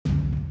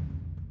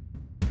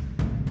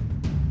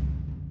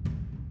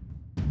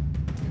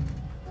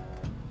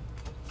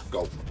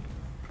Go.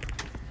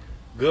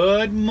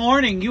 Good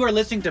morning. You are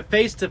listening to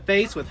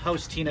Face with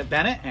host Tina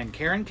Bennett and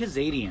Karen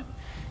Kazadian.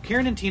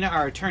 Karen and Tina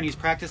are attorneys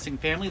practicing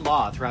family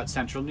law throughout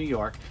central New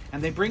York,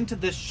 and they bring to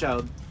this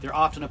show their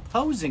often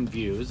opposing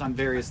views on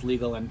various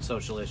legal and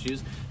social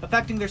issues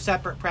affecting their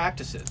separate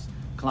practices,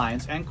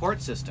 clients, and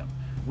court system.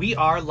 We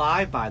are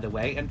live, by the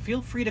way, and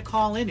feel free to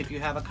call in if you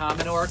have a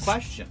comment or a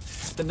question.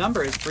 The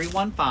number is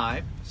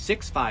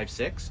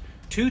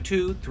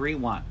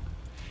 315-656-2231.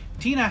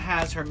 Tina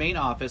has her main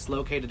office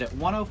located at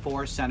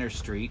 104 Center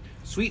Street,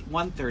 Suite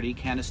 130,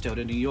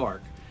 Canastota, New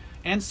York,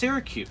 and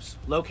Syracuse,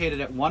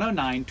 located at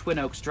 109 Twin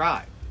Oaks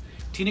Drive.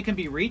 Tina can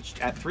be reached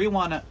at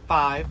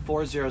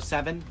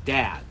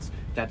 315-407-DADS.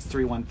 That's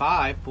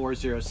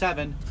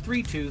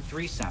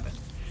 315-407-3237.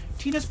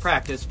 Tina's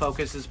practice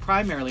focuses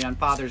primarily on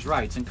father's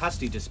rights and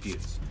custody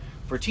disputes.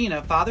 For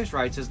Tina, father's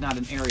rights is not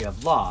an area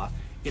of law,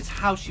 it's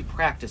how she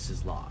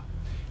practices law.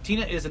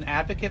 Tina is an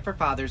advocate for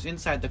fathers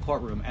inside the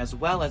courtroom as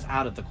well as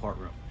out of the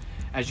courtroom,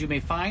 as you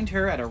may find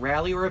her at a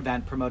rally or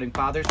event promoting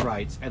fathers'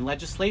 rights and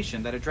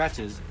legislation that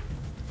addresses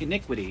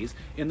iniquities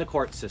in the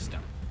court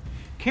system.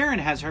 Karen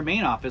has her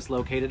main office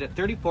located at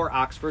 34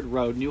 Oxford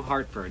Road, New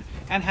Hartford,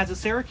 and has a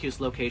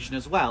Syracuse location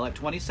as well at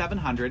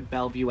 2700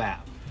 Bellevue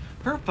Ave.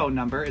 Her phone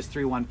number is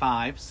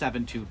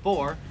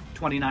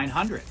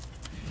 315-724-2900.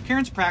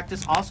 Karen's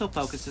practice also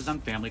focuses on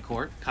family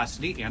court,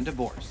 custody, and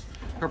divorce.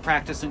 Her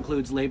practice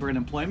includes labor and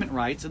employment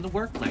rights in the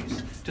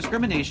workplace,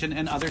 discrimination,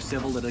 and other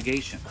civil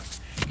litigation.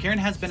 Karen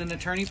has been an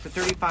attorney for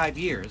 35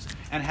 years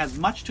and has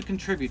much to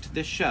contribute to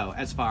this show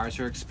as far as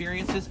her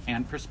experiences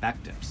and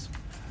perspectives.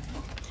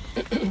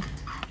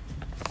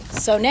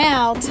 So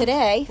now,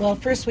 today... Well,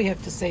 first we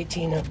have to say,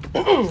 Tina,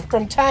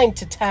 from time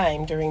to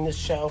time during this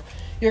show,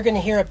 you're going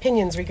to hear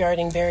opinions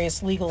regarding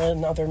various legal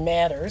and other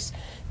matters,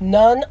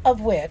 none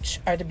of which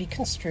are to be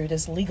construed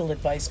as legal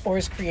advice or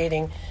as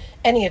creating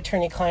any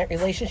attorney-client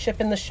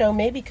relationship, and the show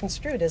may be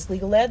construed as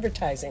legal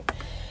advertising.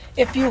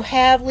 If you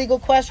have legal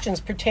questions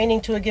pertaining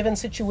to a given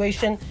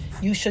situation,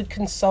 you should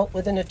consult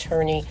with an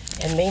attorney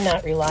and may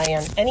not rely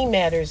on any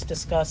matters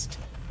discussed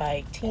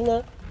by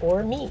Tina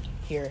or me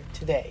here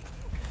today.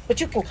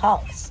 But you can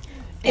call us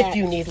if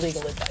you need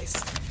legal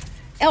advice.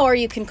 Or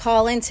you can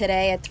call in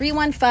today at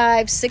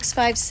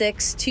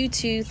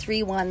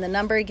 315-656-2231. The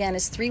number again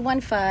is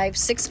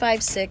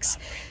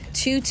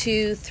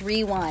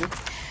 315-656-2231.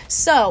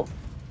 So,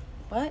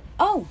 what?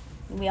 Oh,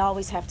 we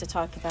always have to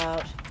talk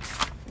about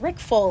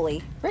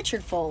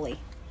Richard Foley,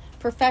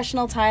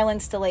 professional tile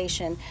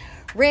installation.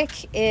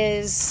 Rick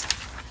is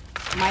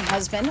my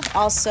husband,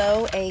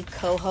 also a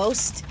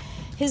co-host.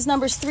 His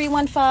number is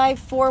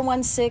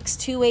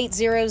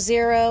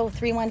 315-416-2800,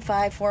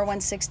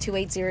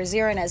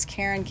 315-416-2800. And as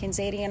Karen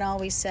Kinzadian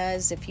always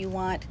says, if you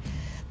want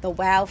the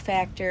wow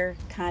factor,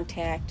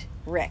 contact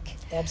Rick.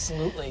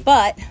 Absolutely.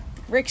 But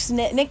Rick's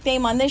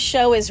nickname on this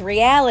show is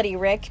Reality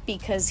Rick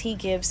because he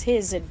gives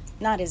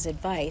not his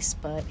advice,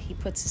 but he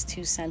puts his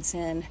 2 cents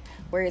in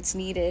where it's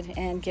needed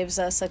and gives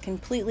us a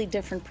completely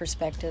different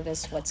perspective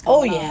as to what's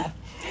going on. Oh, yeah.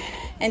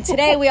 And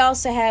today we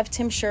also have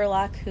Tim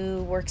Sherlock,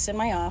 who works in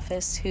my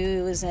office,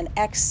 who is an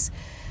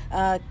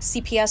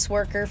ex-CPS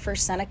worker for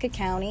Seneca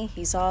County.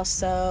 He was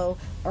a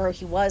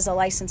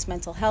licensed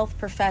mental health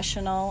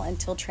professional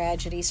until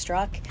tragedy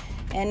struck.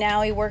 And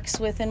now he works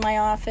within my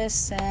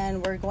office,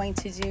 and we're going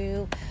to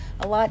do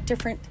a lot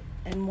different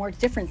and more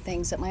different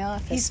things at my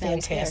office. He's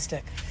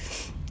fantastic.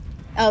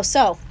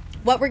 So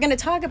what we're going to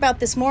talk about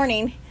this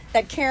morning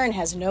that Karen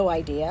has no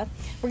idea,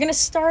 we're going to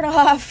start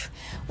off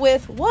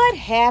with what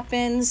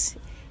happens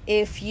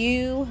if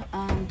you...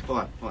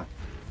 Hold on.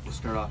 We'll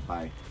start off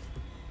by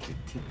the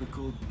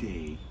typical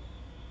day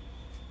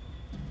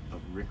of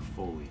Rick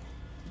Foley.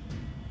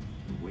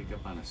 You wake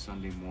up on a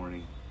Sunday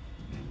morning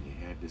and you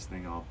had this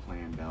thing all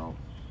planned out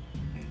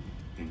and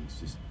things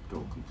just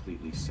go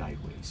completely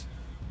sideways.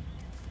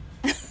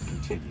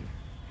 Continue.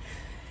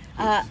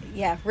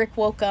 Rick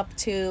woke up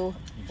to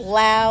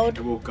loud...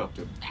 I woke up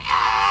to...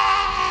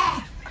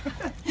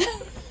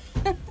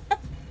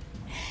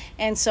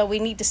 And so we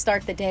need to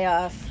start the day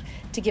off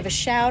to give a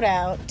shout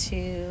out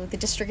to the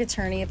district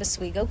attorney of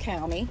Oswego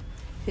County,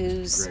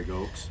 who's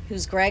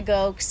Greg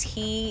Oaks.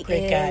 He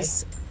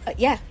is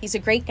a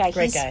great guy.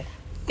 He's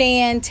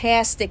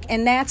fantastic,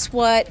 and that's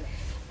what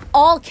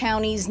all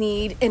counties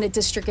need in a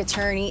district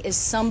attorney is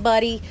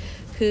somebody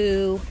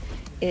who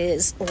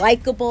is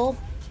likable.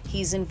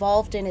 He's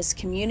involved in his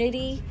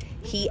community.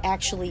 He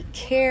actually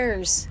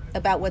cares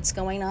about what's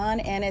going on,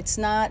 and it's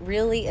not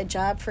really a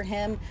job for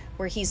him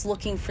where he's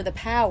looking for the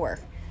power.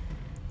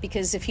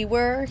 Because if he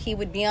were, he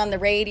would be on the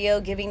radio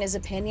giving his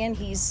opinion.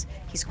 He's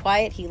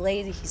quiet,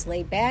 he's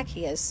laid back.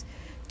 He has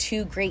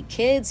 2 great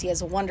kids. He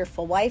has a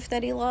wonderful wife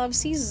that he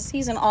loves.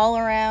 He's an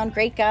all-around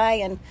great guy,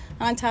 and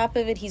on top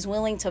of it, he's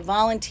willing to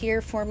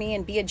volunteer for me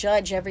and be a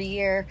judge every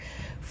year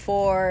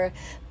for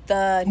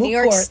the New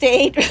York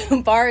State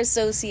Bar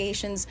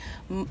Association's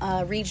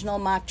regional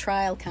mock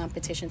trial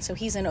competition. So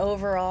he's an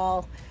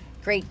overall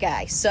great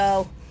guy.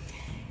 So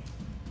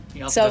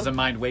he also doesn't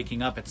mind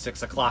waking up at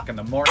 6 o'clock in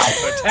the morning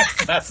for a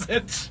text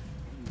message.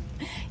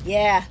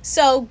 Yeah.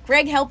 So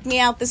Greg helped me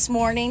out this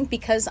morning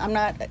because I'm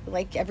not,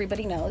 like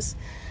everybody knows,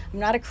 I'm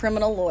not a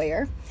criminal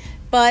lawyer.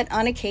 But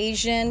on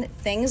occasion,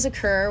 things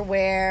occur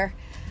where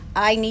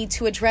I need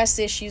to address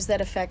issues that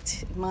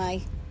affect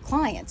my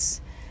clients.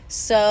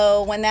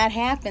 So when that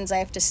happens, I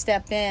have to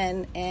step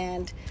in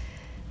and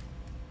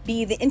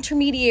be the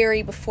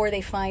intermediary before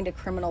they find a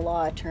criminal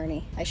law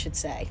attorney, I should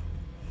say.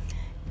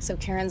 So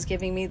Karen's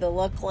giving me the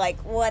look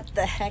like, what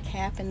the heck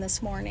happened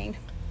this morning?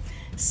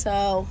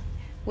 So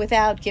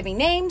without giving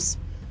names,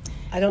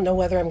 I don't know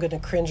whether I'm going to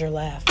cringe or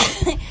laugh.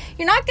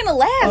 you're not going to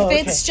laugh. Oh,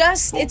 okay. It's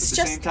just, Both at the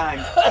same time.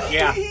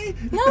 Yeah.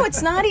 no,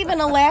 it's not even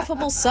a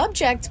laughable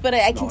subject, but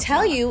I can it's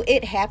tell not. you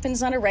it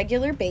happens on a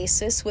regular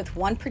basis with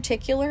one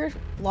particular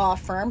law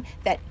firm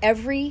that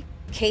every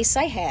case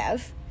I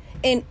have,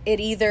 and it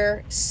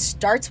either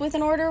starts with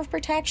an order of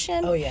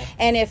protection. Oh, yeah.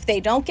 And if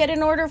they don't get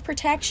an order of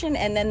protection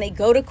and then they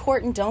go to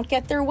court and don't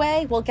get their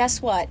way, well,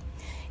 guess what?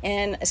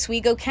 In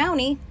Oswego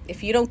County,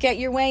 if you don't get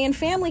your way in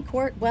family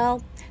court,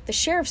 well, the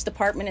sheriff's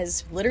department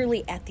is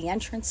literally at the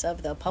entrance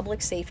of the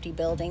public safety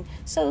building,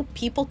 so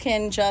people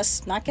can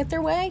just not get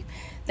their way,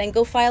 then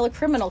go file a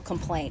criminal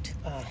complaint.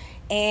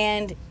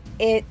 And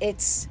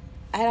it's,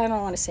 I don't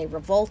want to say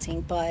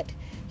revolting, but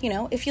you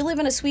know, if you live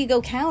in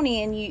Oswego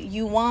County and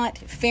you want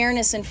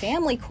fairness in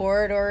family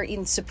court or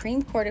in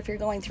Supreme Court if you're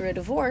going through a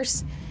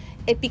divorce,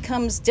 it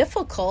becomes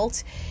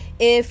difficult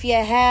if you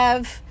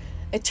have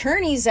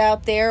attorneys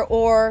out there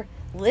or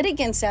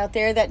litigants out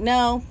there that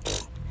know,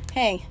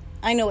 hey,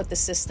 I know what the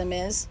system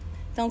is.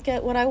 Don't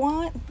get what I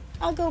want?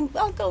 I'll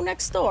go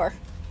next door.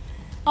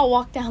 I'll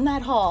walk down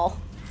that hall.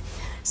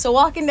 So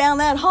walking down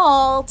that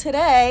hall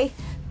today,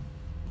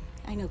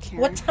 I know,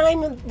 Karen. What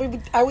time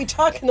are we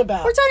talking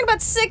about? We're talking about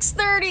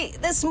 6:30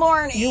 this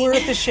morning. You were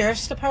at the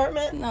sheriff's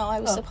department? No, I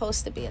was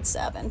supposed to be at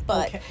 7,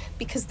 but Okay.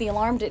 because the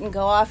alarm didn't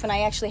go off and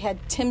I actually had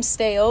Tim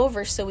stay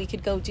over so we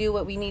could go do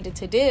what we needed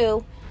to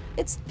do,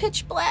 it's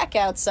pitch black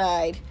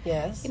outside.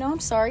 Yes. You know, I'm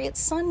sorry, it's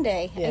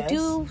Sunday. Yes. I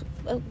do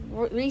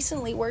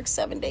recently work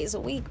 7 days a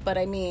week, but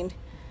I mean,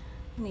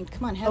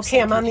 come on, have Okay,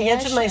 some I'm on the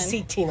edge of my compassion.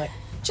 seat, Tina.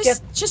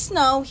 Just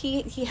know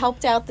he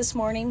helped out this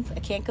morning. I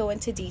can't go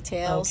into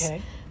details.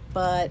 Okay.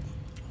 But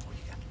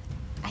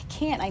I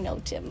can't. I know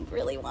Tim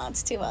really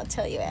wants to. I'll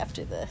tell you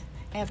after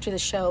the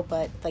show,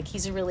 but like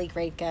he's a really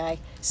great guy.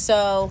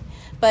 So,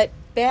 but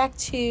back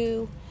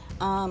to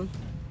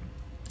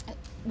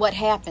what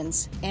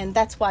happens, and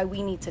that's why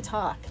we need to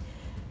talk.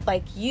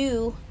 Like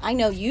I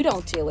know you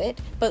don't do it,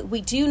 but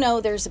we do know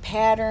there's a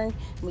pattern,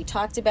 and we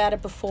talked about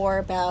it before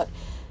about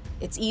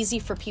it's easy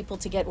for people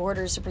to get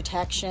orders of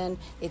protection.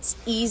 It's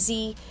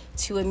easy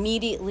to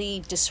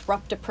immediately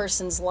disrupt a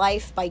person's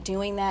life by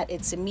doing that.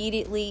 It's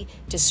immediately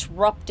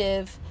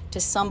disruptive to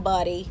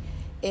somebody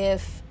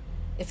if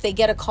they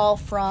get a call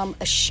from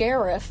a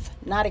sheriff,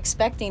 not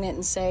expecting it,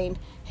 and saying,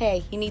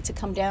 hey, you need to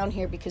come down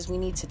here because we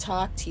need to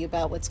talk to you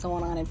about what's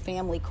going on in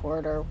family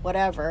court or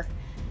whatever.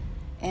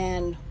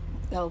 And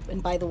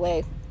and by the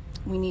way,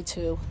 we need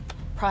to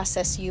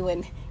process you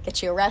and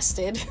get you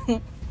arrested.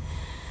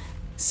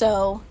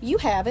 So you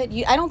have it.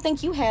 I don't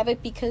think you have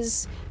it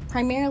because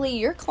primarily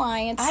your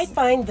clients... I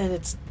find that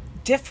it's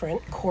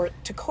different court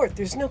to court.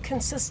 There's no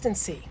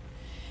consistency.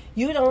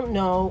 You don't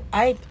know.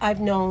 I've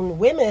known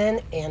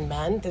women and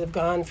men that have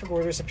gone for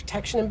orders of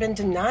protection and been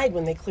denied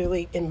when they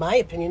clearly, in my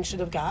opinion,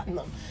 should have gotten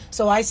them.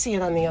 So I see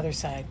it on the other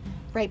side.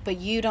 Right, but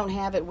you don't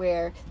have it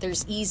where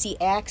there's easy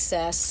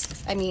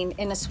access. I mean,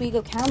 in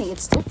Oswego County,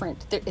 it's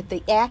different.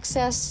 The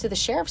access to the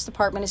sheriff's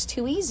department is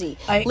too easy.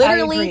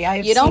 Literally, I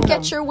agree. you don't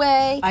get your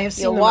way, I have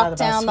seen you them out walk of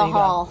down the Oswego.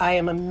 hall. I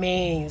am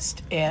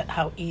amazed at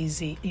how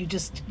easy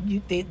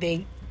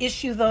they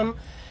issue them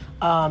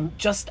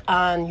just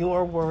on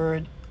your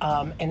word,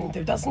 and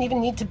there doesn't even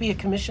need to be a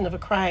commission of a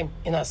crime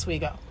in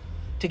Oswego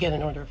to get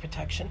an order of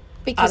protection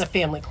out of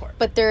family court.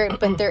 But they're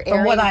from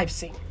airing, what I've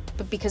seen.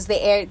 But because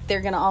they're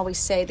going to always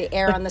say they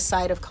err on the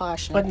side of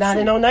caution. But not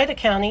in Oneida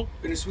County.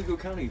 In Oswego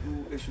County,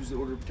 who issues the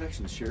order of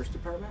protection? The sheriff's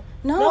department?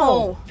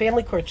 No.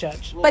 Family court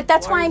judge. But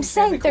that's why are I'm the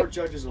saying family they're- court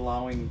judges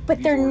allowing. but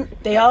these they're- orders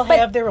of They all protection?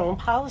 have their own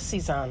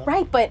policies on them.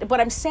 Right, but what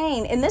I'm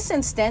saying, in this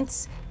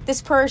instance,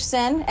 this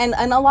person, and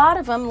a lot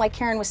of them, like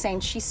Karen was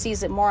saying, she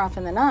sees it more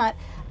often than not,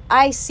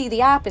 I see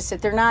the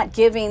opposite. They're not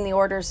giving the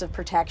orders of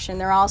protection.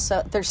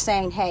 They're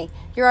saying, hey,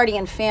 you're already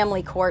in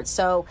family court,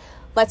 so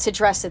let's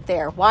address it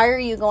there. Why are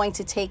you going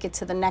to take it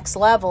to the next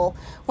level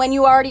when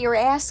you already are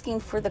asking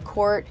for the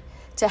court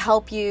to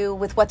help you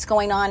with what's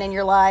going on in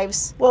your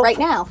lives right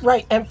now?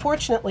 Right, and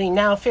fortunately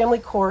now family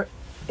court,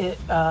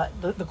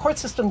 the court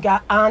system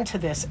got onto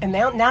this, and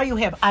now you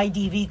have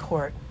IDV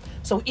court.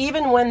 So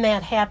even when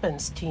that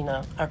happens,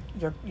 Tina,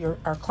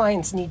 our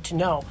clients need to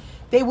know,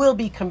 they will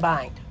be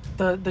combined.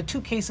 The two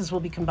cases will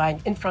be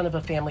combined in front of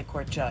a family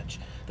court judge.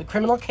 The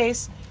criminal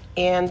case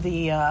and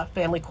the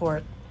family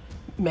court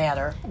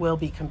matter will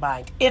be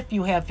combined if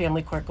you have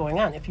family court going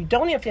on. If you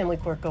don't have family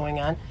court going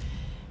on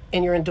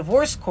and you're in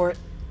divorce court,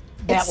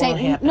 that won't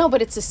happen. No,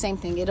 but it's the same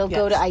thing. It'll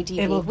go to Yes, IDV.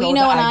 it will We go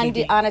know to in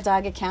IDV.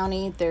 Onondaga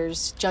County,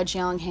 there's Judge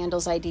Young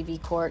handles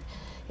IDV court.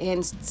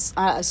 In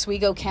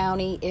Oswego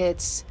County,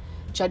 it's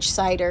Judge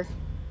Sider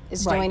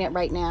is doing it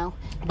right now.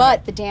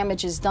 But the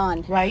damage is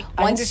done. Right.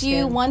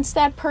 Once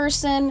that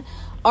person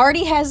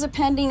already has a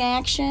pending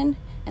action,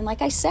 and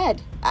like I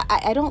said,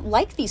 I don't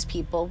like these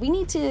people. We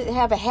need to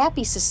have a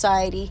happy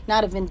society,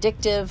 not a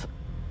vindictive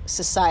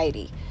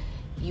society.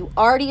 You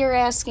already are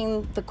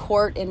asking the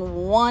court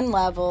in one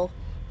level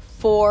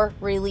for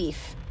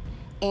relief.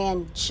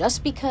 And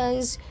just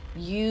because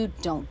you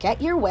don't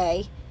get your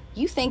way,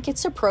 you think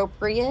it's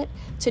appropriate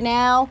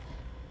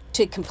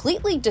to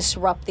completely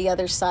disrupt the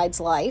other side's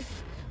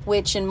life,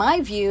 which in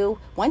my view,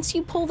 once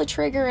you pull the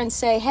trigger and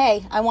say,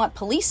 hey, I want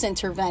police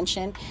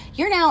intervention,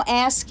 you're now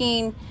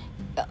asking,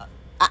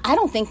 I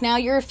don't think now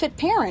you're a fit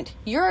parent.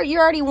 You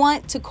already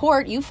went to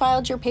court, you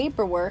filed your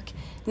paperwork.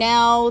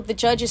 Now the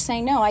judge is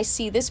saying, no, I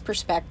see this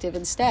perspective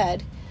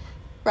instead.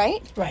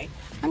 Right? Right.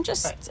 I'm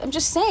just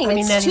saying, I mean,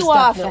 it's too that is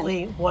often.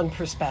 definitely one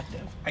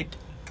perspective.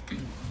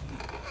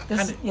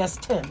 Yes,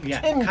 Tim.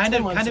 Yeah, Tim kind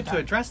of wants to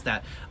address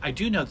that. I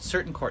do know that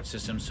certain court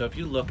systems. So if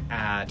you look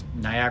at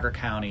Niagara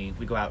County,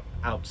 we go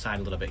outside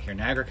a little bit here.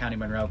 Niagara County,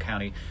 Monroe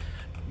County,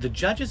 the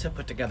judges have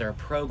put together a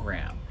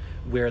program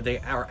where they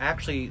are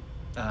actually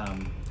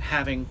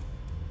having.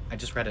 I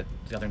just read it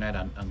the other night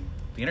on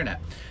the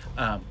internet,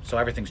 so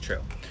everything's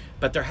true.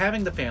 But they're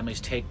having the families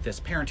take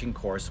this parenting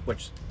course,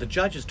 which the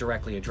judges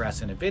directly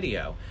address in a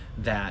video,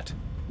 that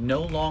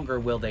no longer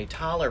will they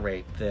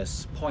tolerate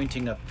this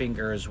pointing of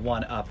fingers,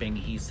 one-upping,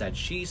 he said,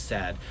 she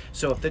said.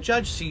 So if the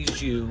judge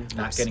sees you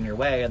not getting your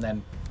way and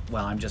then,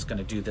 well, I'm just going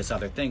to do this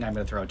other thing, I'm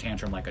going to throw a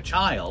tantrum like a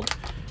child,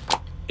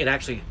 it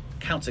actually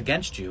counts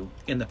against you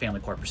in the family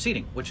court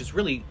proceeding, which is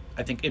really,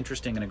 I think,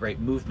 interesting and a great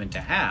movement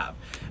to have.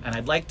 And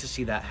I'd like to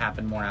see that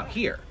happen more out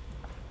here.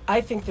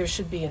 I think there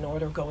should be an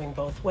order going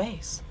both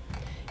ways.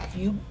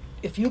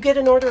 If you get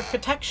an order of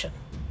protection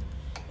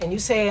and you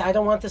say, I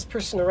don't want this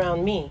person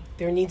around me,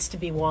 there needs to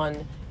be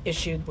one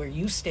issued where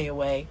you stay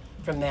away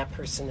from that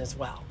person as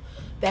well.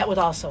 That would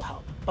also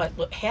help. But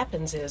what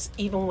happens is,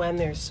 even when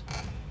there's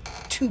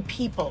two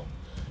people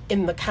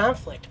in the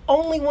conflict,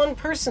 only one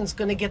person's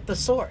going to get the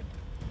sword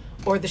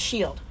or the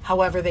shield,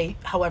 however they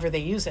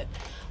use it.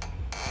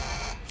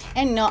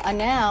 And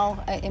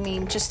now, I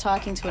mean, just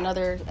talking to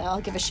another, I'll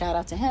give a shout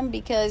out to him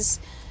because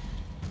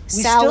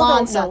We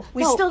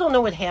still don't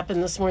know what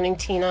happened this morning,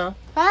 Tina.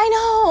 I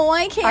know.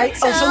 I can't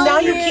tell so now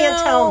you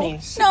can't tell me.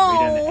 Sitting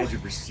right on the edge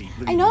of her seat.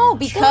 Look I at know, you,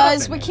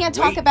 because we chopping can't and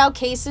talk waiting. about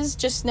cases.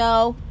 Just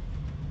know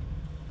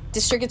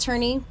District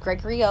Attorney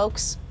Gregory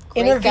Oakes,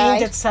 great Intervened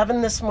guy. at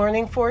 7 this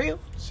morning for you?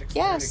 6:30.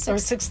 Yeah, Or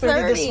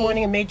 6:30 this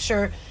morning, and made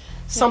sure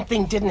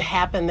something didn't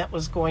happen that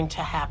was going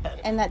to happen.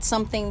 And that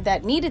something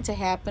that needed to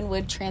happen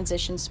would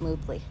transition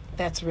smoothly.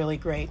 That's really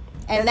great.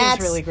 And That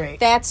that's is really great.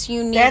 That's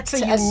unique That's a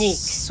to unique.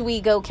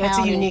 Oswego County. That's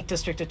a unique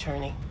district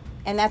attorney.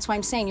 And that's why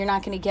I'm saying you're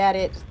not going to get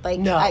it. Like,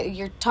 No.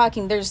 you're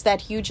talking, there's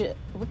that huge,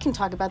 we can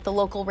talk about the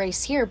local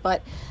race here,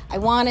 but I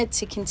wanted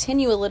to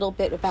continue a little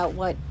bit about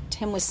what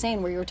Tim was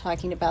saying, where you were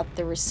talking about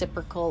the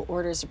reciprocal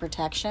orders of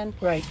protection.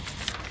 Right.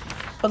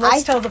 But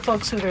let's tell the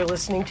folks who they're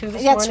listening to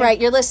this morning. That's right.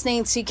 You're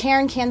listening to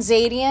Karen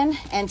Kanzadian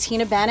and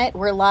Tina Bennett.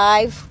 We're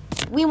live.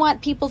 We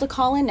want people to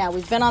call in now.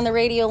 We've been on the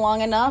radio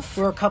long enough.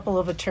 We're a couple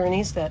of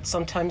attorneys that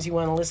sometimes you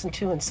want to listen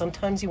to and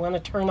sometimes you want to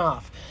turn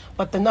off.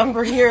 But the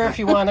number here, if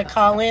you want to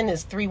call in,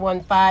 is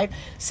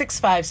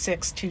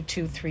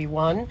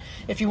 315-656-2231.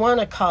 If you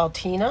want to call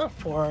Tina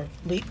for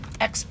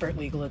expert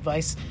legal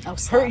advice,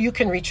 you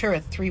can reach her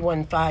at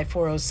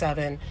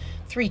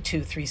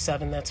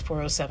 315-407-3237. That's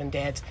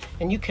 407-DADS.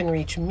 And you can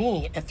reach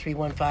me at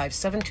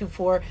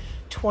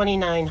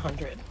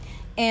 315-724-2900.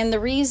 And the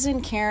reason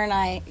Karen and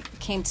I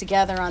came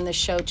together on this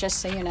show, just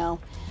so you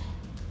know,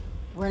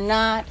 we're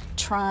not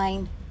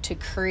trying to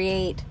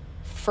create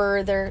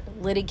further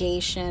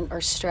litigation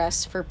or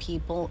stress for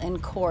people in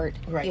court.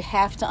 Right. You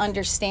have to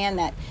understand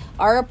that.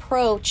 Our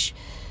approach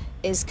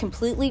is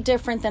completely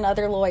different than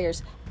other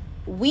lawyers.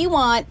 We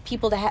want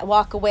people to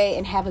walk away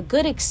and have a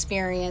good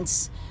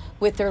experience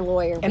with their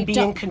lawyer. And be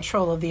in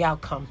control of the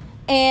outcome.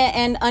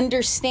 And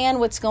understand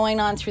what's going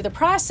on through the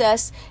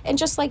process. And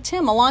just like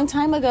Tim, a long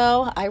time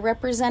ago, I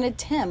represented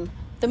Tim.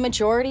 The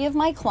majority of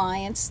my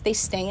clients, they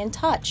stay in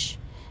touch.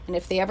 And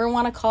if they ever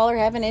want to call or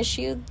have an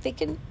issue, they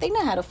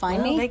know how to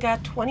find me. They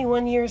got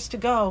 21 years to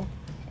go.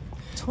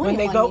 21 When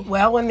they go,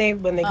 years.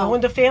 when they go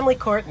into family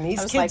court and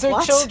these kids are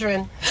what?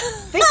 children,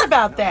 think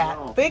about that.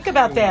 No. Think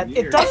about that.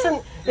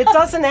 21 It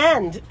doesn't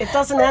end. It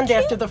doesn't end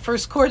after the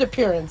first court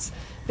appearance.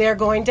 They're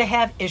going to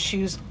have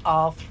issues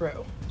all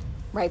through.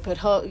 Right, but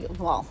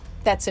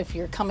that's if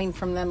you're coming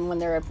from them when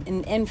they're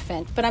an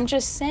infant. But I'm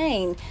just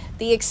saying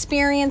the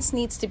experience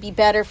needs to be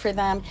better for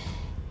them.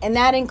 And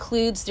that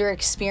includes their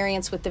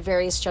experience with the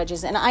various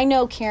judges. And I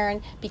know,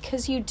 Karen,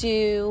 because you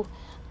do,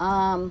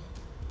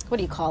 what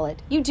do you call it?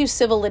 You do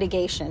civil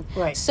litigation.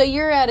 Right. So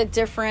you're at a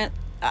different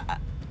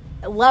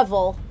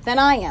level than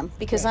I am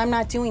because I'm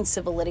not doing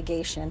civil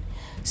litigation.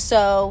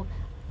 So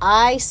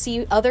I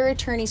see other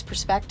attorneys'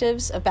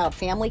 perspectives about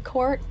family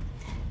court.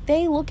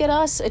 they look at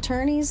us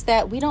attorneys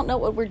that we don't know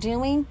what we're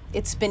doing.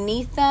 It's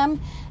beneath them.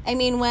 I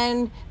mean,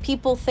 when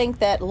people think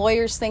that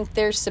lawyers think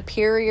they're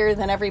superior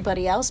than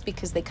everybody else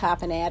because they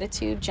cop an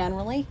attitude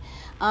generally,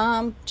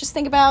 just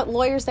think about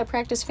lawyers that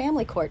practice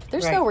family court.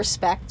 There's no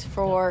respect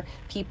for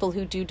people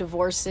who do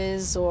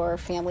divorces or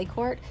family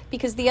court,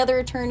 because the other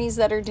attorneys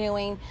that are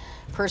doing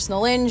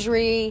personal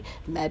injury,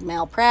 med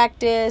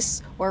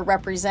malpractice, or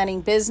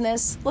representing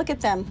business, look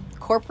at them,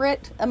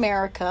 corporate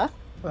America.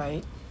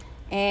 Right.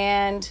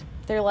 And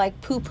they're like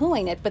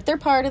poo-pooing it, but they're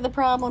part of the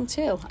problem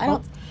too.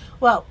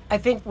 Well, I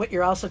think what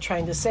you're also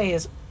trying to say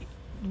is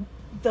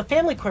the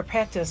family court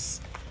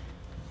practice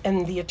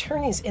and the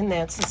attorneys in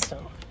that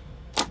system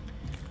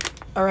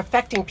are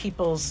affecting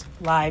people's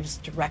lives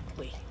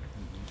directly,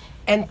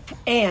 and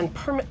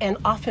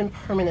often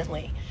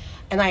permanently,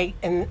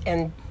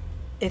 and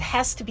it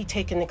has to be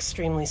taken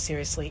extremely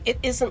seriously. It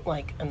isn't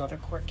like another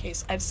court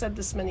case. I've said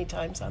this many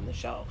times on the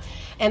show,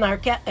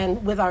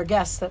 and with our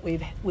guests that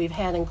we've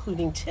had,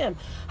 including Tim,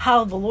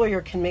 how the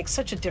lawyer can make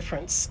such a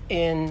difference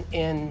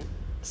in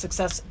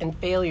success and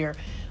failure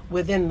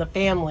within the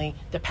family,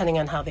 depending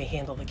on how they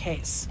handle the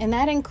case. And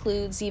that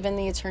includes even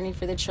the attorney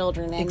for the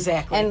children.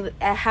 Exactly. And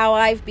how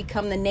I've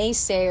become the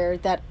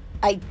naysayer that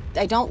I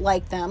don't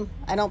like them.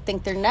 I don't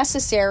think they're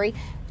necessary.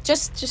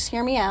 Just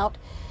hear me out.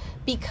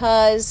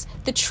 Because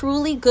the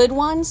truly good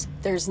ones,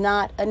 there's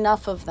not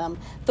enough of them.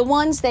 The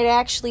ones that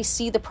actually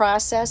see the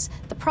process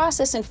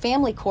in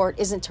family court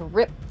isn't to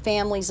rip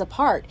families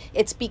apart.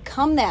 It's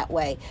become that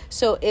way.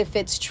 So if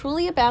it's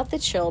truly about the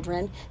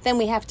children, then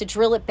we have to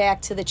drill it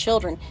back to the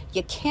children.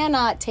 You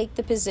cannot take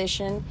the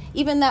position,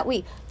 even that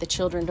the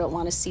children don't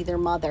want to see their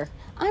mother.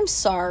 I'm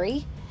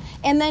sorry.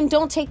 And then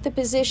don't take the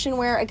position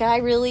where a guy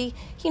really,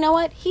 you know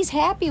what, he's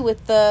happy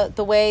with the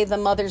way the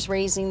mother's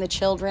raising the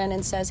children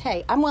and says,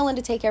 hey, I'm willing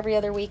to take every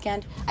other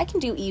weekend. I can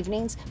do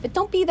evenings. But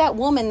don't be that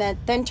woman that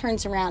then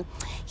turns around.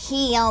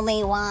 He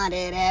only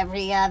wanted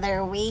every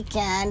other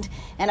weekend,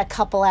 and a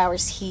couple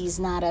hours he's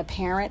not a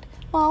parent.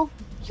 Well,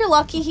 you're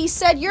lucky he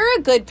said you're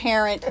a good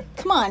parent.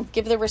 Come on,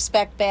 give the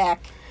respect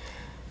back.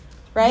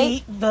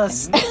 Right?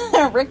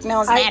 Rick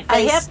knows that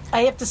face.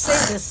 I have to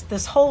say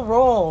this whole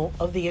role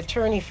of the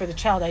attorney for the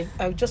child.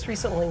 I just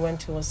recently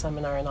went to a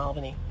seminar in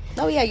Albany.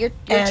 Oh yeah, you're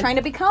trying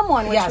to become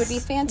one, which would be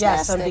fantastic.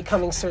 Yes, I'm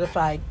becoming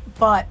certified.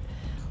 But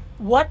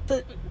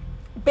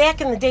back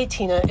in the day,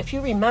 Tina, if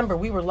you remember,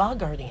 we were law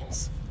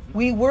guardians.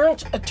 We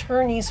weren't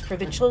attorneys for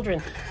the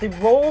children. The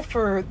role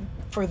for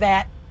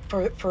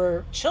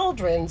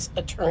children's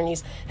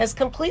attorneys has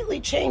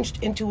completely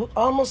changed into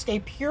almost a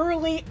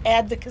purely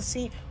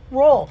advocacy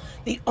role.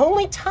 The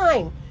only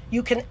time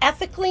you can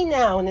ethically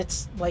now, and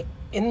it's like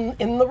in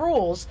the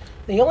rules,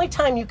 the only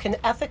time you can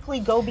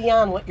ethically go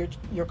beyond what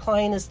your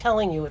client is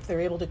telling you, if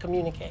they're able to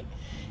communicate,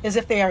 is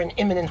if they are in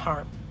imminent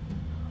harm.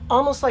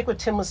 Almost like what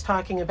Tim was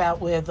talking about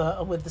with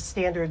the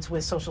standards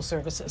with social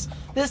services.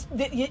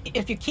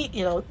 If you keep,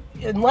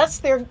 unless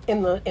they're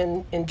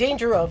in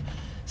danger of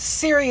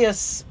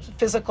serious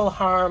physical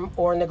harm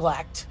or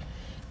neglect,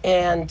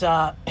 and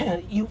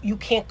you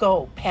can't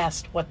go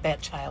past what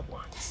that child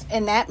wants.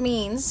 And that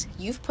means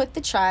you've put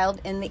the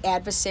child in the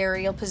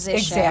adversarial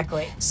position.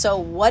 Exactly. So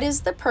what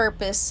is the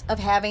purpose of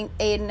having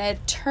an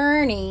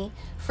attorney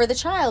for the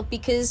child?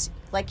 Because,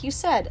 like you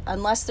said,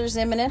 unless there's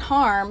imminent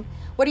harm,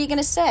 what are you going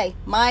to say?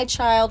 My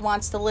child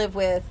wants to live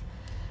with...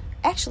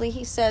 Actually,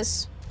 he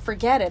says,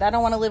 forget it. I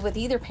don't want to live with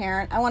either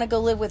parent. I want to go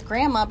live with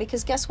Grandma,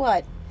 because guess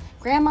what?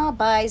 Grandma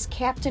buys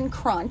Captain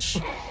Crunch,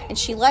 and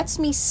she lets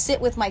me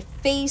sit with my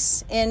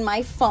face in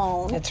my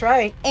phone. That's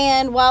right.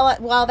 And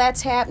while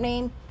that's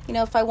happening,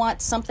 if I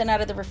want something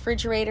out of the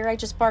refrigerator, I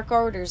just bark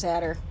orders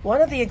at her.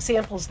 One of the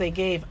examples they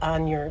gave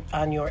on your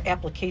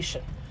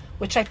application,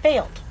 which I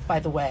failed, by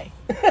the way.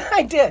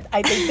 I did.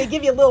 They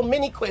give you a little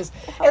mini quiz,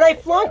 and I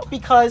flunked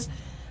because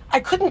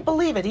I couldn't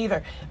believe it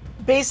either.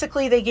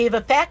 Basically, they gave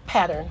a fact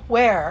pattern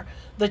where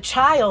the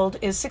child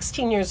is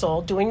 16 years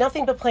old, doing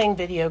nothing but playing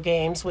video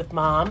games with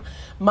mom.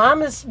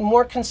 Mom is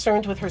more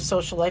concerned with her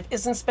social life,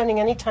 isn't spending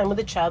any time with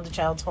the child. The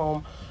child's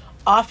home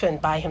often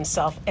by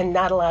himself and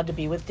not allowed to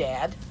be with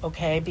dad,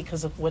 okay,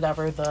 because of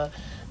whatever the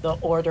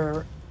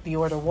order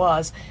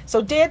was.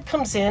 So dad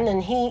comes in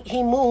and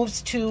he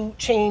moves to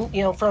change,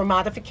 for a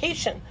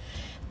modification.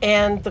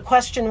 And the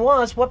question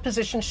was, what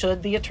position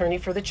should the attorney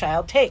for the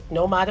child take?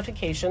 No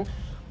modification,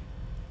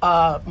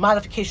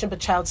 but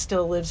child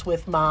still lives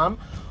with mom,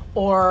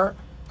 or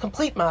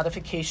complete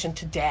modification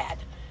to dad.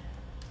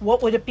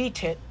 What would it be,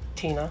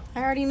 Tina?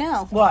 I already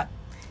know. What?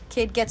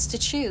 Kid gets to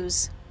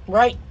choose.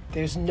 Right.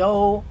 There's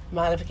no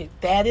modification.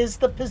 That is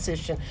the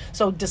position.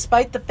 So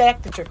despite the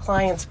fact that your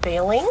client's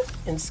failing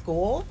in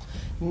school,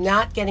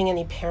 not getting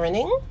any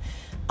parenting,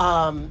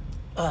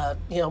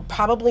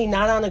 probably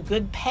not on a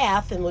good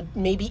path and would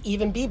maybe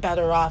even be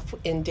better off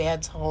in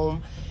dad's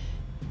home,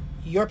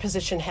 your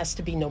position has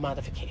to be no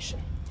modification.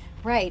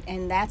 Right,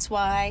 and that's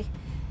why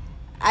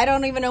I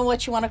don't even know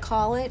what you want to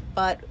call it,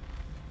 but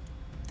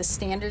the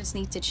standards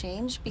need to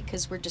change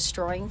because we're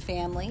destroying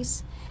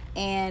families.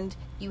 And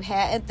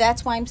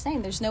that's why I'm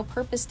saying there's no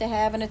purpose to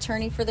have an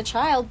attorney for the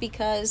child,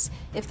 because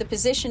if the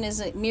position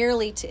isn't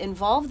merely to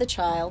involve the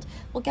child,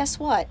 well, guess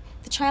what?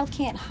 The child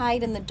can't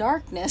hide in the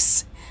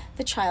darkness.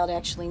 The child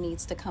actually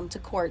needs to come to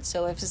court.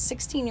 So if a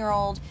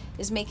 16-year-old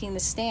is making the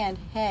stand,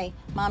 hey,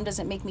 mom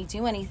doesn't make me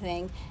do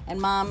anything, and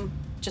mom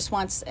just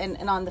wants,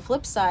 and on the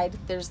flip side,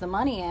 there's the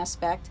money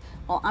aspect.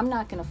 Well, I'm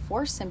not going to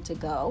force him to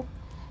go,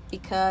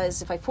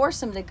 because if I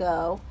force him to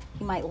go,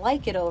 he might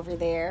like it over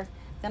there.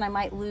 Then I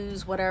might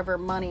lose whatever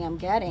money I'm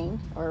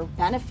getting or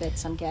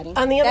benefits I'm getting.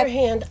 On the other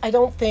hand, I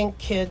don't think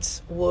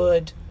kids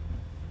would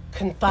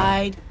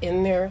confide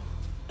in their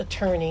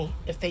attorney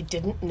if they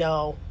didn't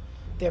know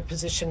their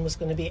position was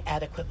going to be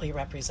adequately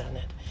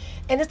represented.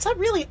 And it's not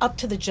really up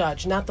to the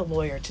judge, not the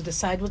lawyer, to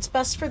decide what's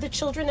best for the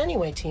children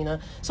anyway, Tina.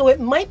 So it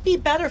might be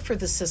better for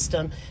the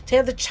system to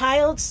have the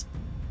child's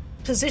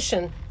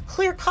position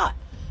clear-cut,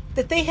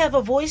 that they have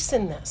a voice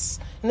in this,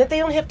 and that they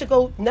don't have to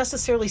go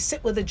necessarily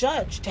sit with a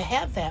judge to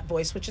have that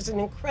voice, which is an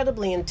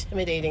incredibly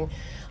intimidating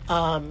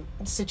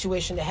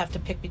situation to have to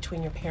pick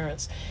between your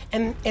parents.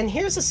 And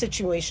here's a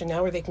situation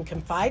now where they can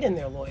confide in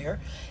their lawyer,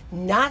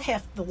 not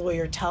have the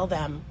lawyer tell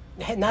them,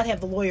 not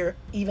have the lawyer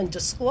even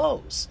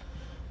disclose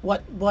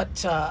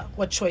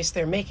what choice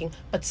they're making,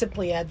 but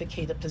simply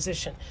advocate a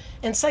position.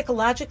 And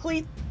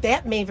psychologically,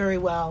 that may very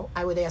well,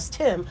 I would ask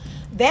Tim,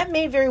 that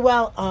may very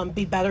well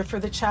be better for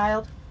the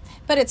child.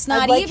 But it's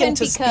not even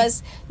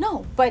because,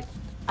 no, but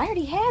I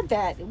already had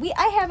that.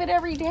 I have it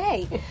every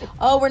day.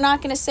 Oh, we're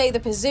not going to say the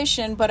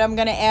position, but I'm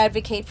going to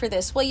advocate for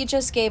this. Well, you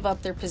just gave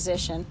up their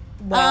position.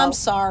 Well, I'm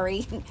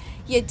sorry.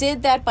 You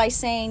did that by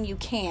saying you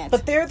can't.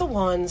 But they're the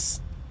ones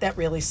that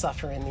really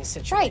suffer in these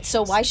situations. Right,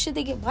 so why should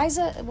they get, why is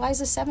a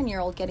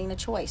 7-year-old getting a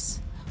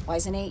choice? Why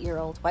is an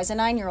 8-year-old? Why is a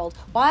 9-year-old?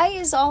 Why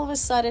is all of a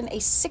sudden a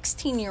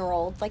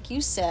 16-year-old, like you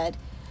said,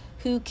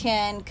 who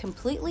can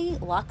completely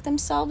lock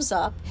themselves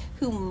up,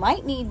 who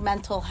might need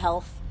mental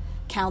health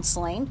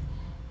counseling,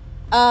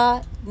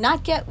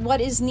 not get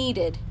what is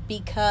needed,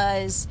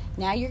 because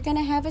now you're going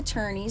to have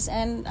attorneys,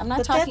 and I'm not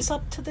but talking... But that's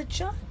up to the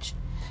judge.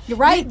 You're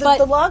right, but...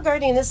 The law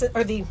guardian isn't,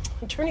 or the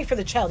attorney for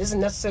the child isn't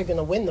necessarily going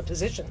to win the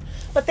position,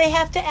 but they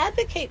have to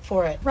advocate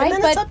for it. Right,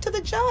 and then it's up to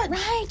the judge.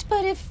 Right,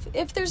 but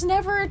if there's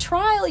never a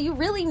trial, you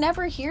really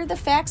never hear the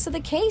facts of the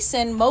case,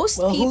 and most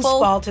people... Well, whose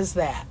fault is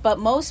that? But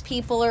most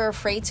people are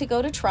afraid to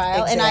go to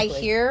trial, Exactly. And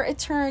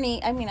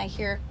I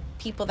hear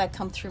people that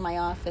come through my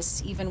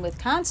office, even with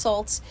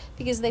consults,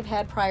 because they've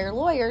had prior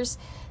lawyers,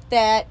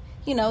 that,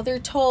 they're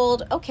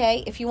told,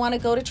 okay, if you want to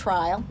go to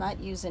trial, not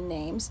using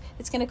names,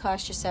 it's going to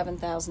cost you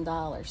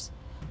 $7,000.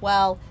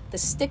 Well, the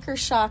sticker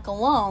shock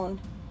alone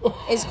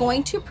is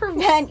going to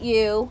prevent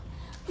you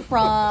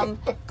from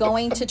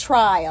going to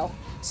trial.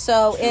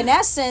 So, in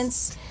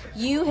essence,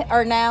 you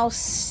are now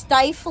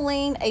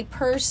stifling a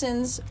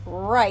person's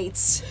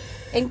rights,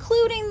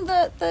 including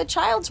the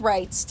child's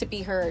rights to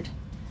be heard.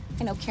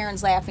 I know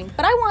Karen's laughing,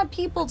 but I want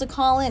people to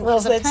call in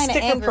because I'm kind of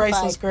angry. Sticker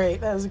price was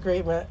great. That was a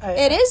great one.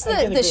 It is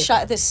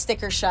the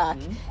sticker shock.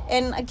 Mm-hmm.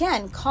 And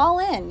again, call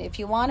in if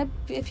you want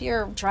to. If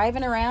you're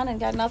driving around and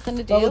got nothing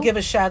to do. Well, we'll give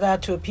a shout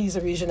out to Pisa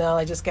Regional.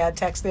 I just got a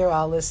text there,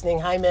 all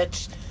listening. Hi,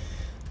 Mitch.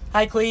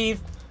 Hi, Cleve.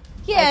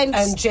 Yeah,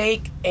 and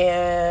Jake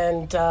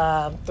and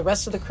the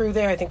rest of the crew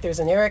there. I think there's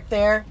an Eric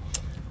there.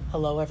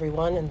 Hello,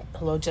 everyone, and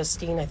hello,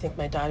 Justine. I think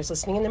my daughter's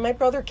listening in, and my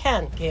brother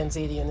Ken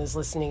Ganzadian is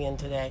listening in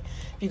today.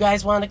 If you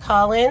guys want to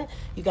call in,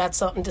 you got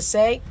something to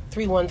say,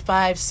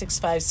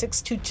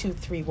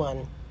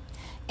 315-656-2231.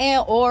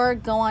 Or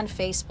go on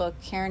Facebook.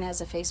 Karen has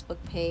a Facebook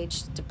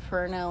page,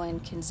 DePerno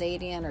and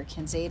Kanzadian, or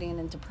Kanzadian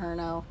and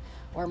DePerno,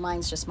 or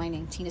mine's just my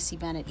name, Tina C.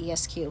 Bennett,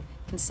 ESQ. You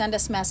can send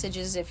us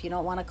messages if you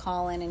don't want to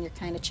call in and you're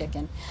kind of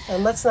chicken.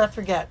 And let's not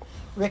forget,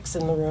 Rick's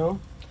in the room.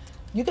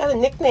 You got a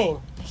nickname.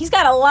 He's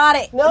got a lot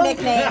of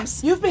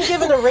nicknames. You've been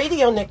given a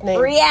radio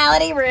nickname.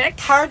 Reality Rick.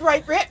 Hard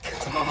Right Rick.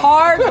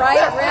 Hard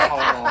Right Rick.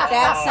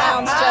 That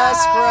sounds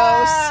just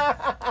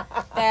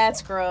gross.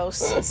 That's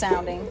gross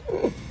sounding.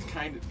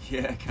 Kind of.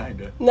 Yeah,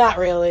 kind of. Not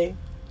really.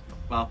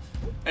 Well,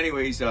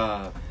 anyways,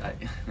 I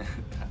don't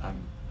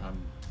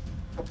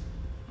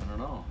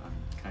know. I'm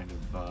kind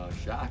of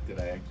shocked that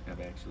I have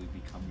actually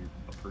become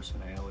a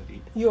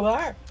personality. You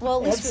are. Well,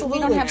 at least absolutely.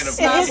 we don't have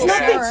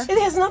it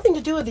has nothing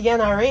to do with the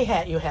NRA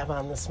hat you have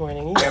on this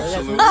morning either.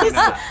 Absolutely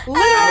not.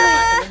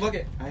 Literally. Look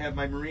it. I have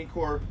my Marine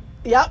Corps.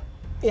 Yep.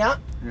 Yeah.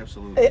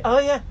 Absolutely. Oh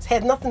yeah. It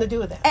had nothing to do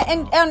with that.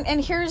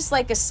 And here's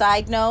like a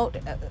side note,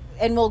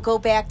 and we'll go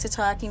back to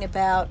talking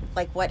about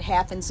like what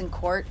happens in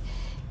court,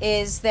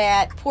 is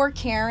that poor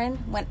Karen,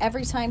 when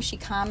every time she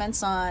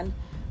comments on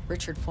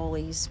Richard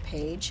Foley's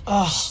page,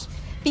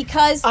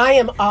 because I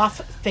am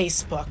off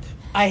Facebook.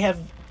 I have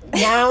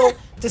now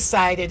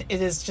decided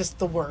it is just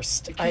the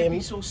worst. It can't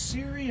be so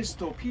serious,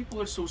 though. People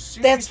are so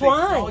serious. That's they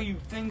why. call you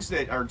things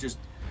that are just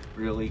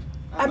really.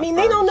 I mean,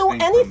 they don't know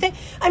anything.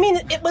 I mean,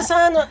 it was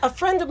on a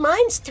friend of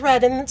mine's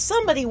thread, and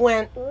somebody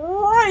went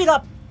right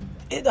up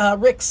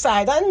Rick's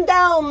side and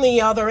down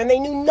the other, and they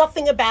knew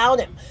nothing about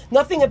him,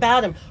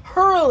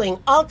 hurling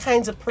all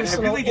kinds of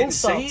personal insults. Didn't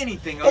say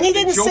anything. And he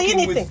didn't say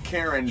anything. With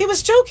Karen. He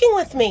was joking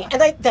with me,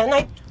 and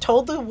I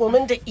told the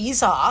woman to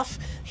ease off.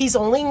 He's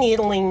only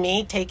needling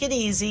me. Take it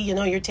easy.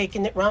 You're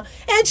taking it wrong.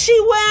 And she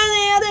went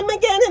at him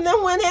again, and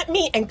then went at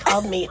me and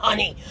called me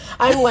honey.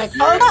 I'm like,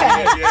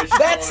 okay,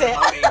 that's it.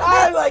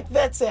 I'm like,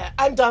 that's it.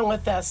 I'm done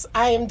with this.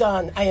 I am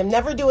done. I am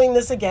never doing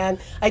this again.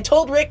 I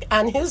told Rick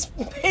on his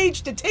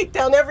page to take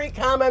down every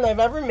comment I've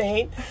ever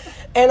made,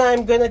 and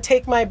I'm going to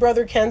take my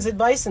brother Ken's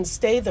advice and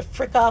stay the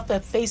frick off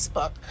of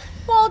Facebook.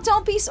 Well,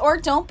 don't be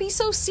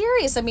so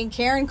serious. I mean,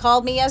 Karen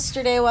called me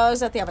yesterday while I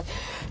was at the office.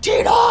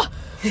 Tina,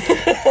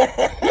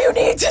 you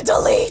need to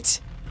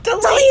delete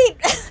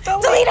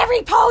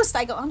every post.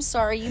 I go, I'm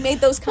sorry, you made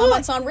those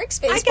comments on Rick's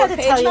Facebook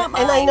page, tell you, not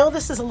mine. and I know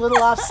this is a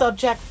little off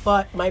subject,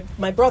 but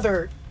my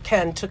brother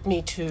Ken took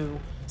me to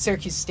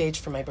Syracuse Stage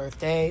for my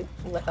birthday,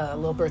 a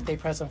little birthday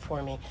present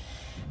for me,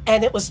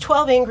 and it was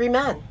 12 Angry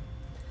Men.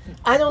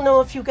 I don't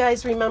know if you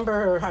guys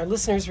remember, or our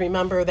listeners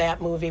remember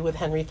that movie with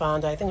Henry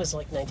Fonda. I think it was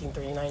like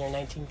 1939 or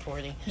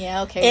 1940.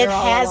 Yeah, okay, we're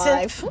all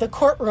alive. The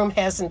courtroom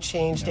hasn't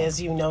changed,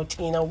 as you know,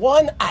 Tina,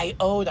 one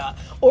iota,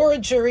 or a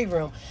jury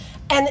room.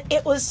 And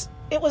it was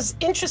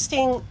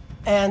interesting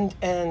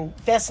and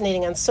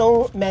fascinating on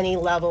so many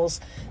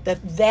levels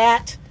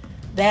that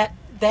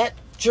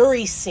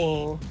jury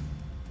scene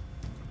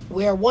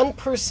where one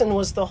person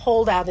was the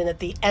holdout, and at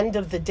the end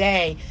of the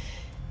day,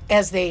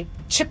 as they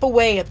chip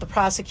away at the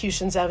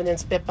prosecution's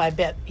evidence bit by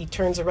bit, he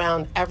turns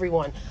around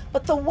everyone.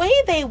 But the way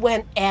they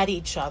went at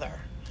each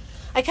other,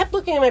 I kept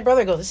looking at my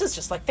brother and go, this is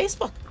just like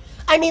Facebook.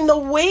 I mean, the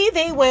way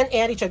they went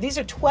at each other, these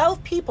are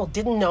 12 people,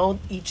 didn't know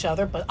each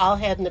other, but all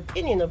had an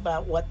opinion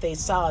about what they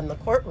saw in the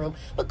courtroom,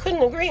 but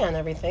couldn't agree on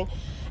everything.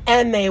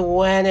 And they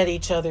went at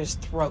each other's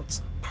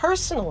throats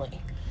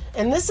personally.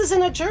 And this is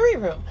in a jury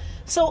room.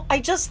 So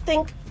I just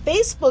think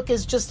Facebook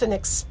is just an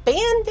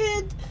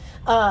expanded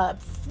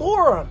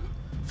forum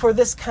for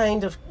this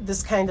kind of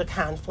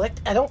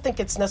conflict. I don't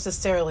think it's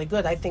necessarily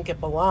good. I think it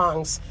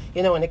belongs,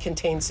 in a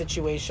contained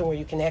situation where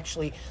you can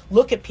actually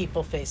look at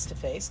people face to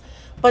face.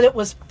 But it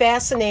was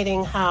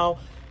fascinating how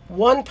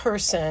one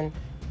person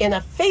in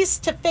a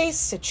face-to-face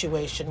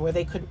situation where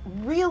they could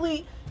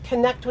really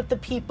connect with the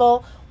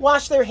people,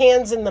 wash their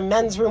hands in the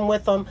men's room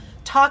with them,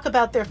 talk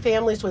about their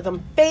families with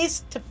them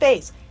face to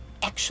face,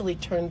 actually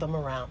turned them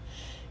around.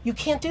 You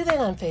can't do that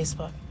on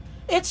Facebook.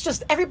 It's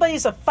just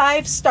everybody's a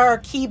 5-star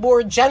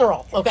keyboard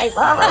general, okay? And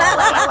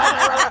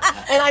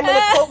I'm going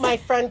to quote my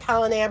friend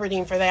Colin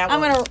Aberdeen for that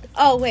one.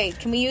 Oh, wait,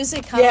 can we use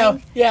it, Colin? Yeah,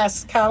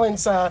 yes,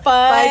 Colin's a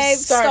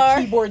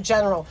 5-star keyboard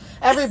general.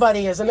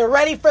 Everybody is, and they're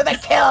ready for the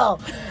kill.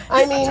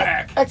 I mean,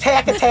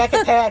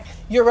 attack.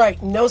 You're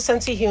right, no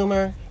sense of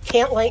humor,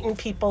 can't lighten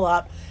people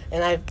up,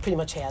 and I've pretty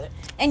much had it.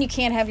 And you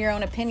can't have your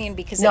own opinion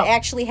because it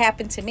actually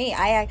happened to me.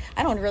 I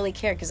don't really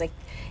care because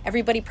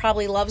everybody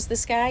probably loves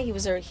this guy.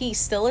 He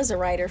still is a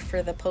writer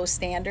for the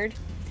Post-Standard.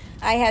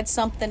 I had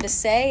something to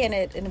say, and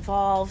it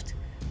involved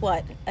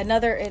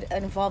It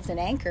involved an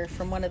anchor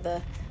from one of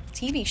the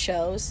TV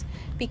shows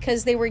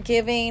because they were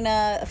giving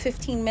a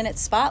 15-minute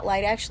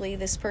spotlight. Actually,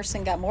 this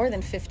person got more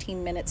than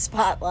 15-minute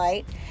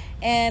spotlight,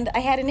 and I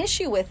had an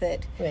issue with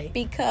it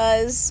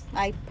because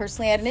I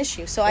personally had an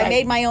issue. So I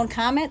made my own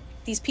comment.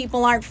 These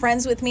people aren't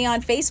friends with me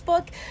on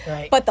Facebook,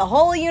 but the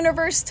whole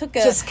universe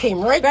just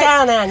came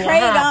down on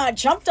you.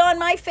 Jumped on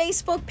my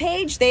Facebook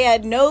page. They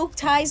had no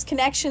ties,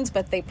 connections,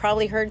 but they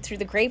probably heard through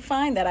the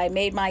grapevine that I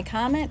made my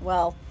comment.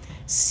 Well,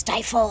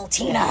 stifle,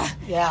 Tina.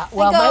 Yeah.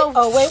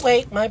 Well,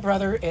 wait. My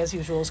brother, as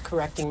usual, is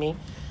correcting me.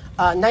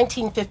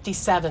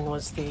 1957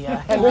 was the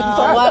Henry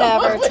Fonda.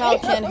 Whatever. Tell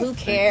Ken. Who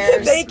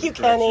cares? Thank you,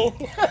 Kenny.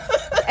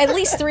 At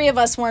least 3 of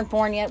us weren't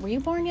born yet. Were you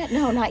born yet?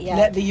 No, not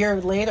yet. The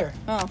year later.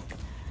 Oh.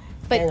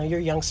 But, I know you're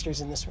youngsters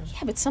in this room.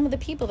 Yeah, but some of the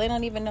people, they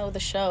don't even know the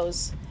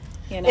shows.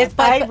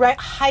 I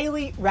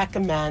highly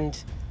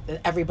recommend that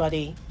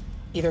everybody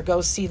either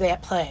go see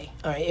that play.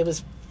 All right, it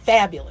was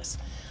fabulous,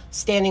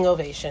 standing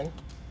ovation,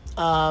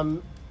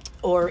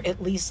 or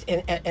at least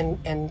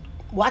and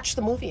watch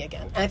the movie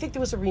again. And I think there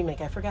was a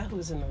remake. I forgot who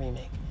was in the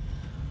remake,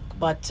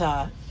 but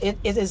it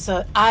is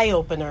an eye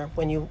opener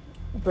when you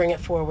bring it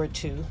forward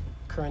to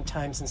current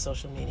times and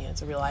social media.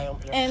 It's a real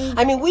eye-opener.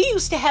 I mean, we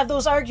used to have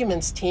those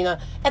arguments,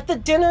 Tina, at the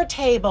dinner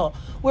table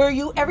where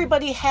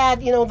everybody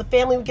had, the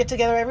family would get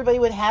together, everybody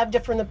would have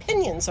different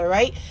opinions, all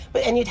right?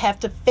 And you'd have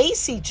to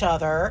face each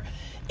other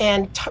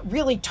and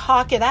really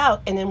talk it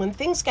out. And then when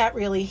things got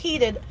really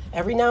heated,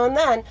 every now and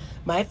then,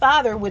 my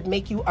father would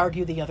make you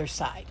argue the other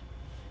side.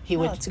 He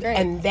would, that's great.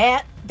 And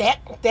that,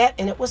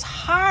 and it was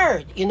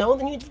hard,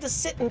 then you'd have to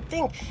sit and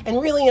think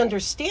and really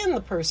understand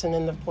the person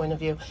and the point of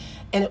view.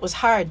 And it was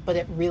hard, but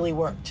it really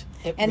worked.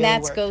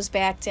 Goes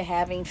back to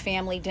having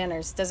family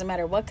dinners. Doesn't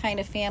matter what kind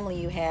of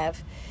family you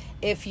have.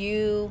 If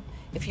you're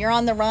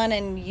on the run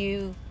and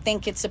you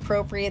think it's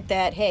appropriate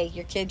that, hey,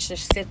 your kids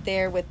just sit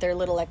there with their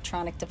little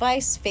electronic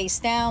device face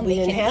down,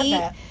 they can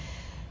eat.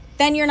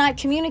 then you're not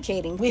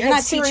communicating. We You're had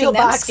not cereal teaching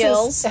them boxes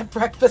skills. at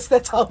breakfast.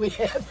 That's all we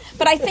had.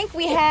 But I think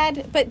we got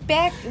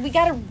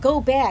to go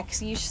back.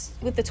 So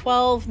with the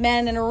 12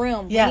 men in a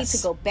room, we need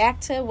to go back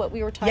to what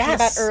we were talking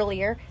about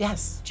earlier.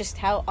 Yes. Just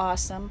how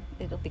awesome.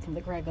 It'll become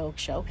the Greg Oak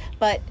Show.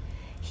 But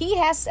he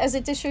has, as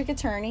a district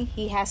attorney,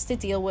 he has to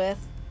deal with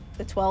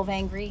the 12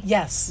 angry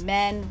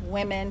men,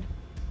 women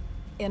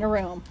in a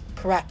room.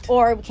 Correct.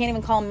 Or we can't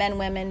even call them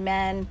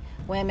men,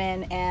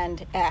 women,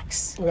 and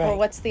X. Right. Or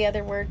what's the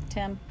other word,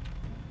 Tim?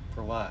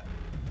 For what?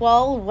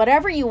 Well,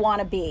 whatever you want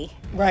to be.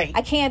 Right.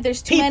 I can't,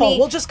 there's too people. many.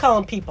 We'll just call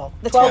them people.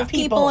 The 12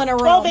 people in a room.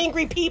 12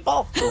 angry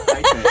people.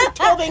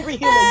 12 angry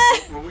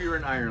humans. When we were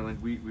in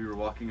Ireland, we were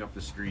walking up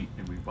the street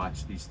and we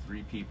watched these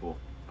three people,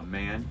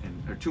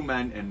 two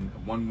men and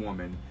one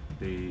woman.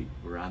 They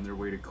were on their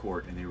way to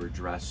court and they were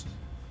dressed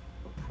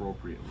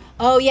appropriately.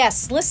 Oh,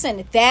 yes.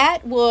 Listen,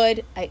 that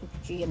would...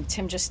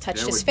 Tim just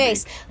touched his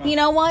face. You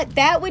know what?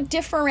 That would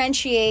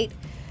differentiate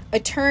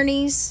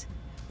attorneys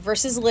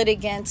versus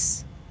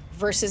litigants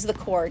versus the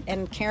court.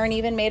 And Karen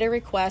even made a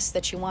request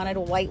that she wanted a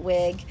white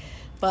wig,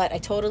 but I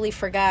totally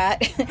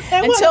forgot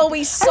until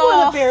we saw...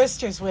 I want a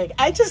barrister's wig.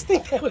 I just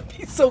think that would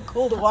be so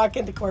cool to walk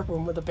into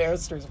courtroom with a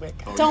barrister's wig.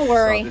 Oh, don't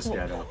worry.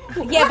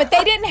 Yeah, but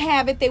they didn't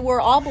have it. They were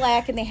all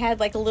black and they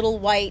had like a little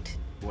white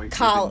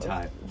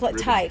collar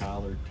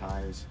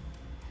ties.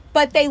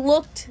 But they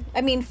looked,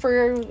 I mean,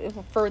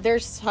 for their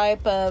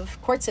type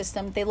of court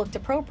system, they looked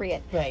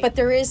appropriate. Right. But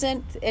there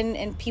isn't,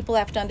 and people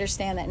have to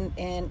understand that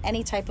in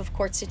any type of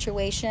court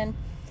situation,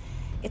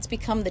 it's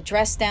become the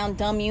dress down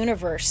dumb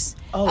universe.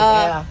 Oh,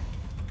 yeah.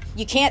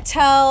 You can't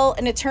tell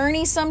an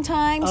attorney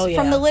sometimes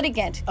from the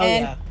litigant.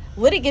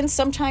 Litigants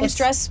sometimes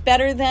dress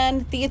better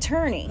than the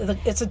attorney.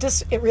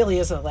 It really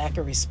is a lack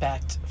of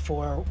respect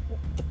for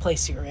the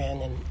place you're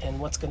in and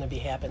what's going to be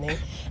happening.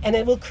 And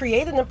it will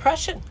create an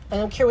impression. I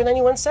don't care what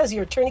anyone says.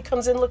 Your attorney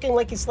comes in looking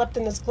like he slept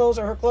in his clothes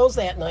or her clothes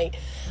that night,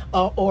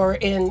 or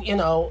in,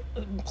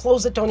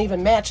 clothes that don't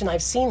even match, and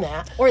I've seen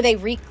that. Or they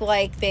reek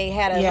like they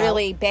had a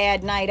really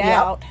bad night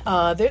out.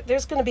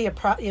 There's going to be they're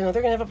going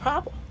to have a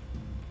problem.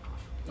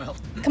 Well,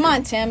 come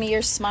on, Tim,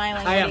 you're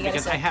smiling. I am,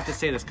 because I have to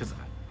say this, because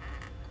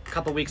a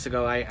couple weeks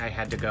ago I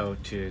had to go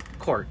to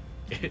court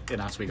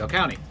in Oswego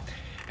County.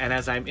 And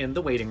as I'm in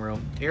the waiting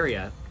room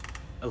area,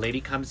 a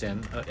lady comes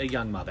in, a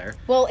young mother.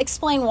 Well,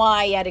 explain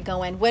why you had to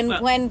go in.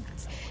 When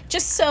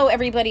just so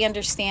everybody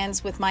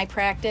understands with my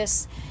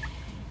practice,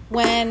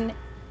 and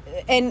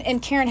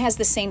Karen has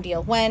the same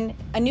deal. When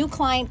a new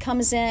client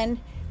comes in,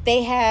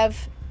 they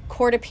have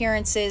court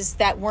appearances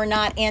that were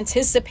not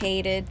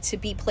anticipated to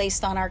be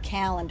placed on our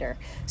calendar.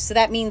 So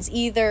that means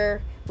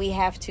either we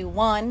have to,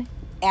 1,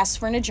 ask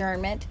for an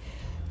adjournment,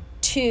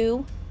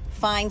 2,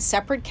 find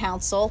separate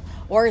counsel,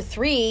 or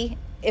 3,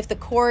 if the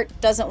court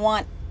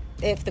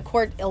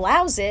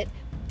allows it,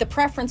 the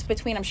preference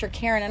between, I'm sure,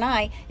 Karen and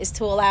I is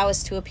to allow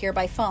us to appear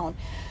by phone.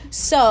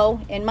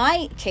 So in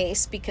my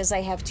case, because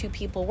I have 2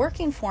 people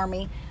working for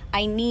me,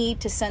 I need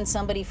to send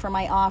somebody from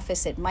my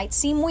office. It might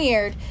seem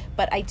weird,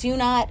 but I do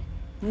not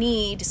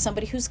need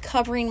somebody who's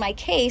covering my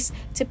case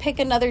to pick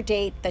another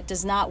date that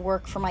does not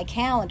work for my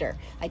calendar.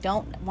 I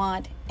don't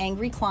want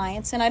angry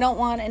clients, and I don't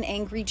want an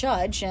angry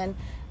judge, and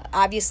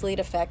obviously it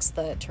affects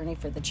the attorney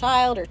for the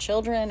child or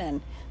children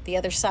and the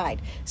other side.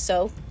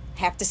 So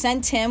have to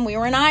send Tim. We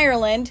were in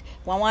Ireland.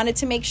 I wanted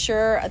to make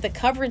sure the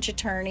coverage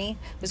attorney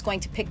was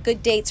going to pick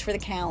good dates for the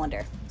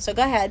calendar. So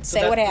go ahead,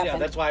 say what happened. Yeah,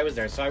 that's why I was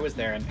there. So I was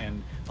there,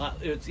 and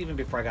it was even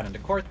before I got into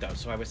court, though.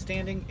 So I was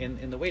standing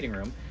in the waiting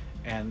room,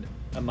 and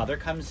a mother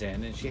comes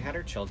in, and she had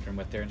her children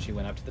with her, and she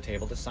went up to the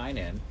table to sign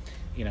in,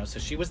 so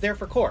she was there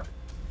for court.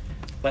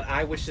 But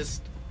I was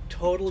just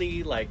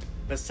totally,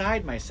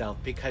 beside myself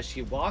because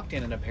she walked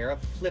in a pair of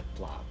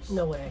flip-flops.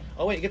 No way.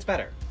 Oh, wait, it gets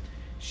better.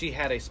 She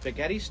had a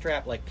spaghetti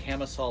strap,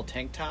 camisole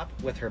tank top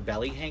with her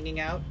belly hanging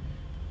out,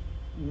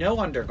 no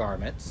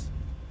undergarments,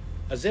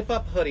 a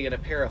zip-up hoodie, and a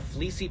pair of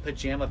fleecy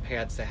pajama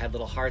pants that had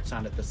little hearts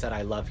on it that said,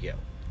 "I love you."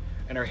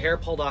 And her hair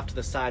pulled off to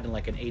the side in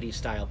an 80s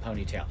style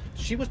ponytail.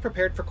 She was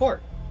prepared for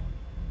court.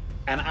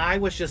 And I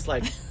was just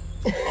like,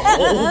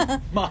 oh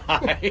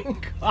my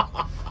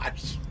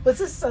gosh. Was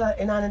this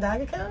in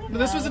Onondaga County?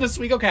 This was in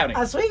Oswego County.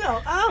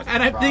 Oswego, oh.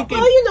 And I'm thinking...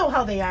 Well, you know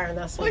how they are in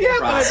Oswego. Well, yeah,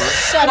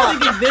 but I'm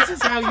thinking this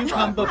is how you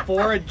come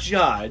before a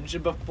judge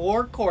and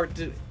before court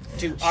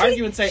to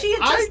argue and say...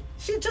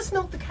 She had just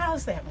milked the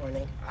cows that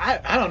morning.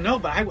 I don't know,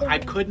 but I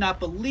could not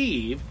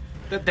believe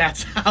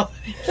that's how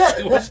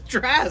she was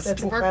dressed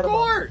for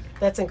court.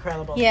 That's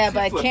incredible. Yeah,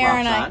 but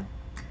Karen and I...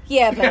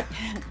 Yeah, but...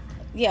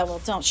 Yeah,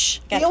 well, don't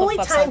The only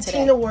time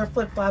Tina wore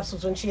flip-flops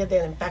was when she had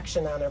that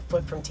infection on her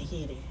foot from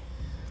Tahiti.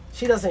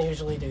 She doesn't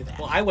usually do that.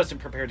 Well, I wasn't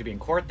prepared to be in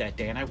court that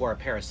day, and I wore a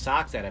pair of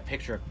socks that had a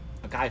picture of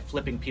a guy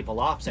flipping people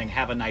off saying,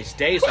 "Have a nice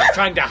day." So I was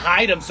trying to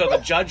hide them so the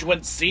judge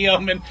wouldn't see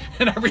them and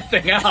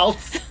everything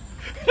else.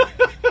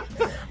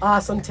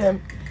 Awesome,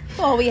 Tim.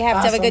 Well, we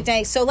have to have a good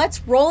day. So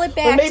let's roll it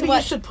back. Or maybe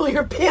you should pull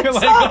your pants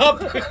up.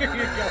 Here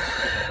you go.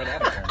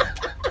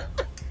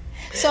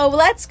 So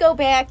let's go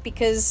back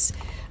because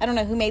I don't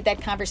know who made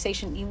that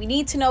conversation. We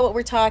need to know what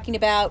we're talking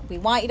about. We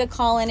want you to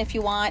call in if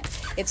you want.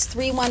 It's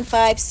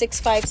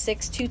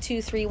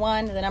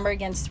 315-656-2231. The number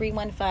again is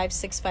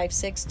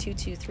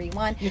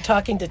 315-656-2231. You're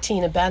talking to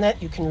Tina Bennett.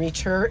 You can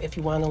reach her if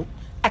you want an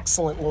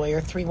excellent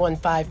lawyer,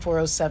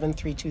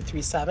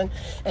 315-407-3237.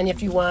 And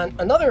if you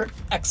want another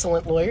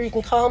excellent lawyer, you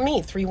can call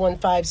me,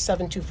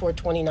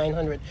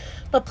 315-724-2900.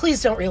 But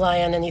please don't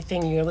rely on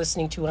anything you're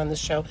listening to on the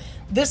show.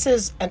 This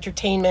is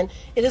entertainment.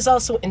 It is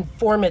also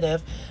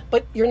informative,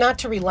 but you're not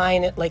to rely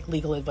on it like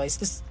legal advice.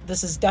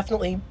 This is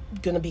definitely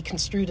going to be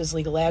construed as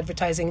legal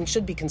advertising and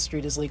should be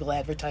construed as legal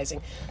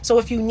advertising. So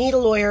if you need a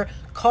lawyer,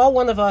 call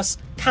one of us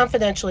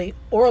confidentially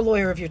or a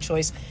lawyer of your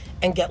choice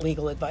and get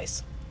legal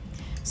advice.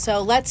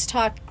 So let's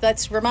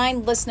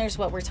remind listeners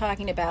what we're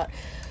talking about.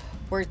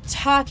 We're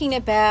talking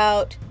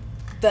about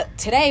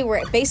today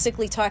we're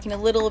basically talking a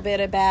little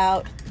bit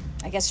about,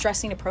 I guess,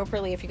 dressing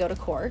appropriately if you go to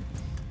court.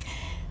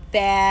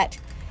 That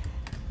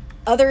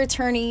other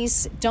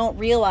attorneys don't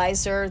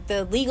realize, or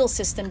the legal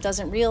system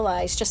doesn't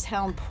realize, just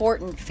how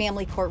important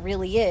family court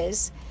really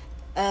is.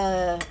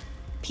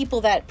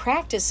 People that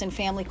practice in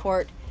family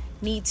court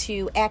need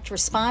to act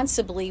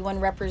responsibly when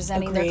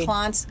representing their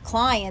clients.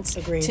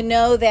 Agreed. To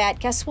know that,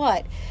 guess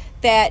what?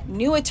 That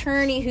new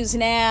attorney who's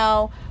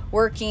now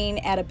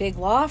working at a big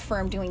law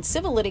firm doing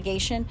civil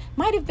litigation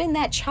might have been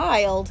that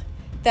child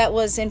that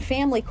was in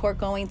family court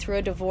going through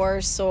a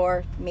divorce,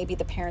 or maybe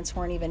the parents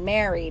weren't even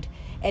married,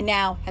 and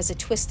now has a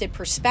twisted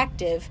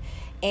perspective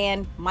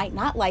and might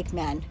not like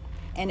men,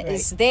 and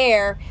is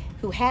there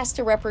who has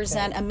to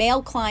represent a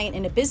male client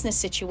in a business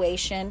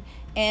situation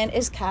and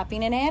is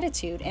copying an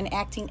attitude and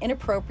acting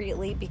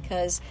inappropriately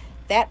because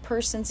that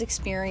person's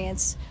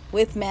experience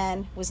with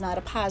men was not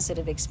a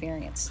positive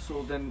experience.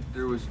 So then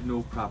there was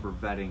no proper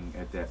vetting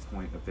at that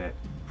point of that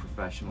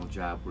professional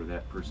job where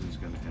that person's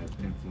going to have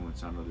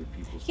influence on other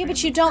people's Yeah, but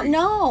families. you don't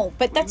know.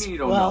 But that's You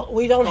don't know.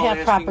 We don't It's all have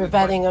asking proper the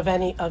vetting of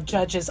any of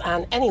judges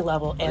on any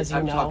level, as you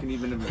I'm know. talking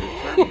even of an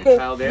attorney, a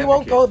child advocate. You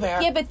won't go there.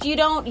 Yeah, but you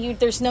don't.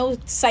 There's no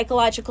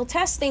psychological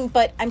testing.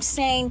 But I'm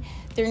saying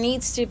there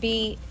needs to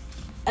be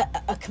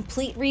a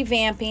complete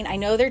revamping. I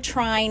know they're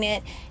trying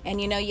it, and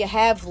you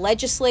have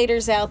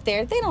legislators out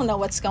there. They don't know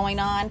what's going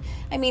on.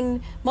 I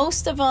mean,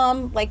 most of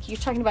them, like you're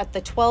talking about the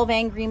 12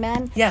 angry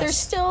men. Yes. There's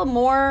still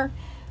more,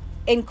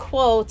 in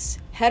quotes,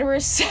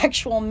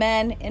 heterosexual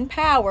men in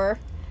power,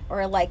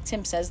 or like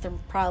Tim says, there are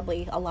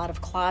probably a lot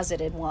of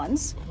closeted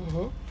ones.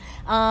 Mm-hmm.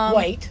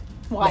 White.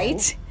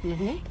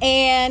 Mm-hmm.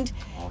 And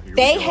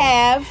they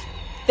have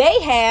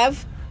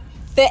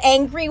the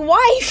angry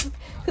wife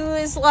who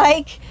is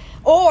like,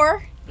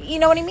 or you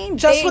know what I mean?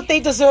 Just what they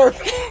deserve.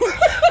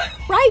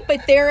 Right,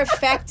 but they're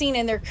affecting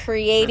and they're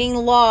creating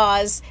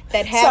laws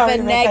that have a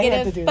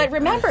negative. But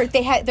remember,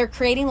 they're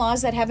creating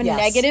laws that have a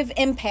negative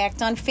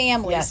impact on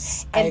families,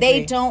 yes, and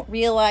they don't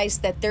realize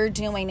that they're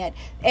doing it.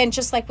 And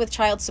just like with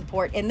child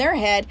support, in their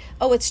head,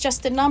 it's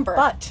just a number.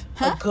 But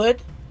a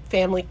good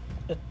family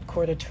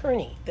court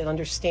attorney that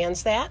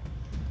understands that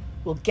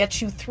will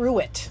get you through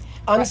it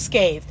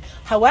unscathed. Right.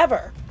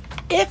 However,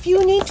 if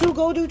you need to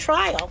go to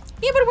trial.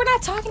 Yeah, but we're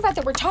not talking about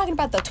that. We're talking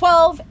about the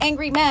 12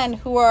 angry men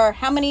who are,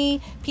 how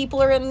many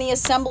people are in the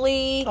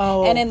assembly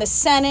and in the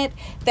Senate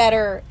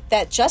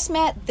that just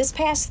met this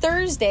past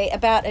Thursday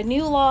about a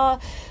new law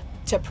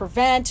to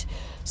prevent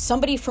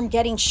somebody from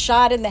getting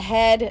shot in the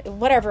head,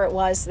 whatever it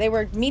was. They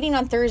were meeting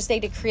on Thursday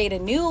to create a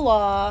new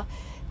law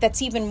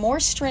that's even more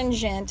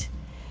stringent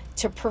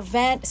to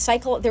prevent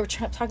they were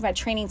talking about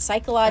training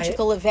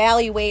psychological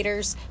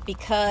evaluators,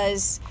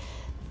 because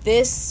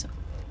this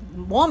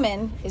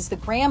woman is the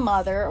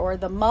grandmother or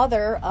the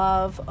mother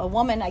of a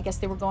woman. I guess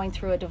they were going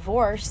through a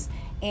divorce,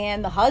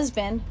 and the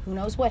husband, who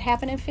knows what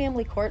happened in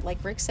family court, like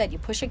Rick said, you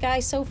push a guy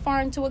so far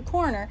into a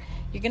corner,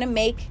 you're going to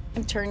make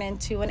him turn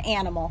into an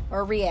animal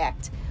or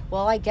react.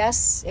 Well, I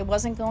guess it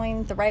wasn't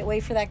going the right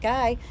way for that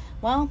guy.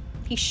 Well,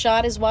 he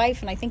shot his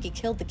wife, and I think he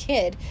killed the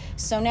kid.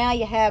 So now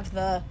you have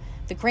the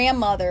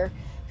grandmother,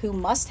 who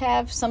must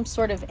have some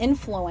sort of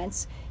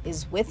influence,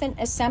 is with an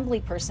assembly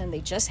person.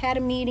 They just had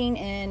a meeting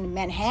in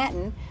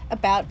Manhattan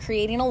about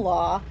creating a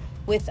law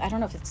with, I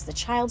don't know if it's the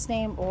child's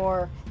name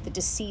or the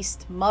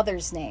deceased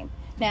mother's name.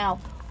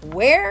 Now,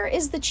 where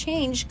is the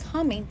change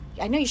coming?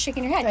 I know you're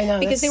shaking your head. I know,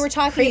 because they were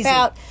talking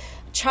about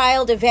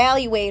child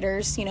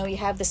evaluators. You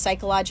have the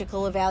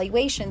psychological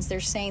evaluations. They're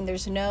saying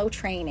there's no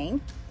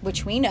training,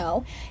 which we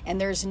know,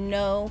 and there's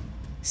no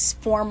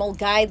formal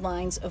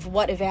guidelines of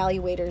what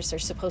evaluators are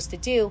supposed to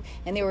do.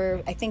 And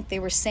I think they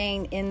were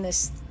saying in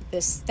this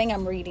thing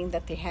I'm reading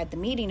that they had the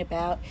meeting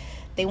about,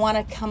 they want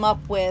to come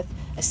up with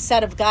a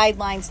set of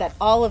guidelines that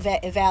all of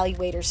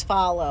evaluators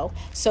follow,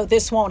 so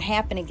this won't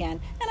happen again.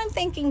 And I'm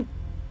thinking,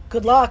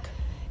 good luck.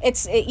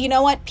 You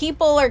know what?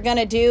 People are going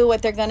to do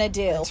what they're going to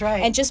do. That's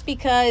right. And just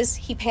because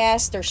he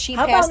passed or she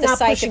passed the psych eval. How about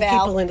not pushing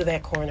people into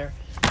that corner?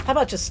 How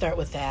about just start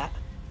with that?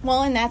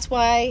 Well, and that's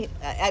why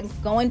I'm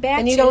going back to...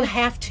 And you don't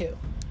have to.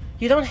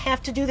 You don't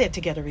have to do that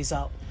to get a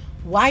result.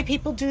 Why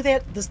people do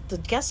that, the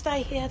guest I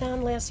had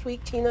on last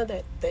week, Tina,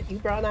 that you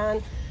brought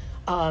on,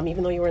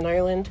 even though you were in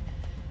Ireland,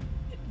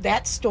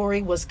 that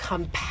story was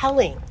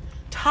compelling.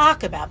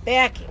 Talk about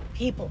backing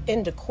people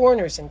into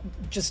corners and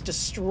just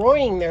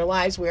destroying their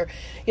lives, where,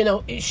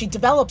 she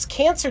develops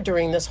cancer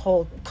during this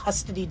whole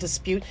custody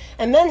dispute,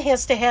 and then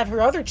has to have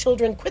her other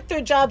children quit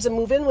their jobs and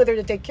move in with her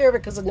to take care of her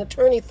because an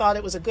attorney thought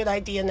it was a good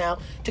idea now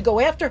to go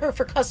after her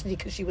for custody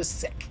because she was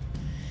sick.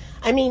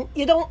 I mean,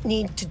 you don't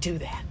need to do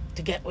that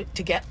to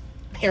get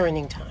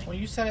parenting time. Well,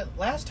 you said it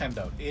last time,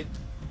 though.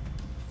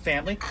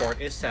 Family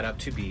court is set up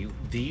to be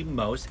the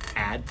most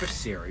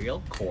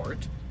adversarial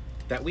court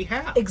that we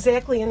have.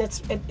 Exactly, and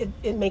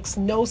it makes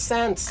no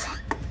sense.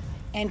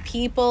 And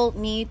people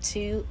need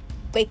to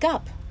wake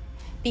up,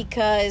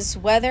 because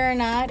whether or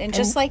not, and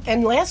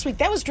last week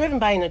that was driven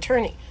by an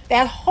attorney.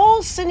 That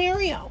whole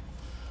scenario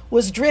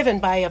was driven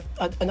by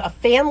a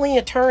family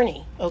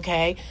attorney,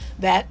 okay,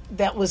 that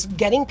was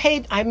getting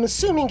paid, I'm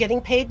assuming getting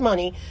paid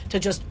money to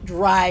just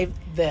drive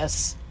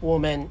this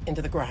woman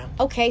into the ground.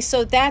 Okay,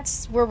 so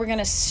that's where we're going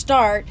to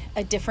start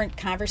a different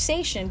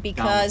conversation,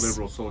 because... Down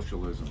liberal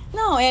socialism.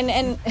 No,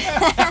 and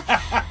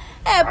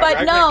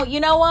but no, you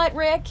know what,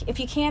 Rick? If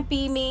you can't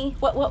be me,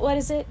 what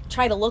is it?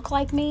 Try to look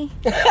like me?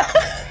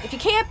 If you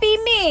can't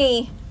be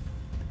me,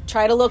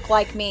 try to look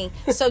like me.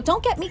 So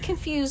don't get me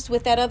confused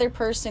with that other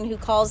person who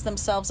calls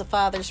themselves a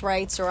father's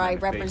rights, or I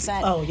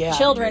represent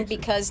children,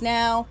 because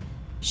now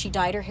she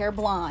dyed her hair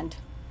blonde.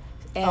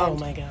 And oh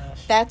my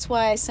gosh. That's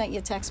why I sent you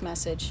a text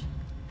message.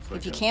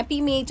 If you can't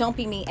be me, don't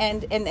be me.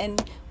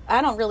 And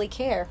I don't really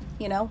care,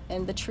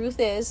 And the truth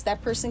is,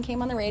 that person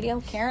came on the radio.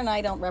 Karen and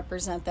I don't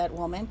represent that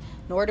woman,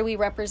 nor do we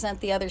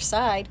represent the other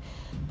side.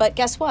 But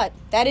guess what?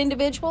 That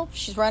individual,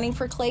 she's running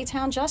for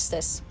Claytown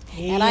Justice.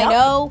 Yep. And I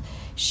know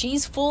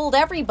she's fooled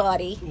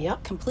everybody,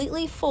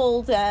 completely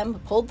fooled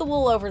them, pulled the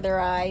wool over their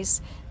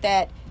eyes,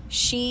 that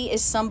she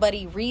is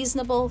somebody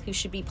reasonable who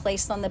should be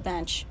placed on the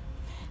bench.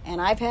 And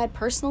I've had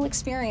personal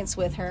experience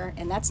with her,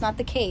 and that's not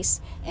the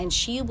case. And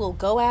she will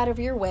go out of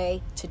your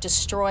way to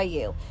destroy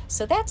you.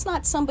 So that's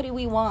not somebody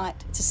we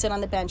want to sit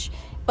on the bench.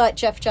 But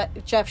Jeff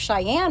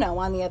Shiano,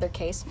 on the other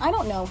case, I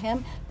don't know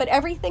him, but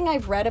everything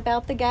I've read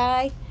about the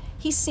guy,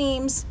 he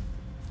seems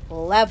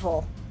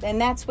level. And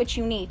that's what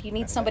you need. You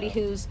need somebody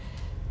who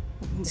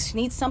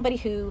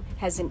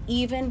has an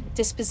even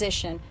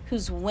disposition,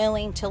 who's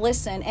willing to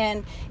listen.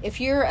 And if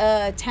you're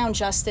a town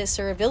justice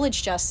or a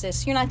village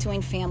justice, you're not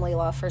doing family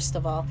law, first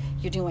of all.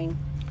 You're doing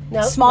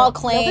small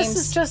claims. No, this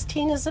is just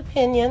Tina's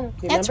opinion.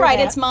 Remember that's right.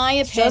 that. It's my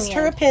opinion. It's just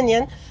her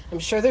opinion. I'm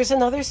sure there's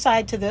another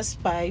side to this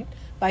by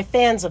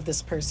fans of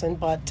this person,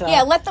 but...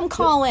 yeah, let them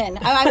call in.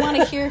 I want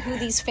to hear who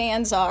these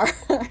fans are.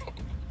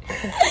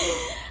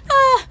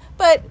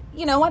 But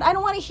you know what? I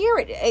don't want to hear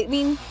it. I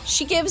mean,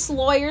 she gives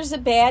lawyers a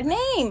bad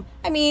name.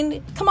 I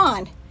mean, come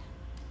on.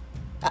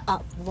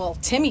 Well,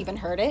 Tim even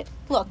heard it.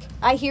 Look,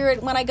 I hear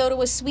it when I go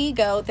to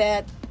Oswego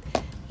that,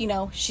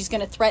 she's going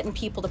to threaten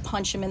people to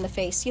punch him in the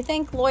face. You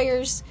think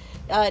lawyers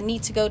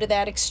need to go to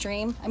that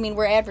extreme? I mean,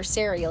 we're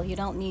adversarial. You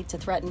don't need to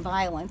threaten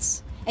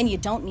violence. And you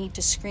don't need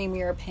to scream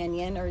your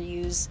opinion or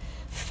use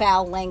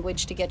foul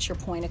language to get your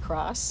point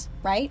across,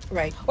 right?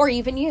 Right. Or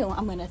even you.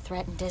 I'm going to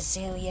threaten to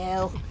sue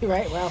you.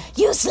 Right, well.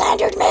 You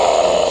slandered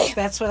me!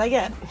 That's what I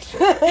get.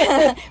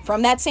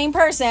 From that same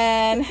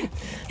person.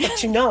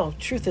 But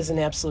truth is an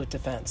absolute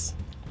defense.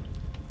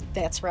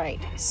 That's right.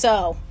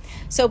 So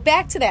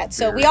back to that.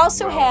 So Very we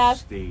also well have...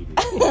 stated.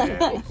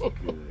 That is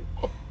good.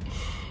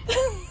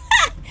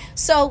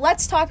 So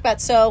let's talk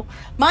about... So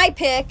my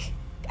pick,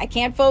 I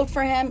can't vote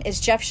for him, is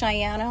Jeff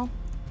Shiano,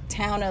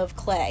 town of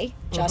Clay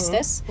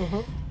Justice.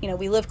 Mm-hmm.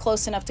 We live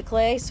close enough to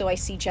Clay, so I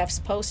see Jeff's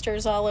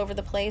posters all over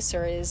the place,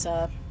 or his,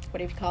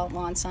 whatever you call it,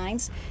 lawn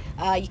signs.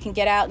 You can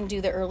get out and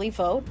do the early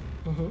vote.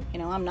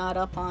 Mm-hmm. I'm not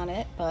up on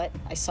it, but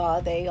I saw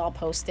they all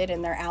posted,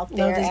 and they're out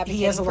there advocating for votes.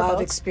 He has a lot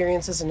of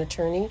experience as an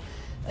attorney,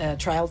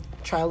 trial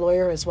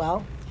lawyer as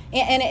well.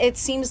 And it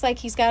seems like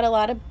he's got a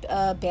lot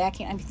of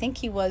backing. I think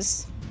he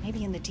was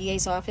maybe in the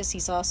DA's office.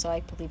 He's also, I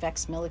believe,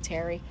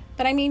 ex-military.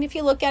 But I mean, if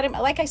you look at him,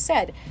 like I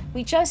said,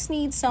 we just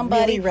need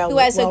somebody who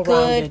has a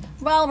good,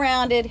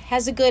 well-rounded,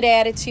 has a good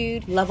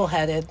attitude.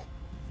 Level-headed.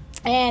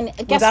 And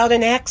without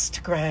an axe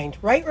to grind.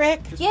 Right,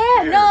 Rick?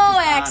 No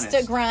axe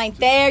to grind.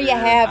 There you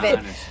have it.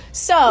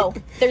 So,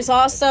 there's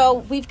also,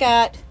 we've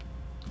got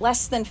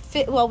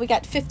we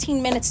got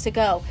 15 minutes to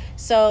go.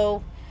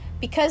 So,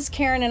 because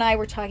Karen and I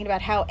were talking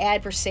about how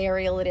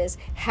adversarial it is,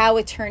 how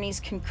attorneys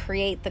can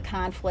create the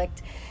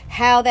conflict,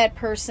 how that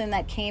person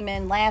that came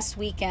in last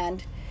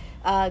weekend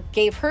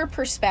gave her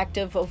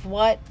perspective of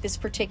what this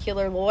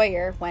particular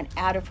lawyer went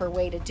out of her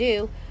way to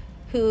do,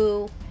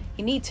 who,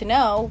 you need to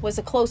know, was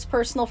a close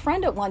personal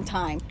friend at one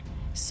time.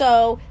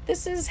 So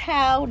this is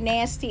how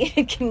nasty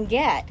it can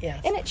get.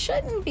 Yes. And it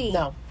shouldn't be.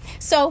 No.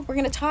 So we're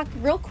going to talk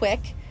real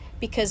quick,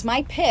 because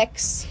my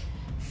picks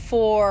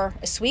for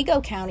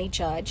Oswego County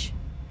judge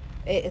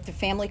at the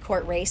family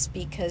court race,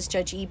 because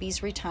Judge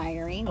Eby's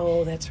retiring.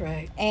 Oh, that's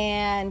right.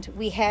 And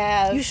we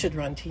have... You should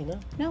run, Tina.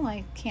 No,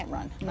 I can't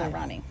run. I'm not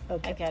running.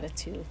 Okay. I've got it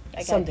too.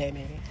 Someday,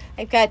 maybe.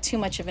 I've got too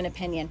much of an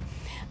opinion.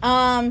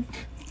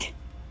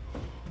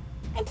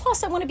 And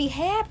plus, I want to be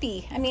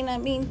happy. I mean,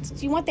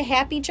 do you want the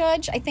happy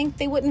judge? I think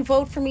they wouldn't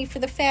vote for me for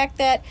the fact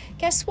that,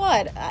 guess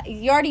what?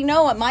 You already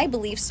know what my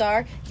beliefs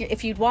are.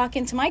 If you'd walk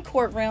into my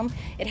courtroom,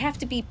 it'd have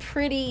to be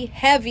pretty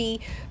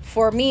heavy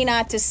for me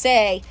not to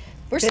say,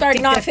 we're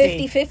starting off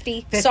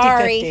 50-50.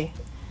 Sorry.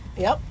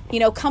 50-50.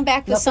 Yep. Come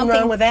back with Nothing something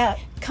wrong with that.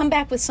 Come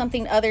back with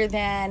something other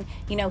than,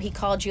 he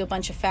called you a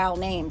bunch of foul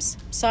names.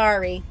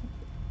 Sorry.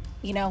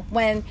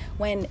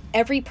 When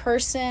every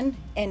person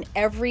in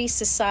every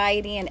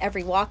society and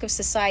every walk of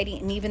society,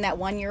 and even that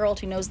 1-year-old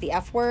who knows the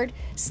F word,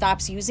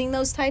 stops using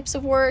those types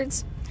of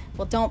words,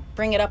 well, don't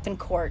bring it up in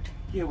court.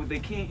 Yeah, well, they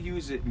can't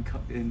use it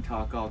and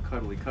talk all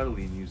cuddly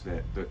and use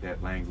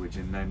that language,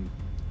 and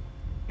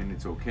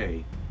it's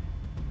okay.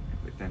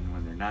 But then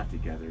when they're not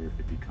together,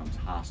 it becomes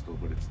hostile,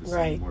 but it's the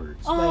same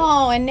words.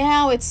 Oh, and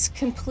now it's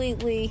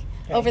completely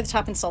over the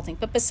top insulting.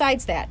 But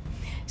besides that,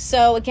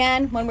 so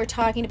again, when we're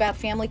talking about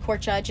family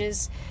court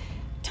judges,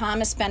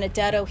 Thomas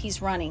Benedetto,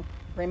 he's running.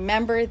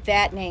 Remember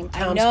that name.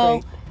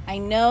 I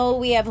know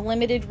we have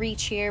limited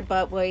reach here,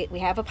 but we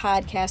have a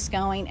podcast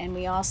going, and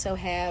we also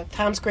have...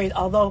 Tom's great,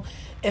 although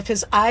if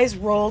his eyes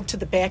rolled to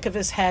the back of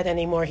his head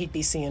anymore, he'd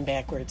be seeing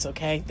backwards,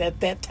 okay?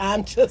 That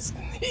Tom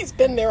he's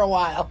been there a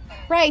while.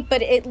 Right,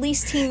 but at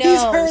least he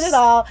knows. He's heard it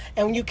all,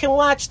 and you can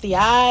watch the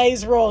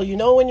eyes roll. You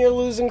know when you're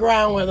losing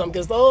ground with him,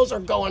 because those are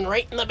going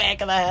right in the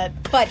back of the head.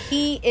 But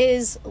he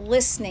is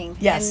listening,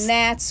 yes. And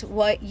that's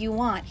what you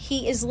want.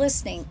 He is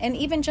listening. And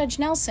even Judge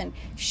Nelson,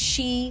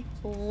 she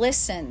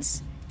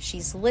listens.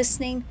 She's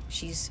listening.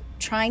 She's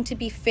trying to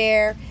be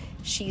fair.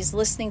 She's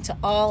listening to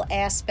all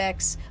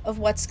aspects of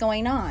what's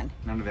going on.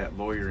 None of that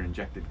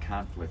lawyer-injected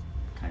conflict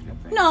kind of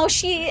thing. No,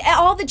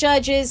 all the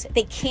judges,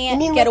 they can't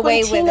get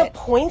away with it. You mean when Tina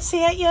points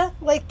at you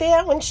like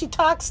that when she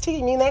talks to you?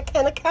 You mean that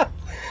kind of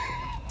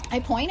I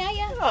point at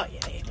you? Oh,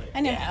 yeah.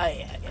 I know.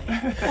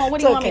 Yeah. Well, what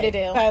do you want me to do?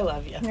 I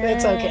love you.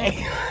 It's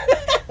okay.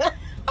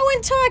 I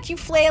wouldn't talk, you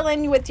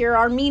flailing with your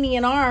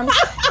Armenian arms.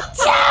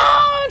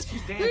 Don't!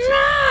 She's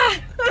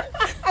dancing.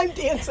 I'm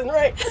dancing,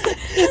 right.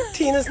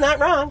 Tina's not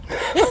wrong.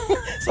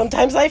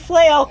 Sometimes I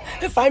flail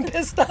if I'm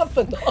pissed off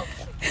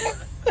enough.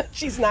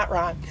 She's not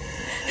wrong.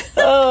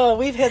 Oh,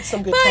 we've had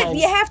some good times. But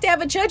you have to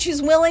have a judge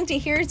who's willing to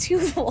hear two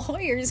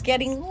lawyers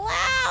getting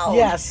loud.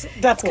 Yes,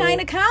 definitely. It's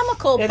kind of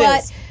comical,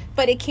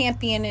 but it can't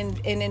be in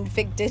an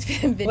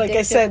vindictive like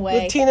I said,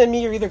 way. with Tina and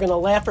me, you're either going to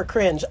laugh or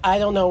cringe. I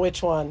don't know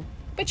which one.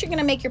 But you're going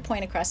to make your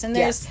point across. And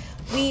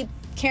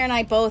Karen and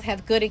I both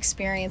have good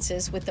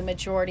experiences with the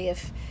majority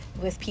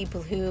with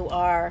people who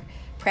are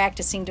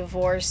practicing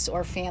divorce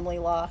or family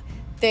law.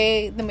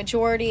 The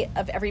majority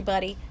of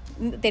everybody,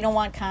 they don't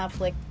want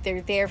conflict.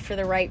 They're there for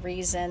the right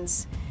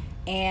reasons.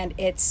 And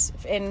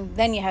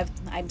then you have,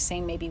 I'm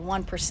saying maybe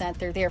 1%,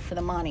 they're there for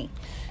the money.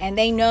 And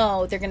they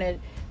know they're going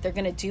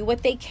to do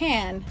what they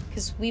can,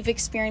 because we've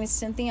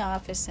experienced in the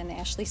office, and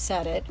Ashley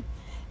said it,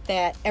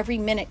 that every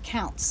minute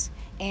counts.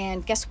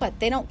 And guess what?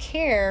 They don't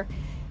care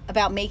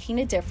about making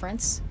a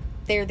difference.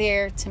 They're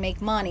there to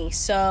make money.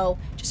 So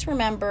just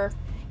remember,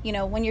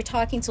 when you're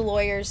talking to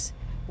lawyers,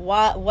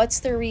 what's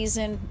the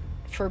reason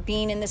for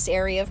being in this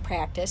area of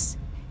practice?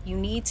 You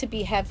need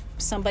to have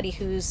somebody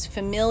who's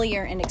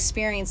familiar and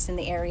experienced in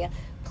the area.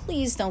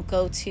 Please don't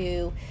go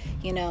to,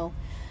 I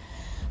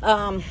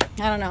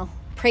don't know,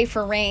 Pray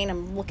for Rain.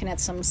 I'm looking at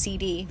some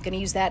CD. I'm going to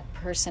use that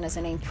person as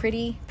a name.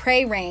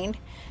 Pray Rain,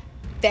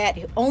 that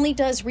only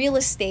does real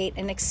estate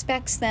and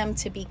expects them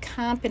to be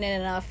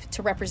competent enough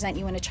to represent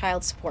you in a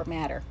child support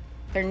matter.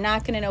 They're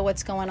not going to know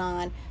what's going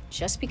on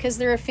just because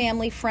they're a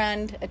family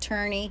friend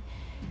attorney.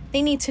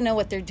 They need to know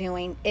what they're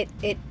doing.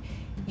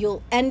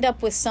 You'll end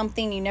up with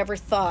something you never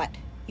thought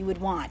you would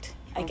want.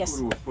 Don't go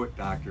to a foot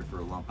doctor for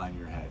a lump on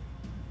your head.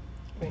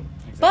 Right.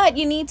 Exactly. But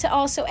you need to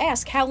also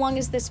ask, how long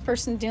is this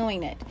person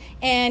doing it?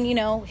 And,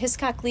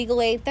 Hiscox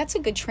Legal Aid, that's a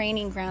good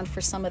training ground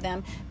for some of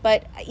them.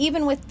 But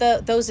even with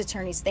those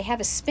attorneys, they have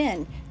a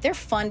spin. They're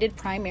funded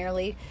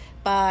primarily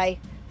by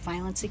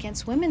Violence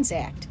Against Women's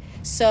Act.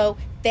 So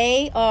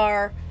they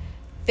are,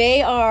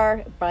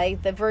 by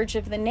the verge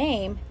of the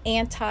name,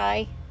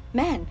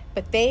 anti-men.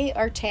 But they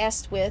are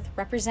tasked with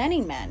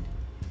representing men.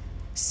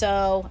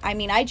 So,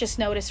 I just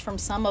noticed from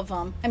some of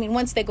them,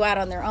 once they go out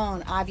on their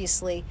own,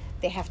 obviously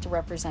they have to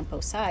represent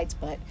both sides.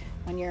 But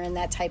when you're in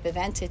that type of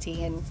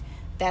entity, and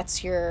that's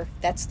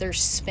their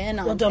spin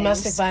on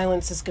domestic things.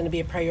 violence is going to be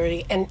a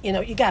priority. And,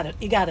 you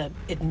gotta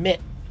admit,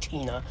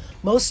 Tina,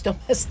 most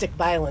domestic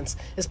violence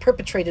is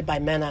perpetrated by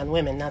men on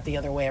women, not the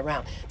other way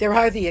around. There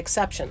are the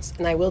exceptions,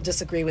 and I will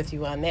disagree with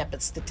you on that.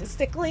 But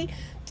statistically,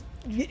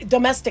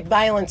 domestic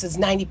violence is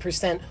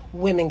 90%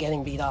 women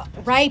getting beat up.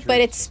 Right,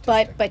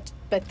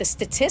 but the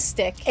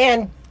statistic...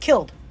 And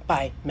killed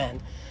by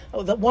men.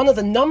 One of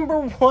the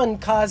number one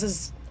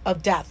causes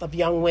of death of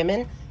young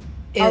women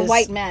are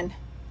white men.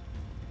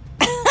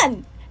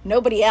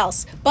 Nobody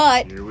else.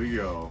 But... Here we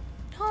go.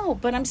 No,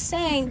 but I'm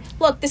saying,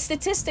 look, the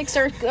statistics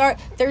are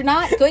they're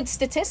not good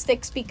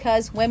statistics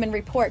because women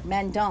report,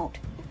 men don't.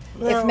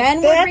 No, if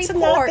men would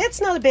report...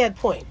 That's not a bad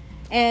point.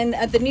 And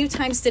the New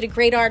Times did a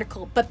great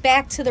article. But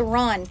back to the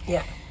run.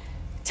 Yeah.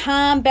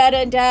 Tom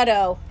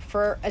Benedetto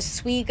for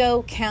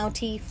Oswego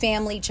County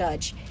family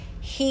judge.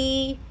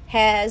 He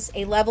has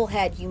a level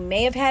head. You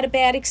may have had a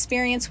bad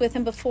experience with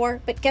him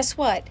before, but guess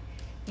what?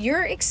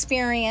 Your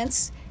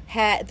experience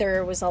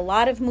there was a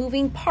lot of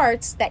moving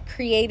parts that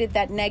created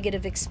that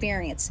negative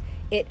experience.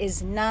 It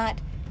is not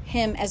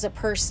him as a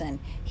person.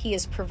 He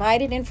is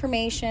provided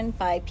information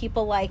by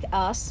people like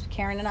us,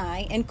 Karen and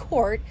I, in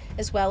court,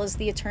 as well as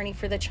the attorney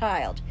for the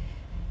child,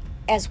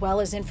 as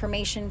well as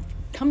information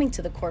coming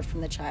to the court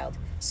from the child.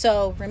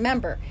 So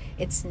remember,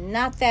 it's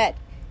not that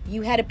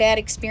you had a bad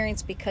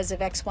experience because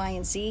of X, Y,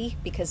 and Z,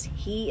 because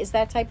he is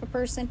that type of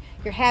person.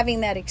 You're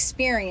having that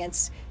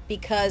experience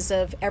because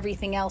of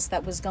everything else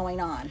that was going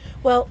on.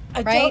 Well,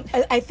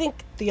 I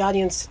think the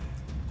audience,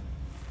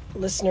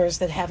 listeners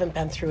that haven't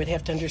been through it,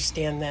 have to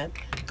understand that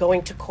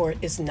going to court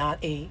is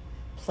not a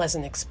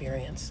pleasant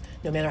experience.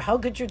 No matter how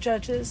good your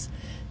judge is,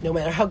 no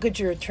matter how good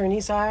your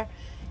attorneys are,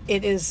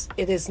 it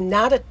is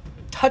not a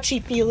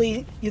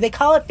touchy-feely, they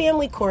call it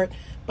family court,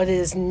 but it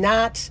is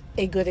not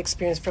a good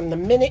experience. From the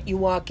minute you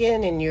walk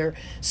in and you're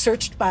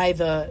searched by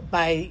the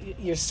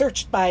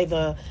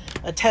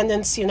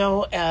attendants,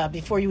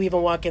 before you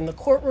even walk in the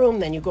courtroom.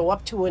 Then you go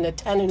up to an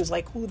attendant who's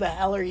like, "Who the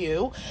hell are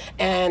you?"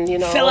 And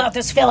fill out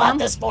this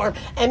form.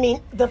 I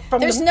mean,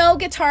 there's no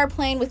guitar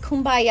playing with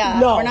Kumbaya.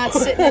 No. We're not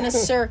sitting in a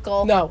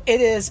circle. No,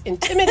 it is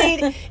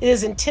intimidating. It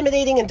is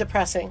intimidating and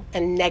depressing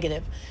and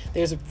negative.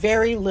 There's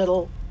very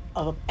little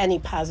of any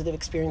positive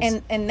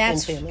experience and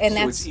that's in family. And so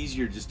that's it's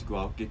easier just to go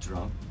out, get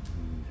drunk,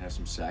 and have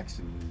some sex,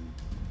 and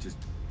just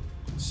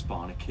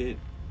spawn a kid.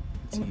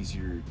 It's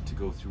easier to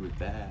go through with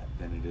that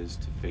than it is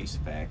to face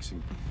facts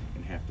and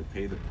have to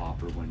pay the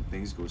pauper when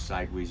things go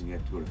sideways and you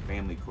have to go to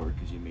family court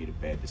because you made a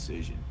bad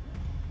decision.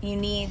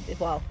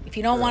 If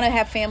you don't want to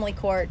have family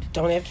court,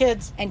 don't have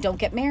kids and don't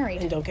get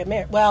married.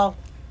 Well,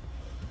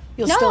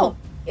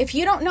 If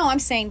you don't know, I'm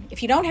saying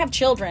if you don't have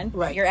children,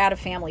 right, you're out of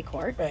family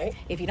court. Right.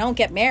 If you don't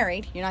get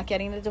married, you're not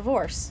getting a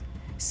divorce.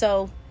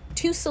 So,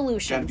 two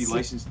solutions. You got to be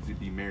licensed to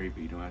be married,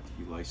 but you don't have to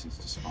be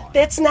licensed to spawn.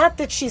 That's not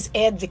that she's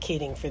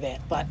advocating for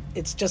that, but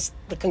it's just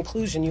the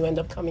conclusion you end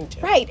up coming to.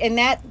 Right, and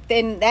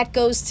that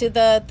goes to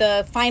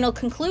the final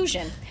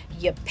conclusion.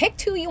 You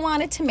picked who you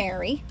wanted to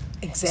marry.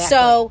 Exactly.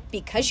 So,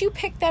 because you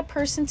picked that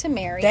person to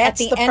marry,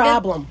 that's the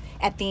problem.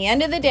 At the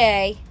end of the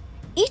day,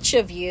 each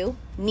of you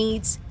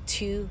needs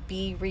to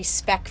be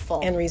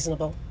respectful and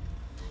reasonable.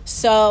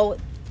 So,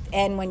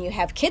 and when you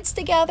have kids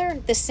together,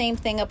 the same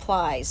thing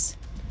applies.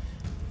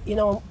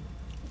 The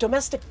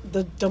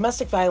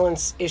domestic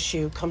violence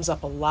issue comes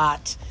up a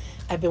lot.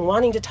 I've been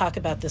wanting to talk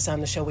about this on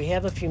the show. We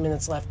have a few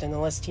minutes left, and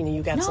unless, Tina,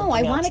 you got something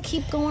else. No, I want to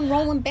keep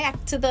rolling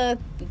back to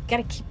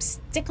got to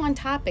stick on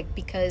topic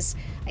because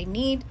I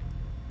need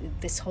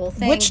this whole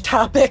thing. Which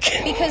topic?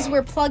 Because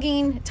we're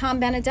plugging Tom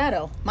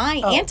Benedetto. My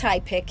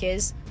anti-pick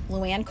is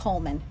Luann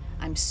Coleman.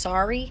 I'm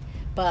sorry,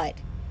 but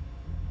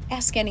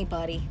ask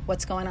anybody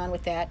what's going on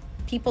with that.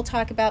 People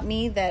talk about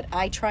me that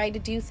I try to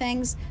do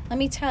things. Let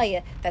me tell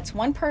you, that's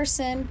one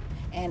person,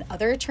 and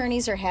other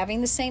attorneys are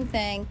having the same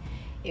thing.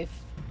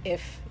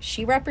 If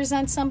she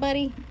represents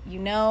somebody,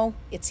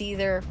 it's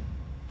either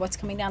what's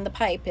coming down the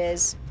pipe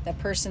is that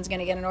person's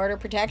going to get an order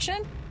of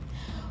protection,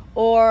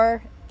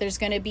 or there's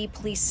going to be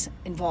police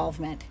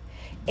involvement.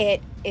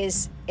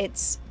 It's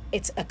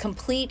a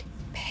complete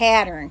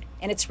pattern,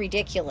 and it's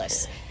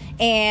ridiculous.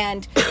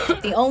 And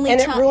the only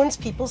and it ruins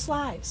people's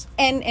lives.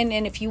 And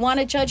if you want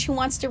a judge who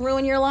wants to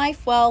ruin your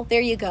life, well,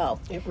 there you go.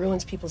 It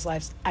ruins people's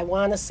lives. I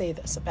want to say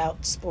this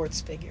about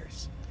sports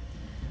figures.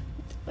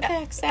 What the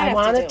heck's that? I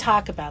want to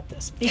talk about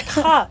this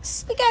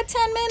because we got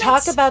 10 minutes.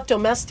 Talk about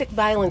domestic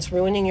violence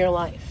ruining your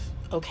life.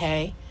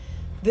 Okay,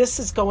 this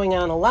is going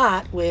on a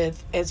lot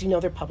with, as you know,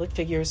 they're public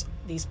figures.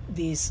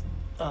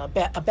 A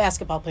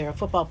basketball player, a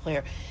football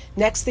player.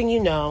 Next thing you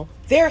know,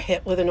 they're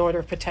hit with an order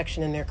of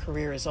protection and their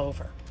career is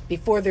over.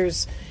 Before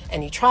there's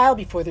any trial,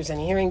 before there's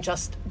any hearing,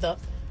 just the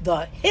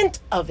hint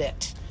of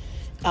it,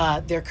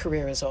 their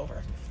career is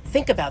over.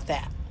 Think about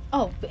that.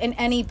 Oh, and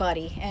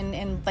anybody, and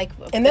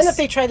then if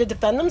they try to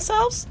defend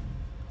themselves,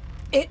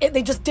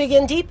 they just dig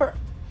in deeper.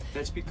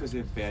 That's because they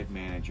have a bad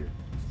manager.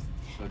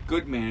 A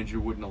good manager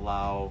wouldn't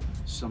allow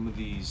some of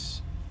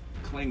these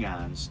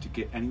Klingons to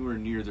get anywhere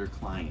near their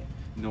client,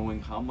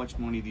 knowing how much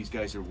money these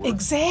guys are worth.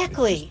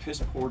 Exactly.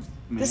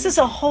 This is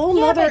a whole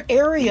nother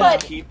area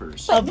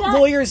of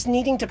lawyers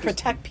needing to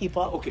protect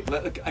people. Okay,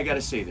 I got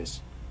to say this.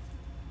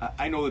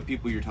 I know the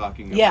people you're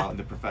talking about in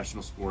the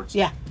professional sports.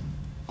 Yeah.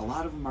 A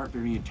lot of them aren't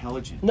very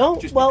intelligent. No,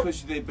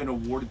 because they've been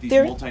awarded these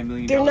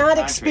multi-million-dollar they're not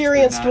contracts,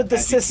 experienced they're not with the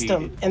educated.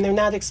 system, and they're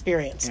not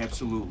experienced.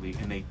 Absolutely,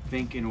 and they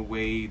think in a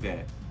way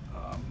that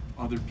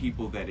other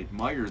people that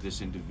admire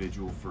this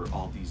individual for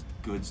all these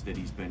goods that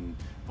he's been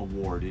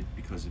awarded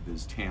because of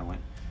his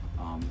talent,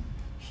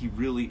 he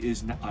really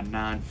is a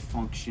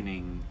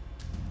non-functioning,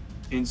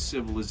 in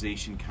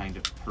civilization kind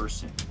of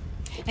person.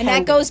 And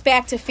that goes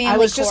back to family court. I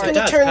was just going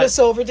to turn this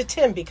over to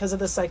Tim because of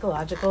the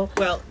psychological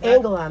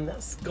angle on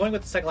this. Going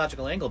with the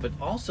psychological angle, but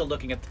also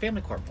looking at the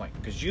family court point,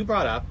 because you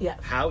brought up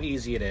how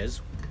easy it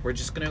is. We're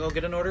just going to go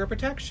get an order of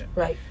protection.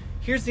 Right.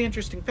 Here's the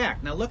interesting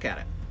fact. Now look at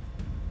it.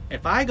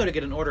 If I go to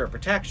get an order of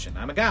protection,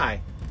 I'm a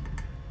guy,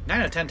 9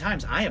 out of 10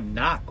 times, I am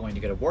not going to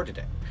get awarded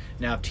it.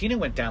 Now, if Tina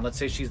went down, let's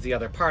say she's the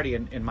other party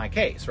in my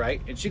case,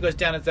 right? And she goes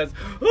down and says,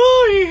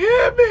 "Oh, he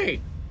hit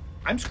me,"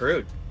 I'm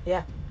screwed.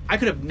 Yeah. I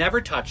could have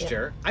never touched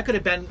her. I could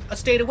have been a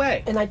state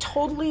away. And I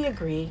totally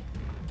agree.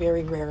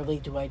 Very rarely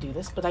do I do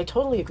this, but I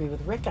totally agree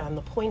with Rick on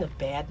the point of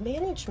bad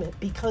management,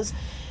 because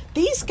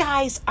these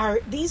guys,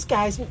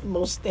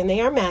 most, and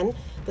they are men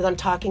that I'm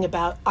talking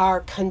about,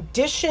 are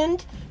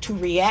conditioned to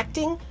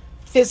reacting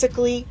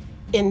physically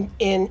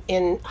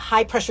in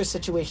high pressure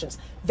situations.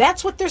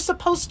 That's what they're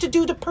supposed to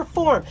do to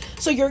perform.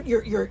 So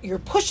you're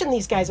pushing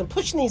these guys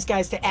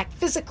to act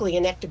physically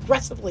and act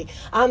aggressively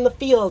on the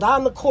field,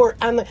 on the court,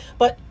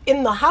 but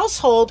in the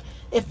household,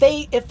 if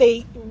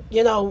they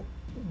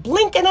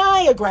blink an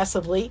eye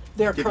aggressively,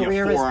 their give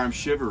career you a is forearm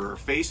shiver or a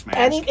face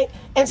mask.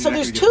 And so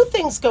there's two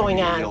things going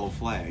on. Yellow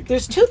flag.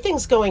 There's two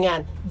things going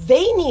on.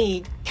 They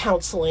need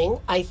counseling,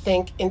 I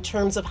think, in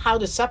terms of how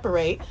to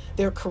separate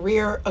their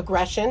career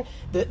aggression,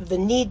 the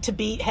need to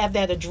have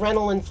that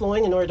adrenaline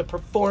flowing in order to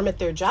perform at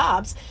their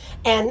jobs,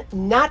 and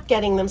not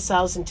getting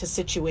themselves into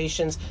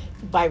situations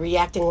by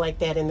reacting like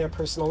that in their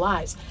personal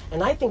lives.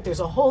 And I think there's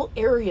a whole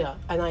area,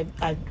 and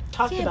I've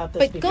talked about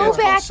this before. Go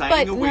back,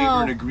 signing a waiver no.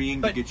 and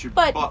agreeing to get your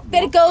But butt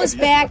it goes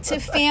back to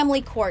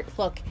family court.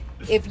 Look,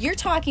 if you're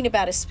talking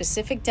about a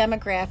specific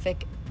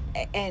demographic,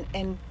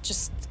 and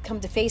just come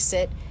to face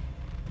it,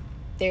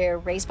 they're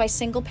raised by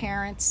single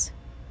parents.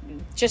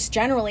 Just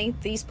generally,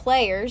 these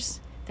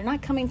players, they're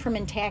not coming from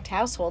intact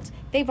households.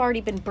 They've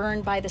already been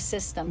burned by the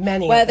system.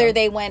 Many of whether them.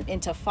 they went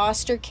into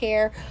foster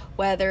care,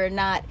 whether or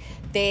not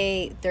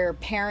their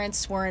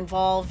parents were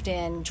involved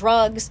in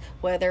drugs,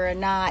 whether or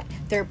not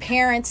their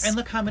parents... And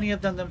look how many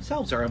of them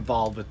themselves are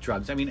involved with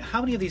drugs. I mean,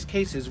 how many of these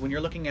cases, when you're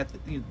looking at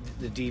the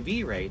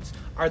DV rates,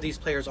 are these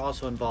players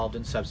also involved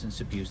in substance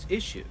abuse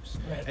issues?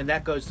 Right. And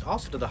that goes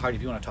also to the heart,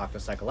 if you want to talk the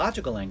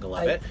psychological angle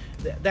of it,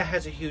 that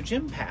has a huge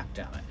impact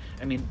on it.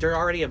 I mean, they're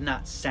already of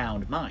not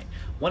sound mind.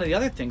 One of the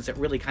other things that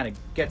really kind of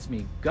gets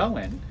me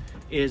going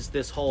is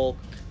this whole,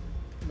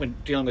 when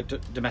dealing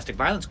with domestic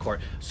violence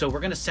court, so we're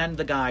going to send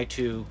the guy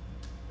to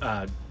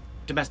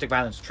domestic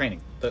violence training,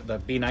 the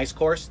Be Nice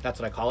course, that's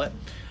what I call it.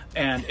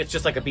 And it's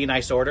just like a Be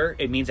Nice order.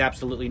 It means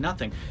absolutely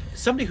nothing.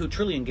 Somebody who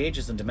truly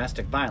engages in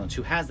domestic violence,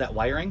 who has that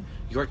wiring,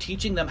 you're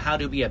teaching them how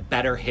to be a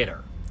better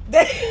hitter.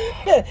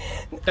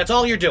 That's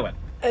all you're doing.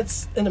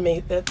 It's an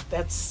amazing.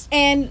 That's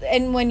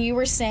And when you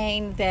were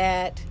saying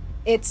that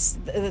it's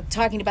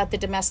talking about the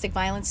domestic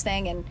violence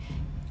thing, and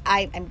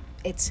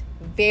it's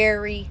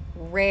very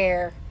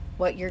rare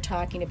what you're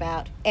talking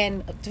about.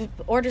 And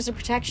orders of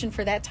protection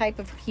for that type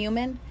of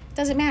human,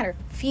 doesn't matter,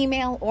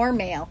 female or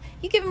male.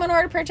 You give them an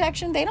order of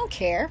protection, they don't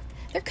care.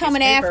 They're going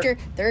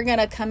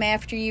to come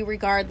after you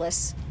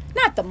regardless.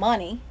 Not the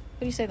money.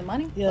 What do you say, the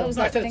money? Yeah. What was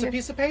No, I that said it's a finger?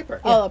 piece of paper.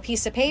 Oh, a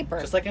piece of paper.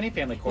 Just like any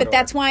family court But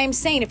that's why I'm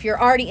saying, if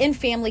you're already in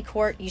family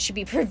court, you should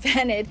be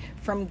prevented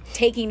from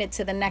taking it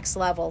to the next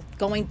level,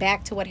 going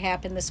back to what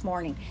happened this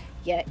morning.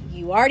 Yet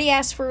you already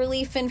asked for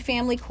relief in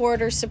family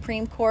court or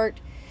Supreme Court.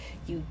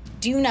 You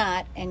do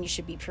not, and you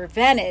should be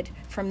prevented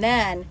from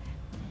then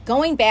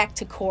going back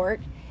to court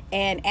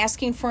and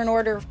asking for an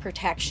order of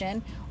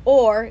protection,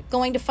 or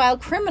going to file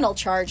criminal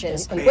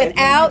charges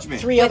without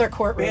management. other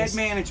courtrooms. Bad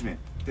management.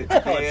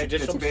 That's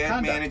judicial bad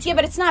misconduct. management. Yeah,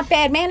 but it's not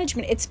bad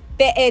management. It's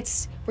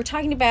we're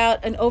talking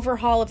about an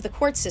overhaul of the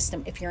court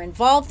system. If you're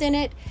involved in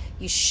it,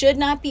 you should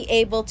not be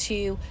able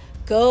to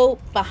go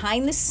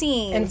behind the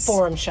scenes and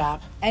forum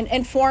shop.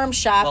 And forum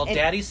shop. Well,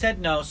 Daddy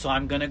said no, so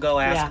I'm going to go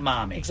ask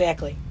Mommy.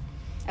 Exactly.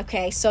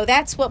 Okay, so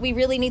that's what we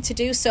really need to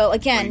do. So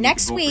again, You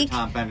next need to vote week. for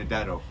Tom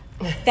Benedetto.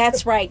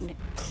 That's right.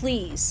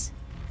 Please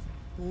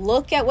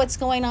look at what's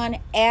going on.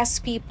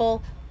 Ask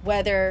people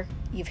whether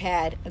you've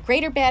had a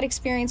great or bad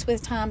experience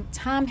with Tom.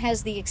 Tom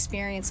has the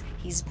experience.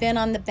 He's been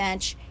on the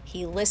bench.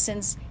 He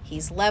listens.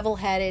 He's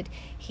level-headed.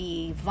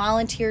 He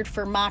volunteered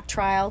for mock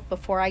trial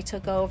before I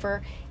took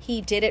over.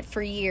 He did it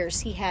for years.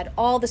 He had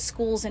all the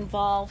schools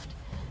involved.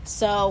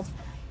 So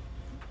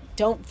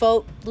don't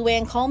vote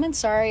Luann Coleman.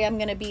 Sorry, I'm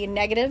going to be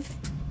negative.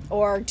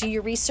 Or do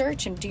your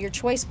research and do your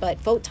choice, but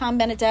vote Tom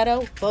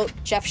Benedetto, vote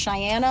Jeff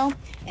Sciano,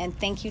 and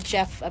thank you,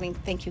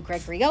 thank you,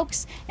 Gregory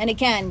Oakes. And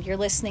again, you're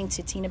listening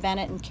to Tina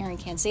Bennett and Karen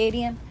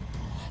Kanzadian.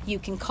 You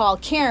can call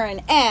Karen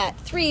at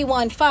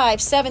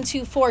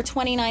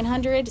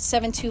 315-724-2900,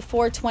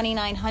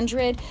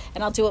 724-2900,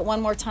 and I'll do it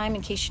one more time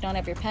in case you don't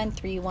have your pen,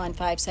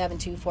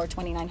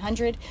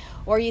 315-724-2900,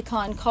 or you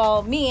can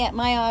call me at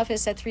my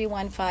office at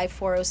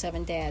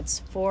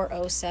 315-407-DADS,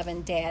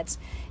 407-DADS,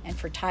 and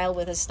for Tile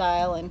with a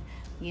Style, and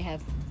you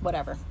have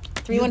whatever.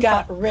 You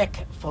got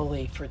Rick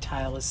Foley for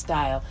Tile with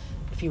Style.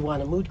 If you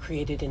want a mood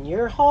created in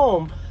your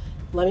home,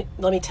 let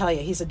me tell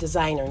you, he's a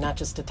designer, not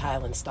just a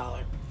tile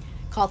installer.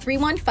 Call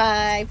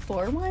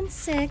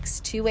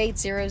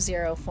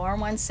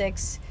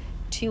 315-416-2800,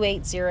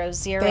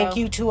 416-2800. Thank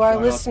you to our Shout out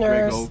to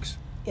listeners. Greg Oakes.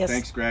 Yes.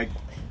 Thanks, Greg.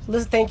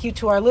 Thank you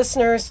to our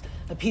listeners.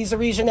 Apisa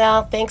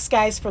Regional. Thanks,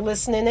 guys, for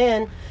listening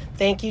in.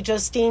 Thank you,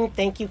 Justine.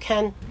 Thank you,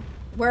 Ken.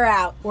 We're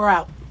out. We're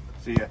out.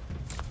 See ya.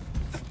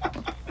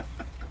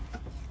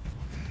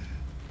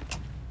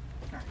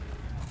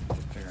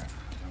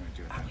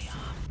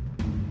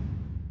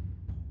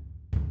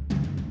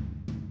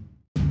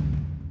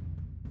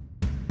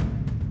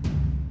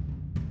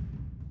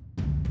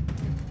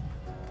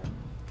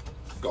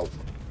 Go.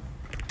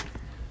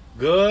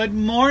 Good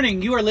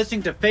morning. You are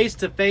listening to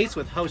Face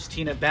with host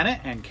Tina Bennett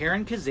and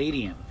Karen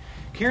Kazadian.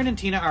 Karen and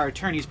Tina are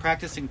attorneys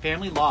practicing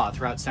family law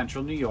throughout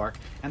central New York,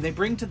 and they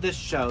bring to this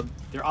show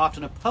their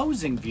often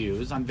opposing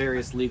views on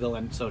various legal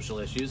and social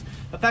issues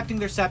affecting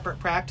their separate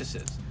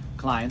practices,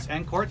 clients,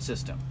 and court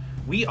system.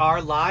 We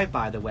are live,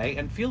 by the way,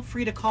 and feel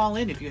free to call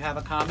in if you have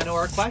a comment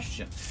or a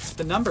question.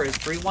 The number is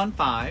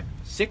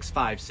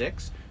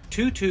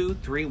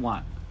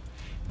 315-656-2231.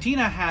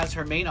 Tina has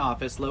her main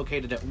office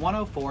located at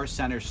 104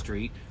 Center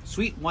Street,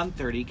 Suite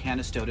 130,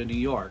 Canastota, New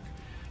York,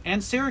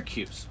 and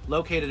Syracuse,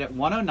 located at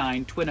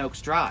 109 Twin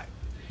Oaks Drive.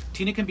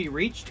 Tina can be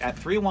reached at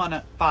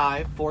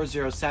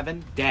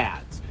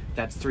 315-407-DADS.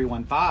 That's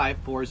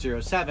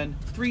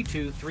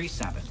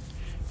 315-407-3237.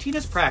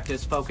 Tina's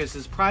practice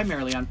focuses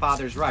primarily on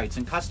father's rights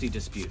and custody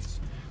disputes.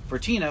 For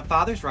Tina,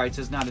 father's rights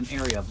is not an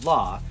area of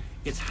law,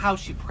 it's how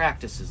she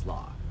practices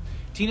law.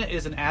 Tina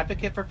is an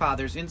advocate for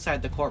fathers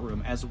inside the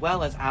courtroom as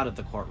well as out of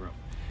the courtroom,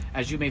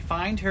 as you may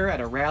find her at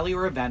a rally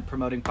or event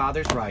promoting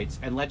fathers' rights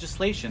and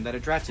legislation that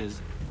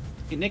addresses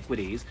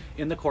iniquities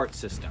in the court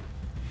system.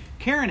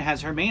 Karen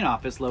has her main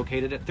office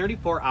located at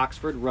 34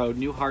 Oxford Road,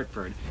 New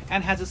Hartford,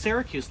 and has a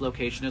Syracuse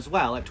location as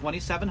well at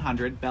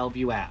 2700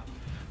 Bellevue Ave.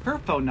 Her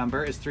phone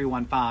number is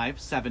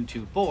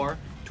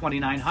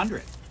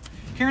 315-724-2900.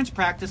 Karen's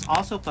practice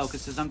also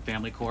focuses on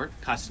family court,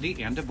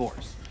 custody, and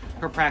divorce.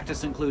 Her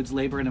practice includes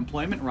labor and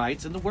employment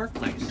rights in the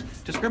workplace,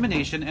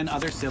 discrimination, and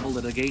other civil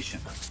litigation.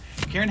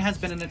 Karen has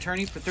been an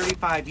attorney for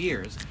 35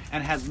 years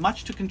and has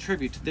much to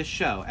contribute to this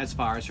show as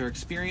far as her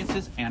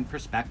experiences and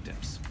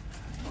perspectives.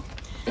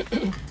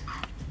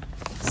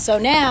 So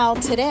now,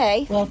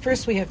 today... Well,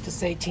 first we have to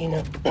say,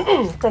 Tina,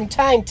 from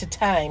time to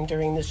time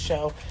during this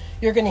show,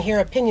 you're going to hear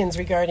opinions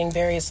regarding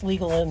various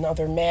legal and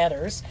other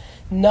matters,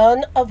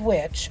 none of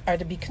which are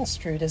to be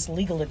construed as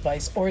legal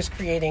advice or as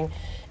creating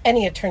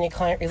any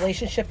attorney-client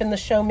relationship, and the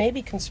show may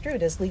be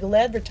construed as legal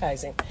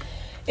advertising.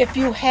 If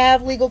you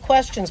have legal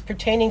questions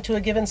pertaining to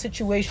a given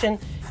situation,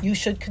 you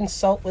should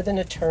consult with an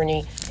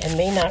attorney and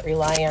may not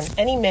rely on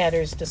any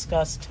matters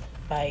discussed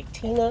by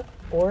Tina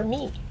or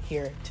me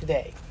here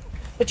today.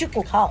 But you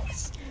can call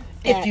us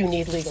if you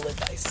need legal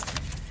advice.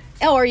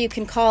 Or you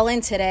can call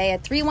in today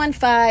at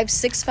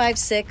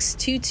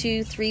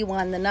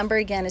 315-656-2231. The number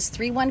again is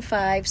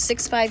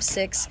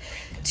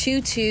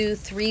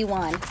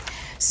 315-656-2231.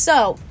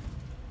 So,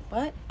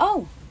 what?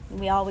 Oh,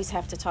 we always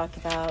have to talk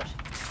about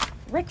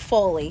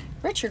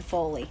Richard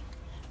Foley,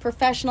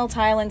 professional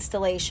tile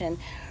installation.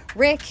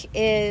 Rick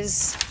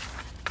is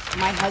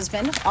my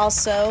husband,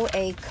 also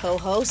a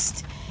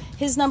co-host.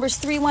 His number is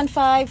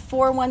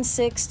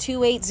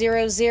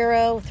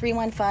 315-416-2800,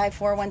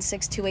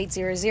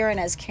 315-416-2800. And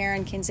as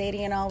Karen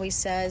Kinzadian always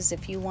says,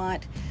 if you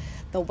want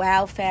the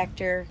wow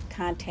factor,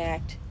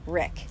 contact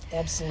Rick.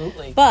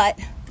 Absolutely. But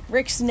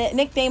Rick's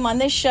nickname on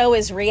this show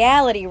is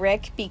Reality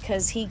Rick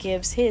because he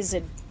gives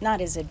not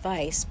his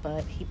advice,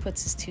 but he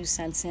puts his 2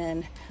 cents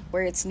in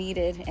where it's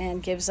needed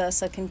and gives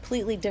us a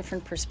completely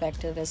different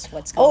perspective as to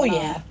what's going on.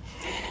 Oh, yeah.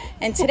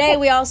 And today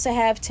we also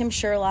have Tim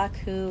Sherlock,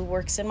 who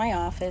works in my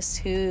office,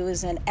 who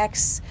is an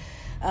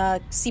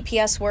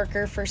ex-CPS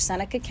worker for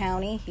Seneca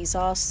County. He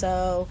was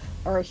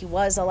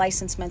a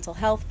licensed mental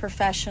health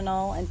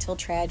professional until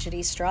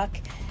tragedy struck.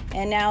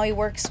 And now he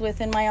works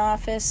within my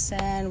office,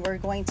 and we're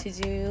going to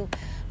do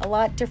a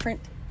lot different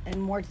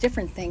and more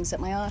different things at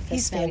my office.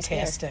 He's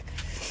fantastic.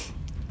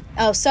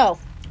 So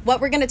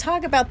what we're going to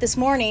talk about this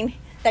morning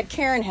that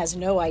Karen has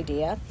no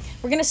idea,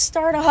 we're going to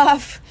start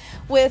off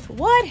with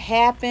what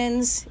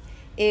happens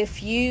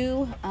if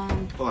you...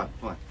 Hold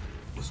on.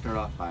 We'll start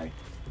off by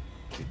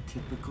the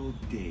typical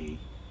day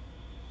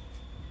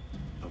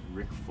of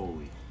Rick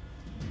Foley.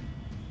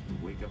 You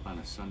wake up on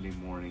a Sunday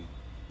morning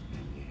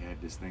and you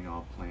had this thing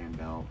all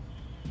planned out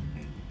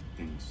and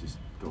things just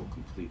go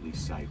completely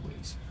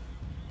sideways.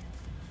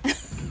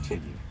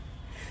 Continue.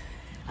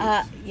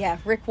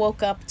 Rick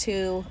woke up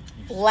to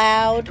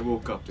loud... I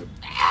woke up to...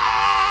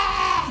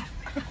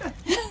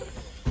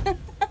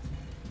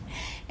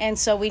 And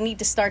so we need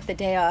to start the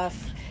day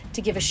off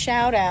to give a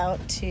shout out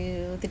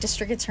to the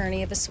district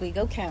attorney of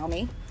Oswego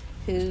County,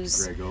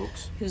 who's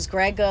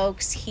Greg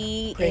Oaks.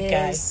 He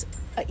is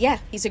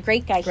a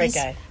great guy. He's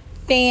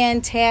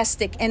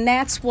fantastic, and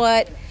that's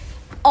what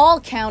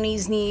all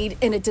counties need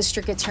in a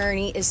district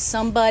attorney is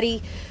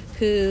somebody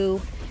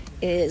who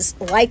is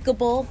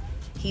likable.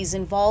 He's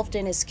involved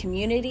in his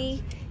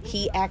community.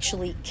 He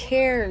actually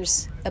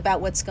cares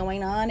about what's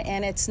going on,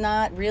 and it's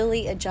not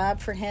really a job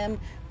for him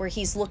where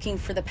he's looking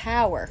for the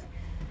power.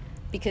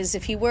 Because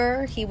if he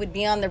were, he would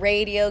be on the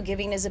radio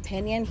giving his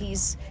opinion.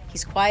 He's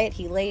quiet,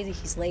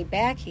 he's laid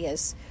back. He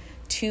has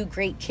 2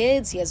 great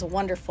kids. He has a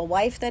wonderful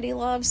wife that he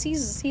loves.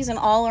 He's an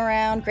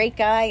all-around great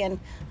guy, and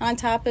on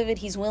top of it,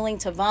 he's willing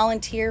to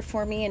volunteer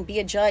for me and be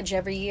a judge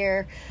every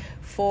year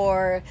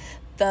for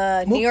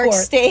the New York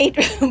State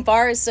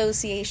Bar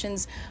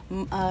Association's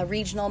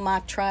regional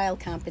mock trial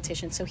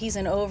competition. So he's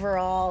an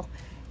overall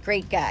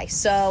great guy.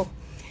 So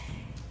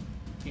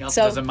he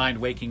also doesn't mind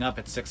waking up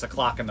at 6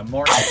 o'clock in the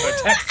morning to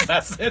a text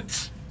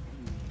message.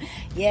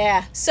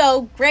 Yeah.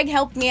 So Greg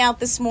helped me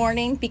out this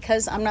morning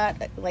because I'm not,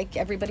 like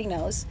everybody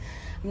knows,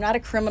 I'm not a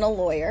criminal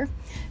lawyer.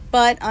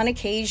 But on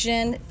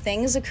occasion,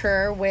 things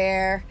occur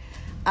where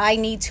I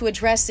need to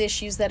address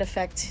issues that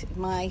affect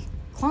my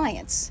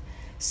clients.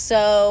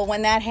 So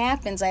when that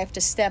happens, I have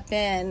to step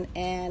in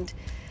and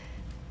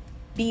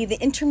be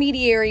the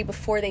intermediary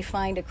before they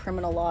find a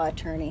criminal law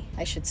attorney,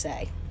 I should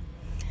say.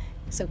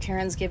 So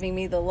Karen's giving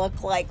me the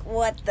look like,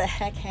 what the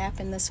heck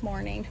happened this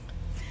morning?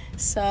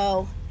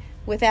 So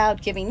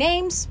without giving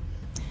names,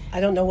 I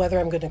don't know whether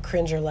I'm going to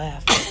cringe or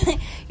laugh.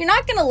 You're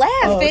not going to laugh.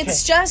 Oh, okay.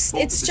 It's just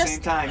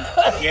Same time.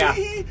 Yeah.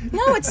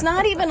 No, it's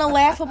not even a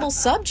laughable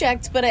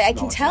subject, but I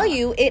can tell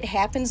you it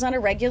happens on a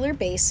regular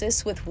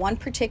basis with one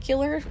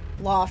particular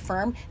law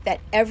firm that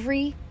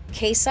every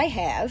case I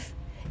have,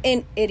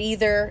 and it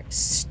either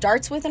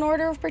starts with an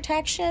order of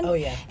protection. Oh,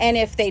 yeah. And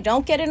if they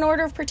don't get an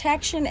order of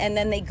protection and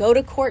then they go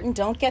to court and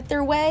don't get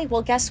their way,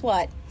 well, guess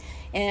what?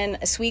 In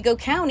Oswego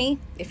County,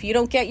 if you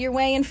don't get your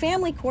way in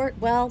family court,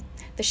 well,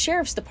 the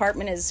sheriff's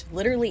department is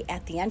literally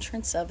at the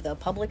entrance of the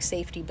public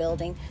safety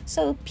building,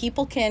 so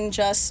people can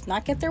just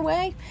not get their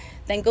way,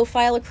 then go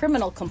file a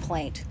criminal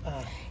complaint.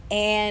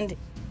 And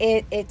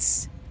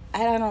it's,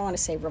 I don't want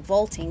to say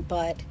revolting,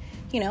 but,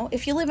 you know,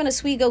 if you live in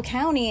Oswego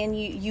County and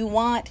you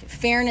want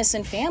fairness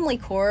in family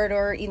court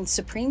or in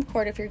Supreme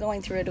Court if you're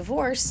going through a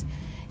divorce,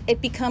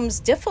 it becomes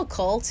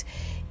difficult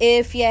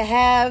if you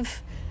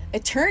have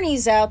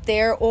attorneys out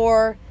there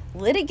or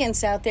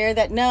litigants out there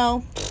that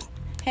know,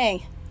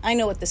 hey, I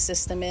know what the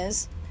system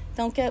is.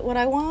 Don't get what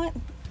I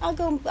want? I'll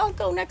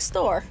go next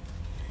door.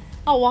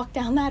 I'll walk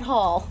down that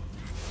hall.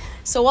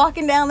 So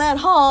walking down that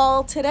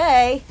hall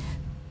today,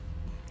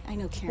 I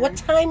know, Karen. What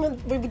time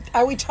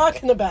are we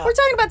talking about? We're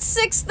talking about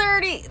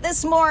 6:30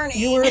 this morning.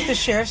 You were at the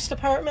sheriff's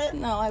department?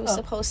 No, I was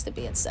supposed to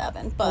be at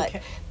 7, but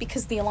Okay.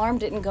 because the alarm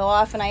didn't go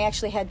off and I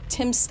actually had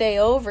Tim stay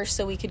over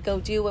so we could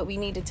go do what we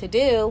needed to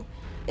do,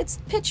 it's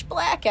pitch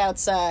black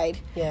outside.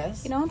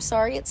 Yes. You know, I'm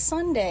sorry, it's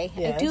Sunday.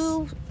 Yes. I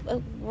do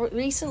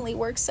recently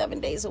work 7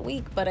 days a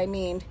week, but I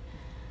mean,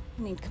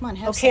 come on,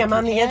 have Okay, some I'm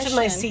on the edge of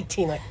my compassion. seat,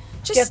 Tina.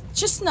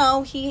 Just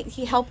know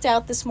he helped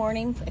out this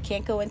morning. I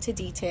can't go into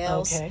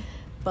details. Okay.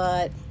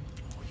 But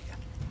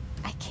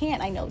I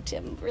can't. I know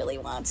Tim really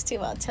wants to.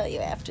 I'll tell you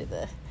after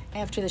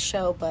the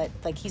show, but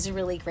like he's a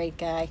really great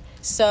guy.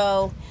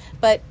 So,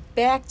 but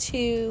back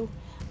to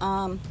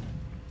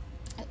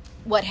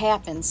what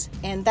happens,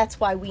 and that's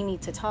why we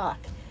need to talk.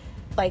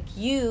 Like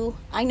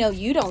I know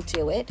you don't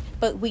do it,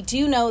 but we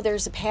do know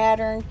there's a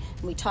pattern,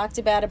 and we talked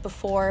about it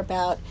before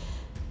about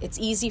it's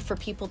easy for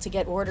people to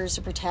get orders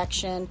of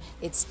protection.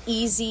 It's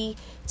easy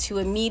to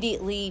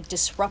immediately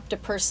disrupt a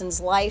person's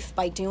life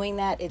by doing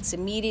that. It's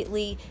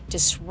immediately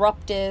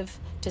disruptive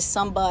to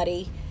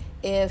somebody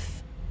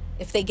if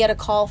they get a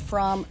call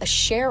from a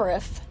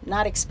sheriff,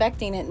 not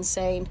expecting it, and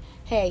saying,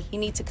 hey, you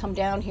need to come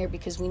down here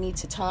because we need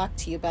to talk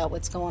to you about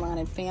what's going on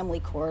in family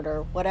court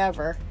or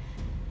whatever.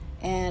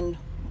 And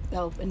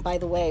by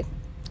the way,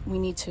 we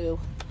need to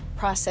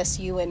process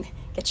you and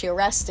get you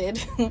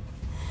arrested.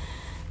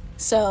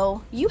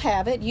 So you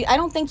have it. I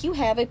don't think you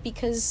have it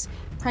because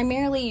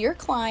primarily your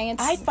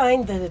clients... I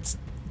find that it's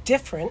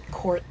different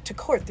court to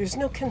court. There's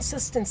no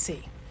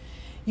consistency.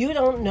 You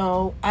don't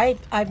know.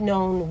 I've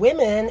known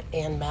women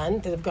and men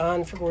that have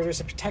gone for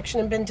orders of protection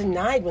and been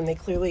denied when they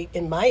clearly,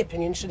 in my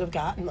opinion, should have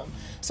gotten them.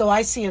 So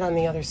I see it on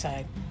the other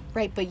side.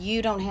 Right, but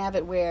you don't have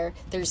it where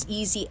there's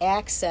easy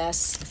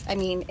access. I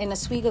mean, in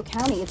Oswego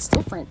County, it's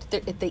different.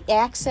 The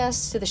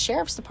access to the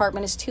sheriff's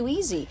department is too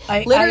easy.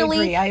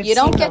 Literally, I agree. You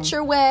don't get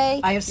your way,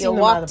 I have seen you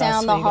them walk out of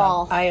down the Oswego.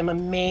 hall. I am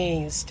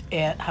amazed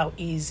at how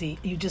easy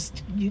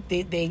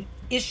they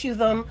issue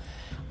them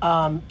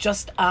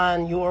just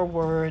on your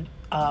word,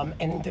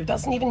 and there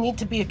doesn't even need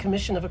to be a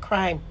commission of a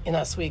crime in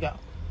Oswego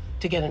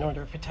to get an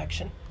order of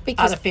protection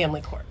out of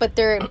family court. But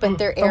they're from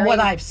airing,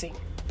 what I've seen.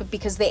 But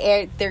because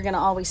they're going to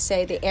always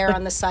say they err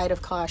on the side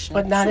of caution.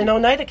 But not in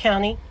Oneida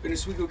County. In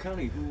Oswego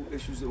County, who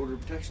issues the order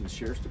of protection? The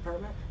sheriff's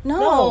department?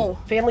 No.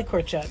 Family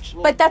court judge.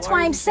 But that's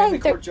why I'm are saying family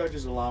court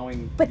judges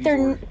allowing. But these they're-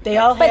 orders? They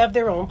all have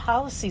their own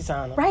policies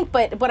on them. Right,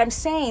 but what I'm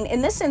saying,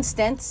 in this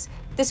instance,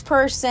 this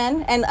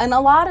person, and a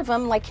lot of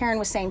them, like Karen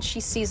was saying, she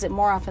sees it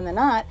more often than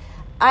not,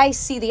 I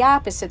see the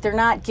opposite. They're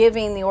not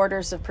giving the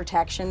orders of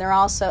protection.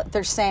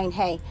 They're saying,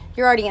 hey,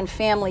 you're already in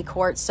family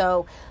court,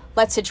 so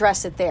let's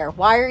address it there.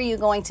 Why are you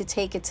going to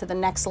take it to the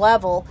next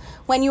level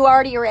when you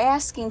already are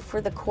asking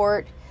for the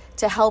court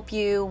to help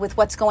you with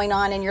what's going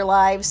on in your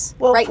lives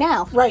right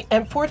now? Right,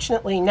 and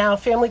fortunately now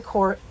family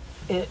court,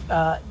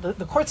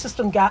 the court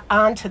system got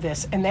onto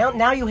this, and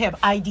now you have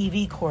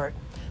IDV court.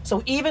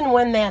 So even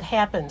when that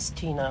happens,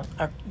 Tina,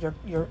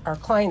 our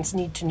clients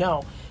need to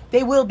know,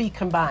 they will be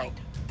combined.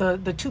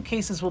 The two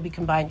cases will be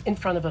combined in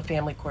front of a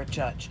family court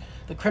judge.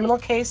 The criminal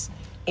case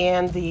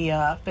and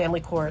the family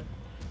court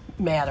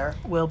matter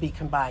will be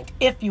combined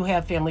if you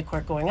have family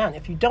court going on.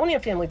 If you don't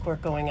have family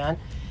court going on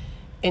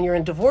and you're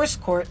in divorce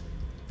court,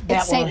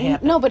 that won't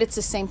happen. No, but it's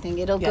the same thing.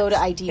 It'll go to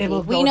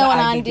IDV. We know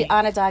in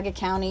Onondaga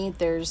County,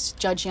 there's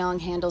Judge Young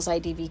handles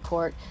IDV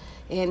court.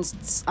 In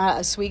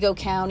Oswego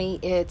County,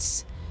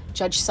 it's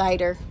Judge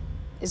Sider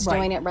is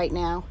doing it right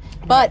now.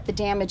 But the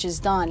damage is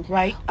done.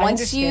 Right.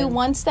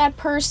 Once that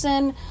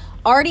person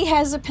already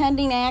has a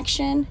pending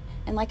action,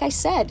 and like I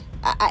said,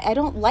 I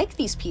don't like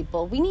these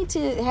people. We need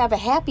to have a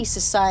happy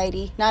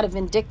society, not a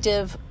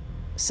vindictive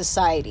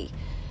society.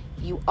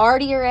 You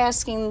already are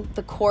asking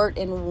the court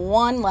in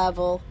one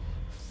level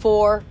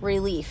for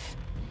relief.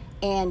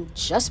 And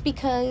just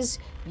because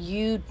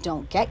you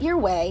don't get your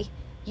way,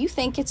 you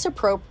think it's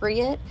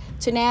appropriate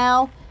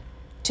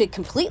to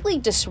completely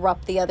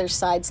disrupt the other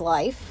side's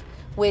life,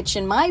 which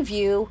in my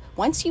view,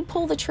 once you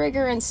pull the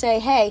trigger and say,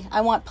 hey,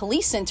 I want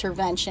police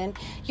intervention,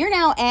 you're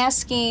now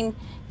asking,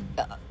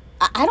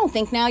 I don't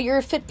think now you're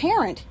a fit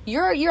parent. You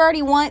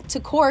already went to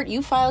court,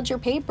 you filed your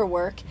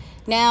paperwork.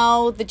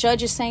 Now the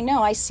judge is saying,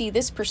 no, I see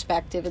this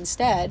perspective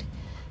instead.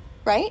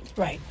 Right?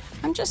 Right.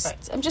 I'm just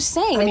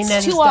saying, I mean, it's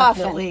that too is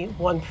often. definitely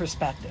one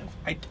perspective.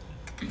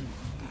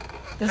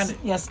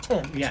 Yes,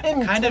 Tim. Yeah,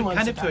 Tim kind of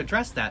wants to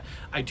address that.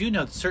 I do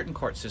know certain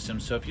court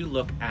systems. So if you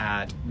look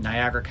at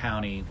Niagara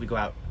County, we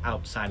go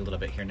outside a little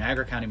bit here.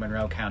 Niagara County,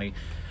 Monroe County,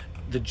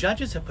 the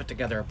judges have put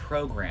together a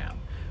program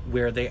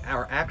where they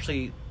are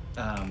actually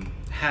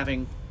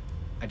having.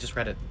 I just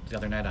read it the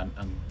other night on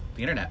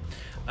the internet,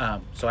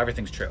 so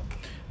everything's true.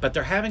 But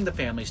they're having the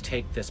families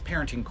take this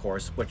parenting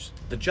course, which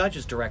the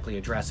judges directly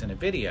address in a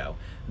video,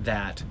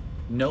 that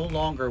no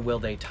longer will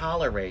they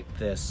tolerate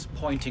this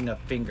pointing of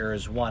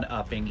fingers,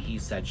 one-upping, he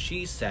said,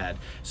 she said.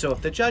 So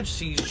if the judge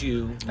sees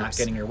you not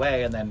getting your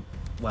way and then,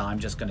 well, I'm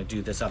just going to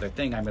do this other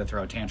thing, I'm going to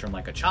throw a tantrum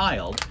like a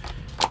child,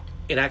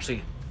 it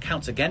actually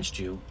counts against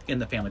you in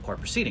the family court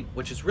proceeding,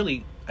 which is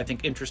really, I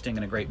think, interesting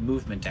and a great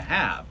movement to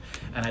have.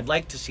 And I'd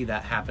like to see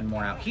that happen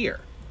more out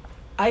here.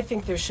 I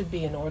think there should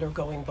be an order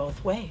going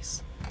both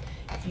ways.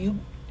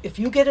 If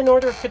you get an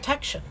order of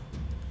protection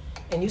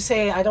and you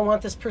say, I don't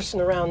want this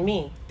person around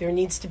me, there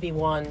needs to be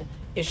one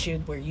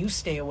issued where you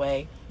stay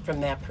away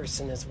from that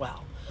person as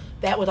well.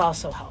 That would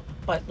also help.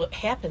 But what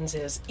happens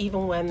is,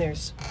 even when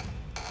there's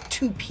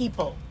two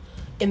people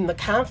in the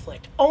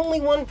conflict,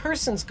 only one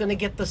person's going to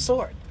get the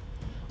sword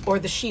or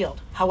the shield,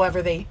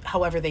 however they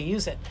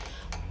use it.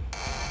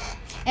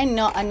 And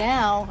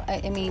now,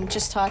 I mean,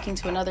 just talking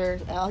to another,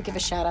 I'll give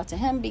a shout out to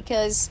him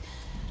because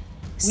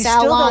We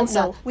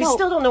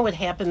still don't know what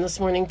happened this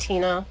morning,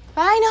 Tina.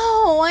 I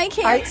know. I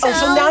can't tell you.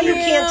 So now you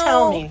can't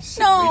tell me.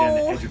 Sitting right on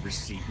the edge of her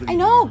seat. I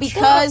know,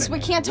 because we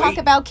can't talk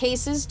about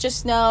cases.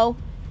 Just know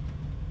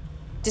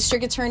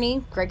District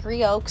Attorney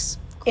Gregory Oakes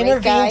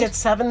intervened at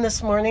 7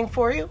 this morning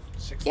for you?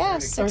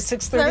 Yes. Or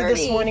 6:30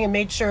 this morning and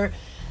made sure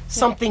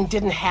something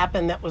didn't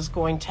happen that was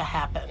going to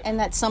happen. And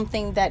that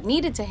something that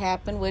needed to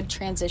happen would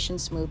transition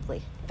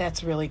smoothly.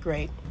 That's really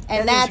great.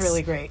 And that's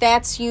really great.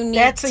 That's unique.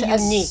 That's a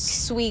unique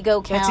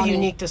Oswego County. That's a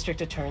unique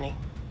district attorney.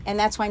 And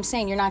that's why I'm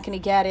saying you're not going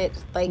to get it.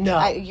 Like,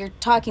 no. You're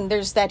talking,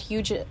 there's that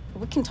huge,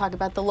 we can talk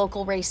about the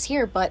local race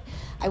here, but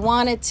I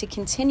wanted to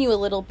continue a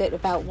little bit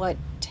about what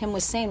Tim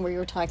was saying, where you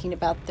were talking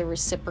about the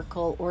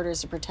reciprocal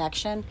orders of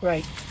protection.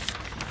 Right.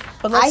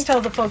 But let's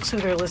tell the folks who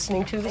they're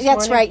listening to this morning.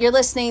 That's right. You're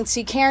listening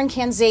to Karen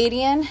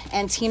Kanzadian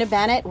and Tina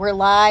Bennett. We're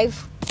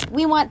live.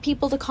 We want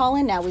people to call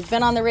in now. We've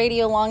been on the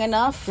radio long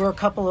enough. We're a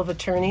couple of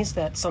attorneys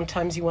that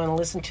sometimes you want to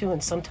listen to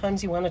and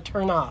sometimes you want to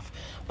turn off.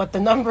 But the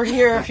number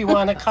here, if you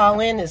want to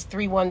call in, is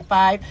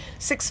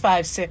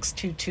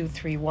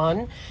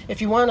 315-656-2231.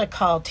 If you want to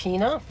call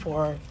Tina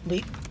for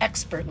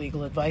expert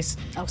legal advice,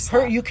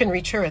 you can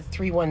reach her at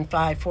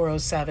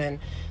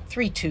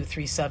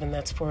 315-407-3237.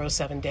 That's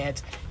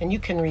 407-DADS. And you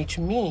can reach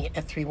me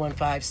at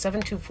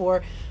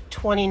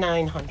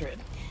 315-724-2900.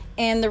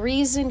 And the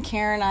reason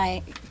Karen and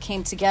I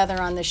came together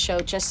on this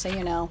show, just so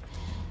you know,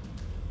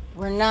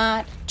 we're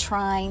not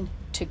trying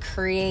to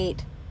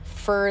create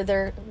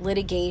further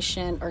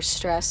litigation or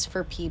stress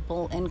for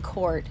people in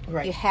court.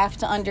 Right. You have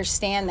to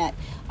understand that.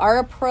 Our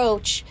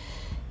approach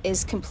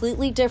is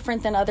completely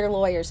different than other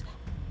lawyers.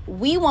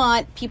 We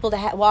want people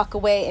to walk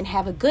away and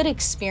have a good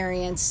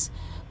experience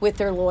with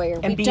their lawyer.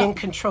 And be in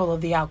control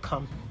of the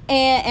outcome.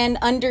 And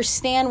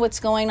understand what's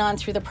going on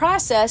through the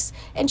process.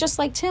 And just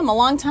like Tim, a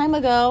long time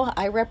ago,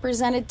 I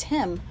represented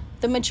Tim.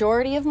 The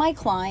majority of my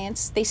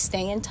clients, they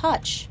stay in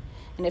touch.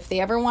 And if they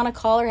ever want to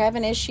call or have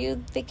an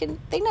issue, they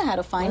know how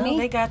to find me.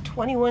 They got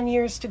 21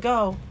 years to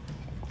go.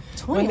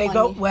 21 when they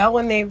go go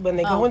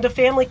into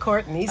family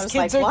court and these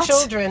kids are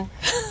children,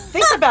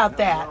 think about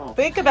that. No.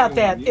 Think about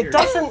that. It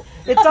doesn't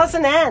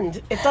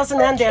end. It doesn't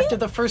end after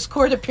the first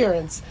court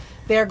appearance.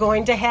 They're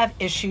going to have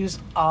issues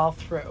all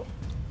through.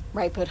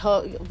 Right, but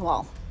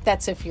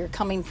that's if you're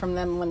coming from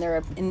them when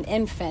they're an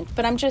infant.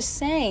 But I'm just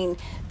saying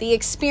the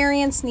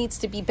experience needs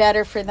to be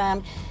better for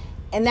them.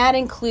 And that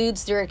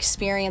includes their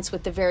experience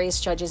with the various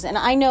judges. And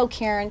I know,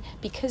 Karen,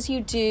 because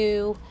you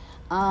do,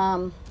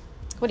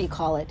 what do you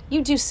call it?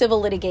 You do civil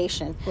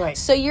litigation. Right.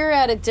 So you're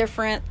at a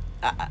different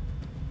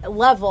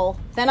level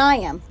than I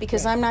am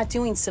because I'm not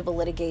doing civil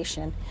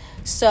litigation.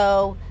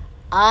 So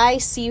I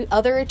see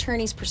other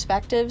attorneys'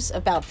 perspectives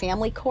about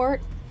family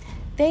court.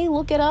 They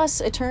look at us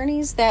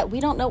attorneys that we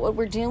don't know what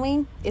we're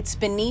doing. It's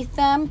beneath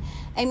them.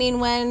 I mean,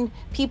 when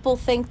people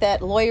think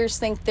that lawyers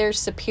think they're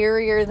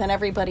superior than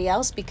everybody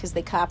else because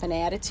they cop an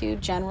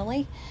attitude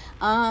generally,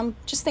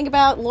 just think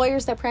about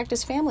lawyers that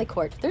practice family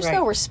court. There's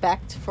no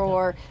respect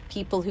for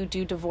people who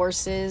do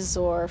divorces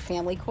or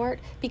family court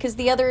because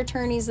the other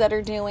attorneys that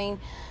are doing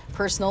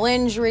personal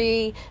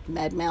injury,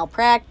 med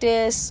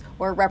malpractice,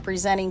 or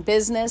representing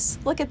business,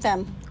 look at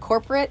them,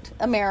 corporate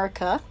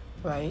America.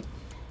 Right.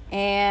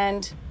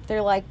 And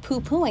they're like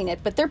poo-pooing it,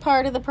 but they're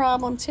part of the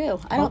problem too.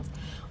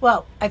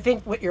 Well, I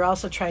think what you're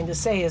also trying to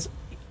say is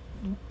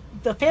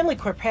the family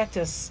court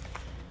practice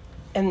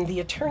and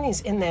the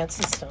attorneys in that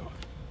system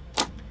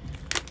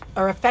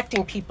are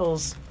affecting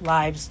people's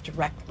lives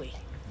directly,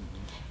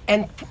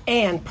 and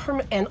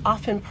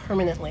often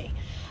permanently,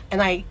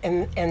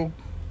 and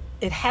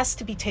it has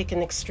to be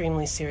taken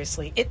extremely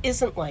seriously. It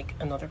isn't like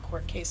another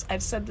court case.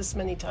 I've said this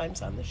many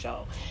times on the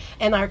show,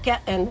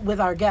 and with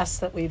our guests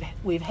that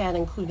we've had,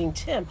 including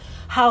Tim,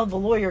 how the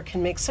lawyer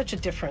can make such a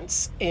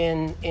difference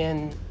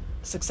in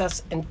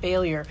success and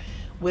failure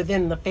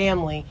within the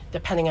family,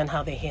 depending on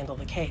how they handle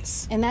the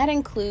case. And that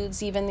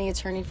includes even the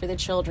attorney for the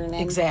children.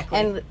 Exactly.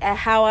 And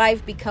how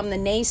I've become the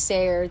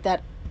naysayer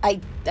that I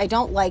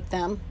don't like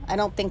them. I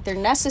don't think they're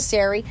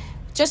necessary.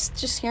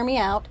 Just hear me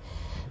out.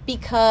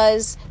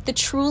 Because the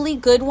truly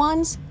good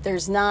ones,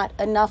 there's not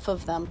enough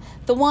of them.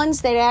 The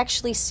ones that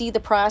actually see the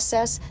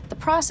process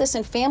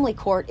in family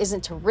court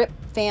isn't to rip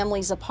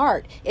families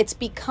apart. It's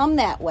become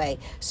that way.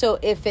 So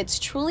if it's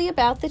truly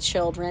about the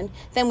children,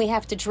 then we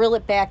have to drill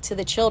it back to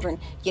the children.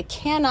 You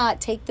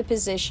cannot take the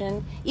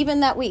position,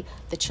 even that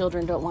the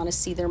children don't want to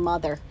see their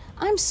mother.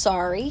 I'm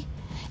sorry.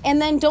 And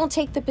then don't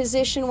take the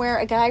position where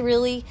a guy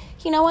really,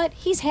 you know what,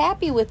 he's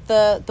happy with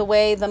the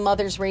way the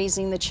mother's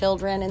raising the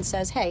children and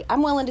says, hey,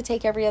 I'm willing to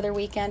take every other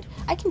weekend.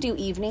 I can do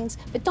evenings.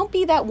 But don't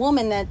be that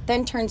woman that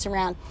then turns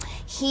around.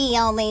 He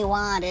only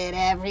wanted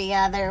every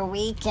other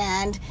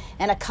weekend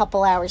and a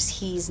couple hours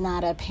he's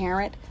not a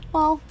parent.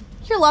 Well,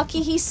 you're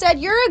lucky he said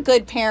you're a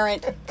good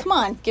parent. Come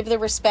on, give the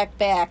respect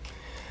back.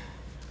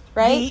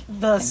 Right?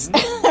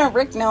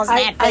 Rick knows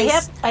that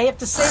face. I have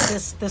to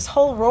say this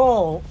whole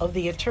role of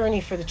the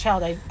attorney for the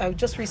child. I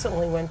just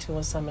recently went to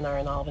a seminar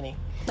in Albany.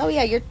 Oh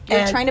yeah, you're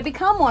trying to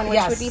become one, which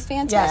would be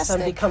fantastic. Yes,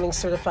 I'm becoming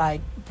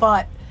certified.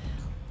 But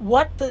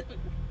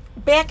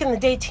back in the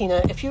day,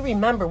 Tina, if you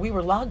remember, we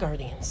were law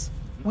guardians.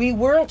 We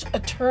weren't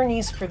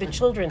attorneys for the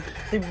children.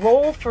 The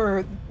role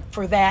for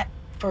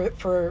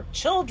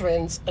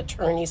children's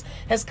attorneys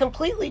has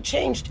completely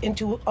changed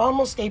into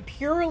almost a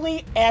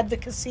purely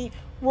advocacy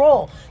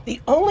role.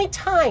 The only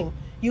time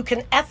you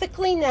can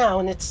ethically now,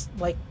 and it's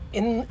like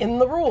in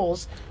the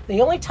rules, the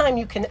only time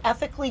you can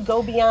ethically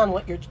go beyond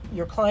what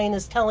your client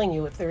is telling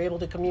you if they're able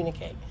to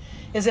communicate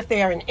is if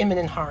they are in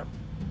imminent harm.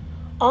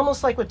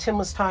 Almost like what Tim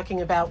was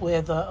talking about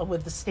with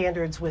the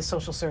standards with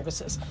social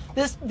services.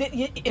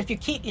 If you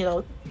keep,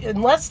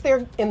 unless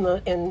they're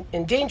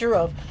in danger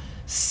of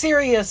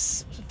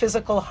serious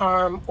physical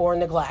harm or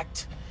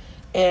neglect,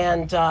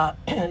 and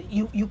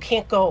you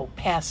can't go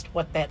past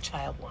what that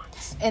child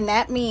wants. And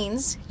that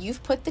means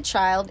you've put the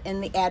child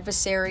in the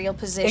adversarial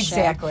position.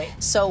 Exactly.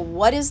 So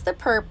what is the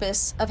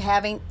purpose of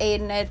having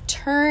an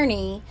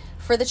attorney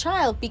for the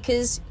child?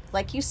 Because,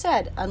 like you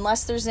said,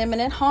 unless there's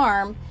imminent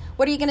harm,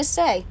 what are you going to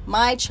say?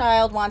 My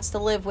child wants to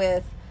live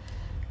with...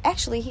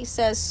 Actually, he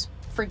says,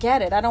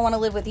 forget it. I don't want to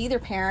live with either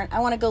parent. I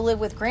want to go live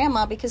with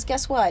Grandma because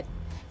guess what?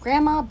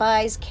 Grandma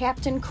buys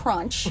Captain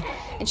Crunch,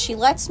 and she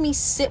lets me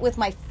sit with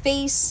my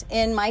face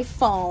in my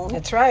phone.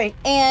 That's right.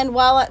 And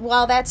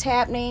while that's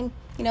happening,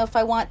 if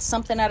I want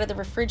something out of the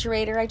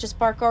refrigerator, I just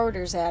bark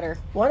orders at her.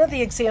 One of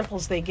the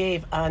examples they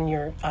gave on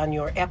your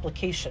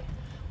application,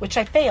 which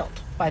I failed,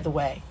 by the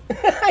way.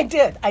 I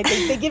did.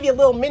 They give you a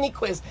little mini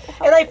quiz,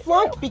 and I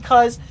flunked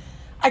because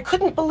I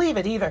couldn't believe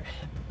it either.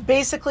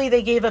 Basically,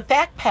 they gave a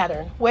fact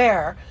pattern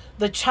where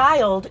the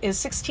child is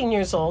 16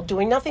 years old,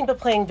 doing nothing but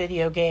playing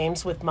video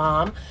games with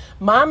mom.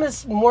 Mom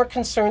is more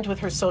concerned with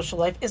her social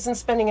life, isn't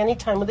spending any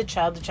time with the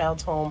child. The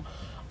child's home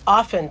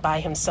often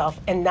by himself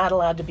and not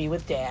allowed to be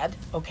with dad,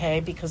 okay,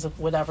 because of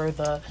whatever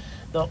the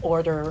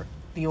order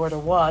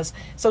was.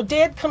 So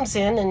dad comes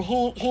in and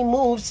he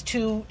moves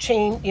to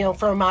change,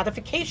 for a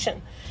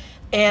modification.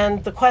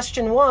 And the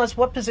question was,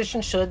 what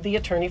position should the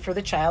attorney for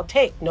the child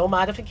take? No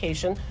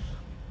modification,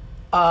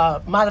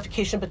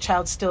 but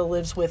child still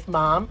lives with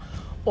mom,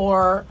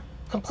 or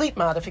complete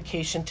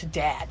modification to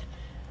dad.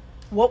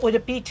 What would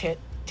it be,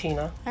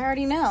 Tina? I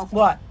already know.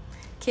 What?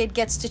 Kid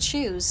gets to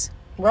choose.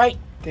 Right.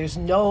 There's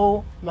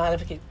no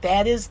modification.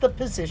 That is the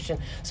position.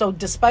 So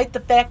despite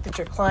the fact that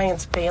your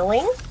client's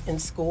failing in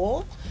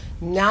school,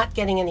 not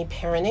getting any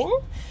parenting,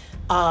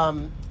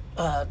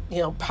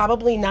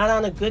 probably not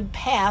on a good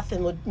path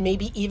and would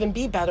maybe even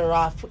be better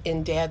off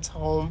in dad's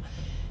home,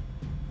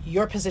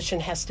 your position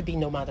has to be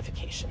no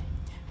modification.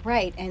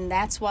 Right, and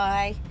that's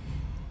why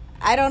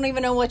I don't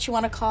even know what you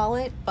want to call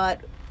it,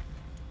 but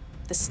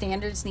the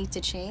standards need to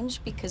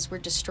change because we're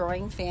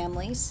destroying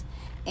families.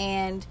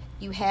 And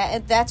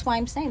that's why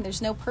I'm saying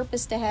there's no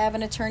purpose to have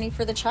an attorney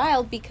for the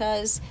child,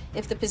 because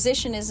if the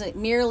position isn't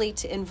merely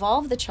to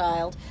involve the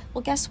child,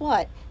 well, guess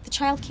what? The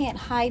child can't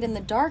hide in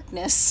the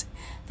darkness.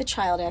 The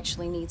child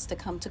actually needs to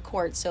come to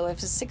court. So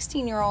if a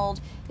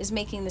 16-year-old is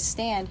making the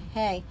stand,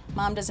 hey,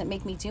 mom doesn't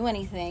make me do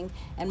anything,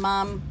 and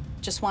mom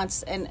just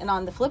wants, and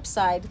on the flip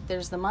side,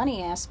 there's the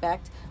money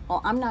aspect,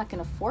 well, I'm not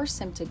going to force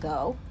him to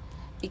go,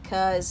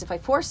 because if I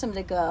force him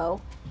to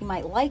go, he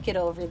might like it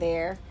over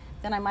there,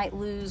 then I might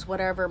lose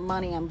whatever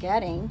money I'm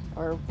getting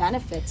or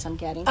benefits I'm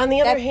getting. On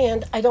the other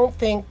hand, I don't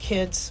think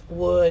kids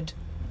would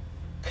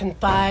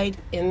confide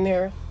in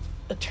their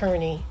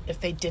attorney if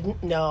they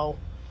didn't know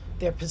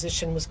their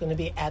position was going to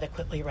be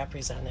adequately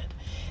represented.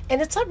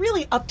 And it's not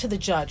really up to the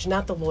judge,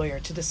 not the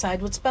lawyer, to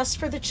decide what's best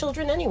for the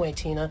children anyway,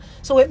 Tina.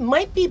 So it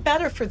might be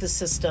better for the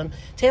system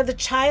to have the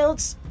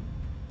child's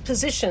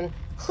position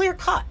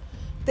clear-cut,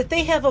 that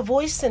they have a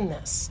voice in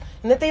this,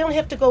 and that they don't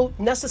have to go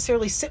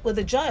necessarily sit with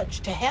a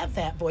judge to have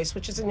that voice,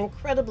 which is an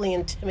incredibly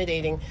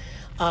intimidating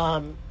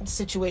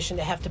situation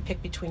to have to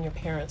pick between your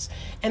parents.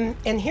 And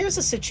here's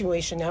a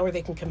situation now where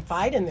they can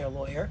confide in their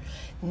lawyer,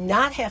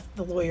 not have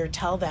the lawyer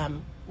tell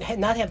them,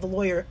 not have the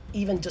lawyer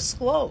even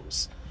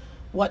disclose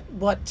what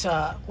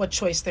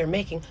choice they're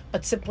making,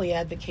 but simply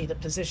advocate a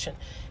position.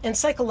 And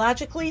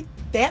psychologically,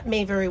 that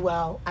may very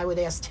well, I would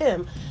ask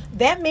Tim,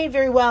 that may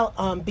very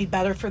well be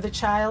better for the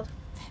child.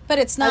 But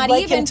it's not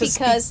even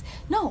because,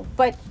 no,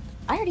 but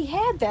I already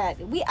had that.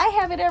 I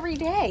have it every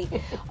day.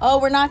 Oh,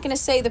 we're not going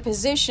to say the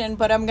position,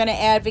 but I'm going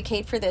to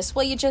advocate for this.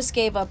 Well, you just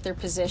gave up their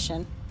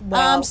position.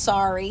 Well, I'm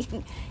sorry.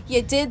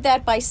 You did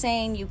that by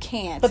saying you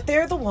can't. But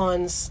they're the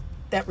ones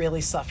that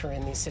really suffer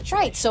in these situations.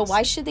 Right, so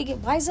why should they get,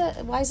 why is a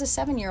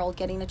 7-year-old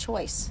getting a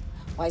choice?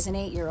 Why is an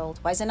 8-year-old?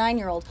 Why is a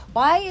 9-year-old?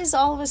 Why is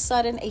all of a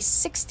sudden a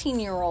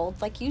 16-year-old,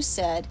 like you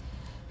said,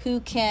 who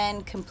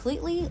can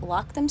completely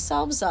lock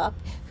themselves up,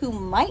 who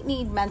might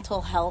need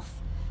mental health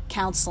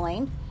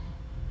counseling,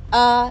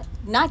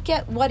 not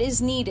get what is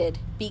needed,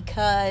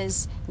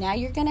 because now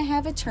you're going to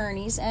have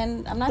attorneys,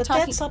 and I'm not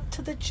talking... But that's up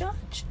to the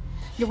judge.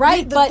 You're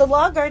right, but... The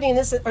law guardian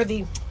isn't, or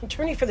the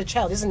attorney for the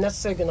child isn't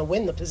necessarily going to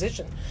win the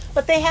position,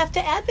 but they have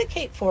to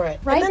advocate for it.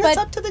 Right, and then it's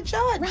up to the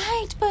judge.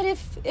 Right, but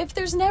if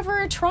there's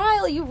never a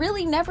trial, you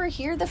really never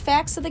hear the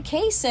facts of the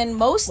case, and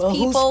most people...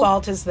 Whose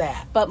fault is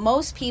that? But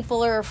most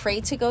people are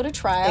afraid to go to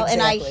trial, Exactly.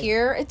 And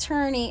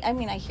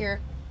I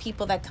hear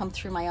people that come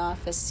through my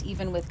office,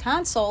 even with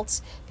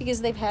consults,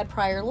 because they've had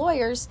prior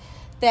lawyers,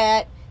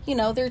 that,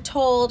 they're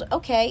told,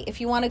 okay,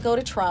 if you want to go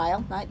to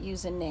trial, not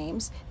using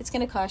names, it's going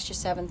to cost you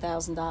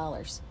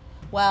 $7,000.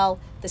 Well,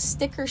 the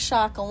sticker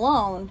shock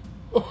alone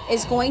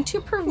is going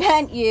to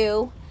prevent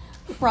you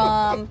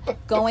from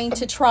going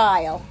to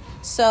trial.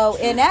 So,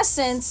 in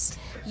essence,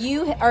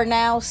 you are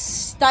now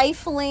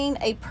stifling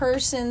a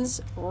person's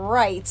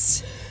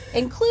rights,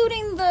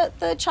 including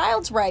the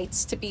child's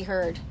rights to be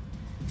heard.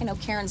 I know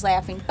Karen's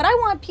laughing, but I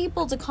want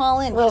people to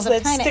call in because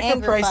I'm kind of angry.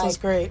 Sticker price was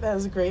great. That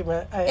was a great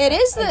one. It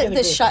is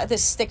the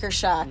sticker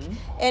shock. Mm-hmm.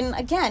 And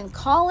again,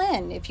 call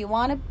in if you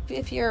want to.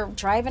 If you're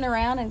driving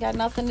around and got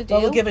nothing to do.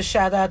 Well, we'll give a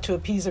shout out to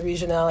Pisa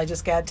Regional. I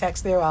just got a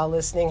text. They're all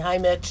listening. Hi,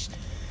 Mitch.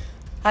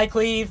 Hi,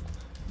 Cleve.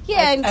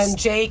 Yeah, and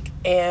Jake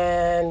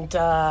and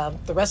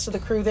the rest of the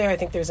crew there. I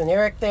think there's an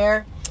Eric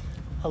there.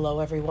 Hello,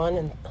 everyone,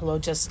 and hello,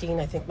 Justine.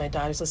 I think my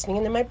daughter's listening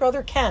in, and my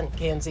brother Ken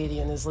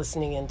Ganzadian is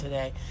listening in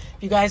today.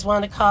 If you guys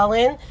want to call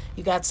in,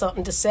 you got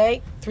something to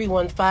say,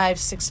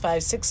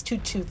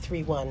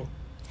 315-656-2231.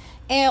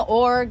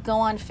 Or go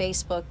on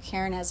Facebook.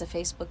 Karen has a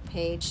Facebook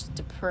page,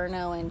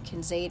 DePerno and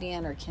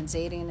Kanzadian, or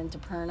Kanzadian and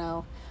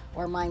DePerno,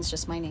 or mine's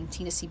just my name,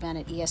 Tina C.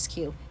 Bennett, ESQ.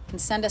 You can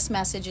send us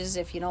messages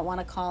if you don't want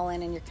to call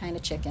in and you're kind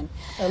of chicken.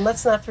 And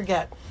let's not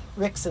forget,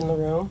 Rick's in the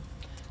room.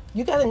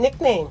 You got a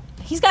nickname.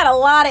 He's got a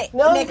lot of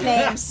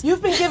nicknames.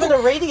 You've been given a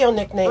radio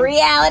nickname.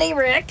 Reality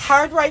Rick.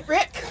 Hard Right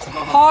Rick.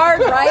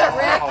 Hard Right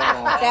Rick.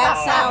 That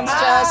sounds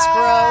just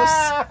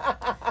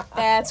gross.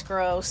 That's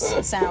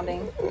gross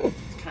sounding.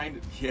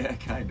 Kind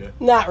of.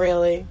 Not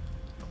really.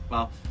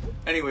 Well,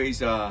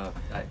 anyways, I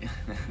don't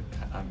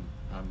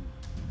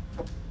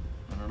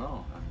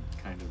know. I'm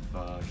kind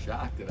of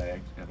shocked that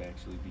I have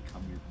actually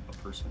become a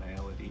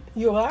personality.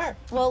 You are.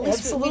 Well, at least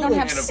absolutely. we don't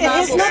have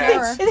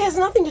it has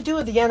nothing to do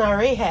with the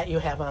NRA hat you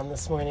have on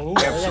this morning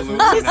either.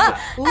 Absolutely not.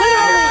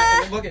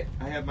 Literally. Look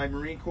I have my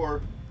Marine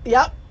Corps.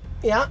 Yep.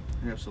 Yeah.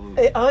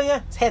 Absolutely. Oh yeah.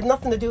 It had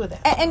nothing to do with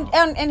that.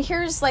 And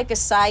here's like a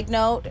side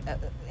note,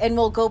 and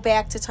we'll go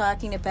back to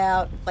talking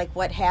about like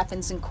what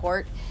happens in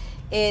court,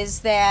 is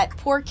that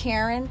poor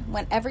Karen,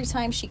 when every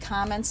time she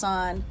comments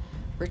on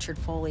Richard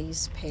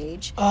Foley's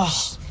page,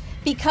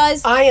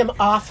 because I am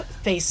off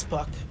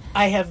Facebook.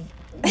 I have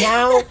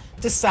now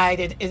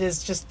decided it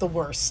is just the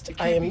worst. It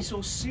can't be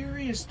so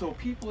serious, though.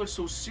 People are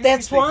so serious.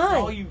 That's they why.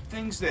 tell you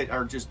things that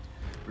are just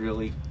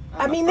really...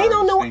 I mean, they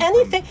don't know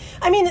anything.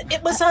 I mean,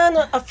 it was on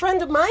a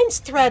friend of mine's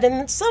thread,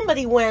 and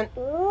somebody went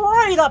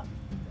right up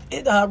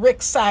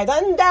Rick's side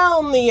and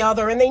down the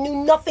other, and they knew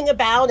nothing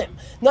about him.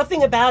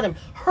 Nothing about him.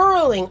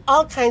 hurling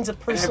all kinds of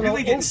personal and I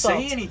really didn't insults.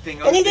 say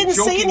anything. And he didn't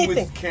say joking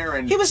anything. With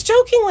Karen. He was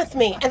joking with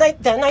me, and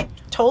I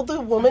told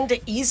the woman to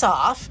ease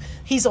off.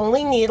 He's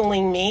only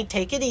needling me.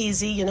 Take it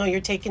easy.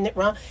 You're taking it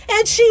wrong.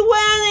 And she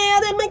went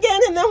at him again,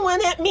 and then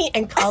went at me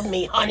and called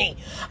me honey.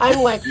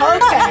 I'm like,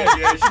 okay,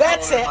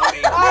 that's it.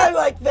 I'm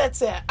like,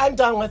 that's it. I'm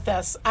done with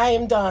this. I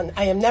am done.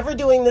 I am never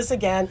doing this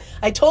again.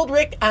 I told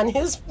Rick on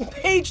his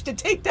page to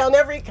take down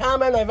every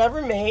comment I've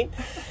ever made,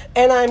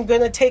 and I'm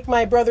going to take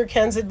my brother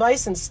Ken's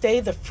advice and stay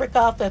the frick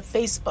off of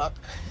Facebook.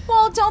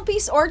 Well, don't be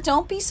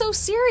so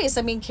serious.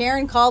 I mean,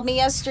 Karen called me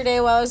yesterday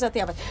while I was at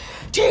the office.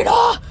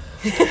 Tina,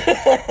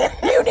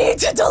 you need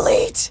to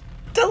delete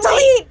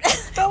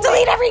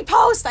every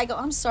post. I go,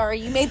 I'm sorry,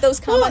 you made those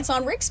comments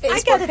on Rick's Facebook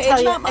I gotta page, tell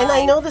you, not mine. and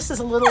I know this is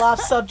a little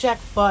off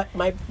subject, but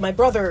my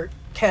brother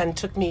Ken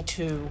took me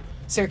to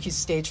Syracuse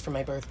Stage for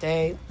my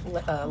birthday,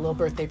 a little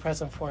birthday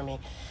present for me,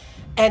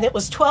 and it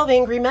was 12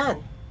 Angry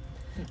Men.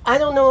 I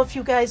don't know if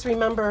you guys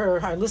remember,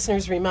 or our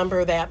listeners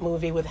remember that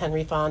movie with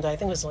Henry Fonda. I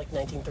think it was like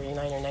 1939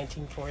 or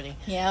 1940.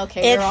 Yeah,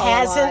 okay, we're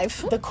all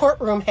alive. The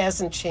courtroom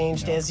hasn't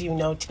changed, as you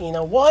know,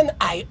 Tina, one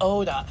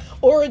iota,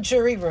 or a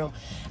jury room.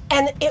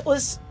 And it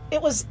was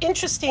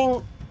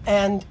interesting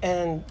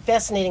and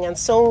fascinating on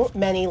so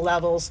many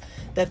levels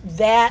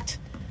that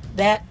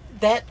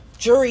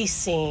jury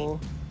scene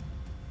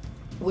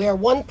where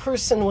one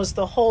person was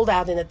the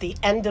holdout, and at the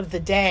end of the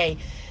day,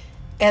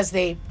 as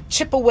they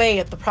chip away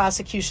at the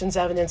prosecution's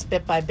evidence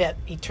bit by bit,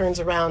 he turns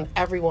around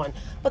everyone.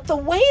 But the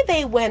way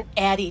they went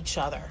at each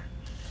other,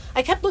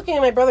 I kept looking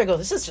at my brother and go,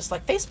 this is just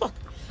like Facebook.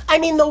 I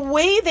mean, the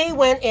way they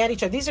went at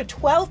each other, these are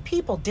 12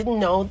 people, didn't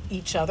know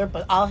each other,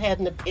 but all had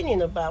an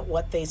opinion about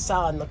what they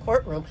saw in the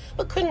courtroom,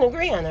 but couldn't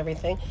agree on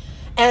everything.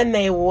 And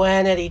they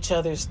went at each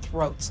other's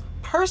throats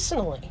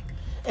personally.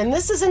 And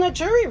this is in a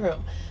jury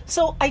room.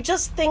 So I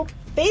just think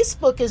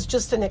Facebook is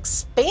just an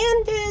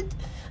expanded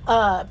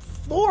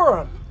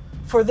forum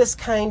for this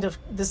kind of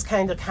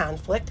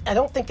conflict. I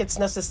don't think it's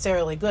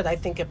necessarily good. I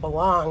think it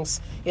belongs,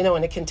 in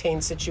a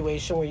contained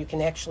situation where you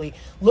can actually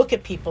look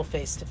at people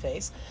face to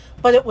face.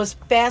 But it was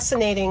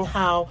fascinating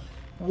how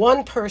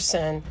one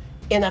person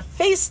in a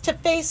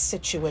face-to-face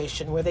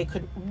situation where they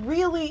could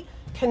really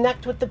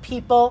connect with the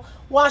people,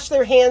 wash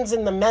their hands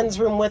in the men's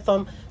room with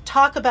them,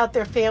 talk about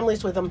their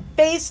families with them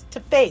face to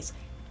face,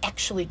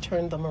 actually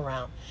turned them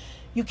around.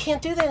 You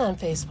can't do that on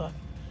Facebook.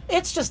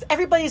 It's just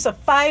everybody's a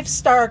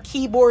 5-star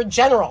keyboard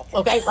general,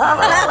 okay? And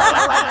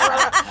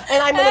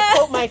I'm going to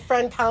quote my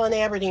friend Colin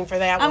Aberdeen for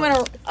that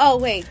one. Oh,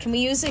 wait, can we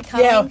use it,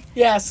 Colin? Yeah,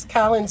 yes,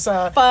 Colin's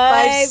a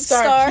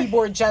 5-star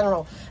keyboard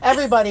general.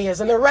 Everybody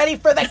is, and they're ready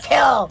for the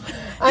kill.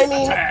 I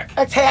mean,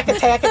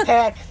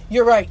 attack.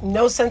 You're right,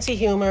 no sense of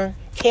humor,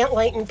 can't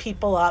lighten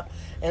people up,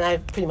 and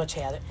I've pretty much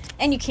had it.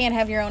 And you can't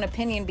have your own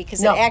opinion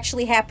because it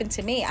actually happened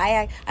to me.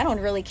 I don't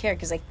really care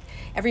because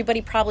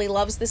everybody probably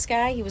loves this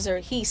guy.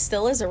 He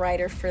still is a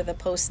writer for the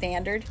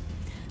Post-Standard.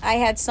 I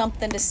had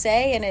something to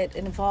say, and it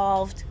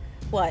involved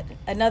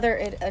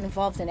It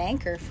involved an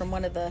anchor from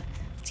one of the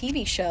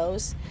TV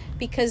shows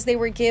because they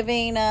were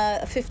giving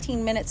a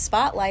 15-minute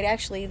spotlight.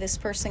 Actually, this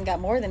person got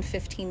more than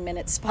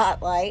 15-minute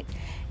spotlight,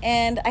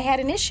 and I had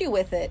an issue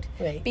with it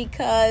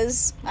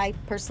because I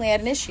personally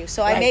had an issue.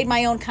 So I made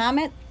my own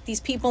comment. These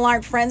people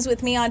aren't friends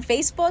with me on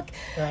Facebook,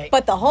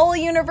 but the whole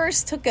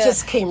universe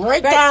just came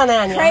right down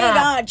on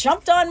you.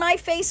 Jumped on my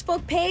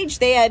Facebook page.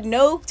 They had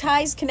no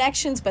ties,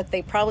 connections, but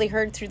they probably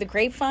heard through the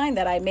grapevine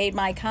that I made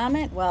my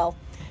comment. Well,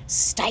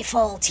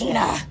 stifle,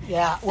 Tina.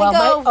 Yeah.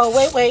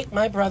 Well, wait.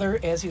 My brother,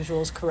 as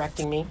usual, is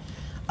correcting me.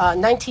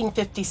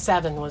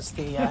 1957 was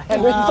the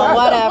Henry Fonda.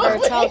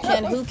 Whatever. Tell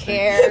Ken. Who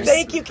cares?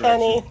 Thank you,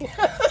 Kenny.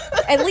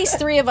 At least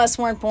 3 of us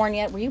weren't born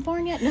yet. Were you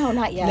born yet? No,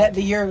 not yet.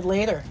 The year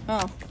later.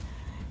 Oh.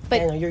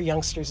 But, I know you're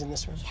youngsters in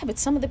this room. Yeah, but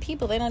some of the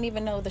people, they don't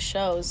even know the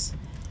shows.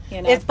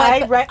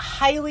 I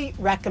highly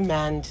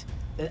recommend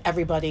that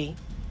everybody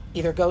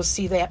either go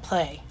see that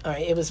play. All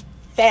right, it was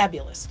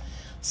fabulous,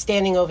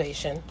 standing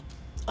ovation,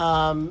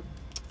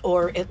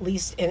 or at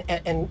least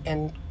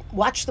and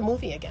watch the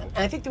movie again. And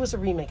I think there was a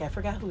remake. I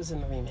forgot who was in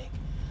the remake,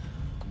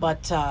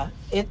 but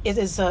it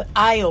is an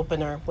eye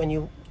opener when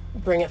you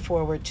bring it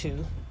forward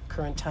to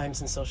current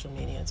times and social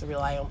media. It's a real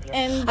eye-opener.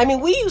 I mean,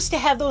 we used to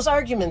have those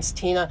arguments,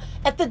 Tina,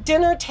 at the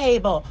dinner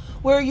table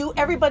where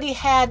everybody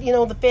had,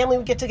 the family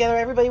would get together,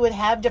 everybody would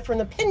have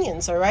different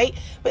opinions, all right?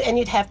 And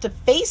you'd have to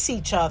face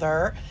each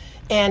other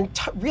and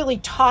really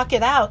talk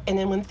it out. And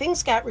then when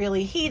things got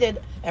really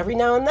heated, every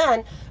now and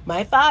then,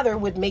 my father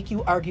would make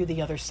you argue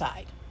the other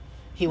side.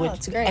 He would,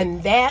 that's great.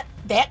 And that,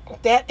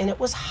 and it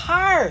was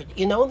hard,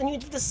 then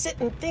you'd have to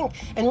sit and think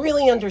and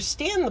really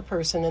understand the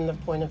person and the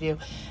point of view.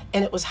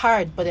 And it was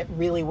hard, but it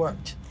really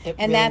worked.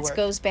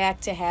 Goes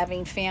back to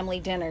having family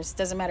dinners.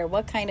 Doesn't matter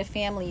what kind of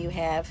family you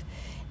have.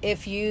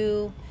 If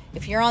you're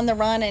on the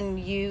run and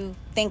you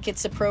think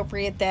it's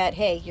appropriate that,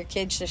 hey, your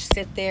kids just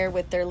sit there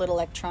with their little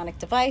electronic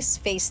device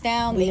face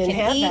down, they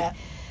can eat.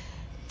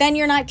 then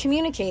you're not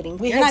communicating.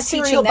 We You're had not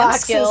cereal teaching them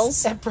boxes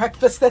skills. at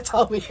breakfast. That's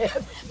all we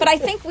had. But I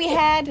think we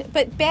got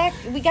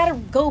to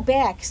go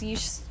back. So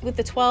with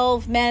the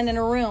 12 men in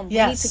a room,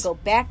 we need to go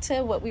back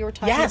to what we were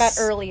talking about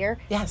earlier.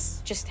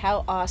 Yes. Just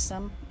how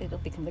awesome. It'll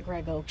become the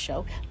Greg Oak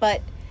Show.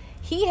 But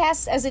he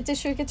has, as a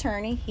district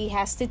attorney, he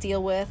has to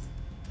deal with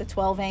the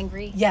 12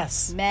 angry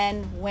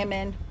men,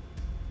 women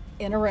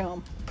in a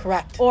room.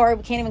 Correct. Or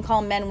we can't even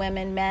call them men,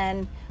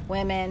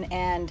 women,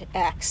 and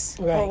X.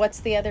 Right. Or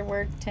what's the other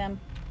word, Tim?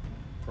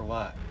 For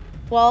what?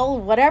 Well,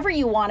 whatever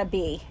you want to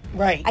be.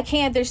 Right. I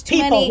can't, there's too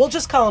people. many. We'll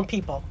just call them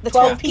people. The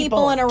 12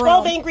 people in a room.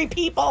 12 angry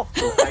people.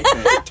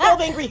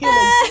 12 angry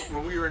humans.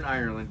 When we were in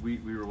Ireland, we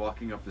were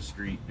walking up the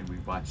street and we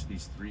watched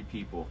these three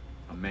people,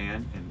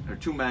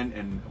 two men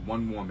and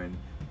one woman.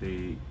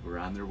 They were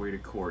on their way to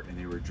court and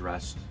they were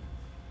dressed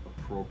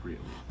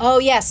appropriately. Oh,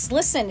 yes.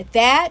 Listen,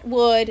 that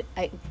would...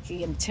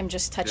 Tim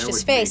just touched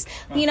his face.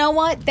 You know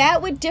what?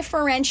 That would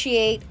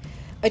differentiate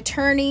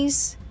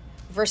attorneys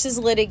versus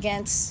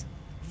litigants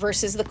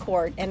versus the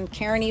court. And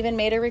Karen even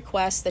made a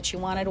request that she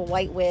wanted a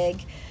white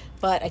wig,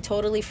 but I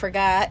totally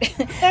forgot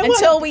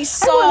until we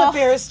saw... I want a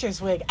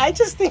barrister's wig. I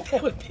just think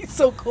that would be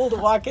so cool to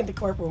walk into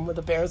courtroom with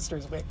a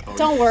barrister's wig. Oh,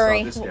 don't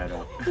worry.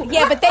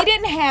 Yeah, but they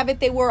didn't have it.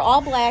 They were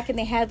all black and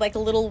they had like a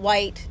little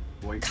white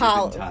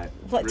collar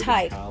collared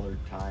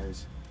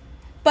ties.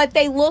 But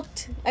they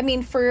looked, I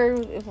mean, for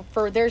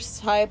their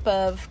type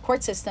of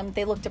court system,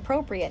 they looked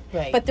appropriate.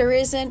 Right. But there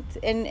isn't,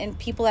 and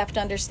people have to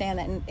understand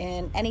that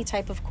in any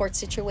type of court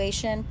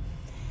situation,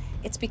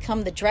 it's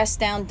become the dress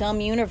down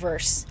dumb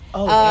universe.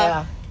 Oh,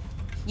 yeah.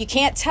 You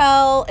can't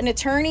tell an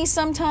attorney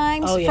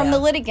sometimes from the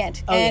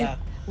litigant.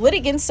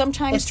 Litigants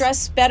sometimes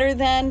dress better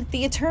than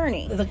the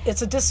attorney.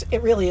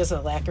 It really is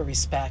a lack of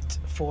respect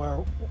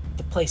for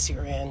the place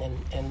you're in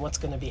and what's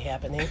going to be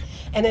happening.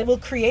 And it will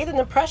create an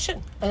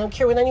impression. I don't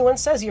care what anyone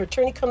says. Your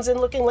attorney comes in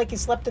looking like he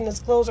slept in his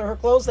clothes or her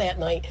clothes that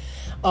night.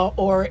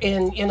 Or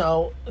in,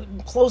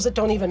 clothes that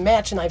don't even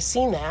match, and I've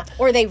seen that.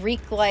 Or they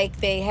reek like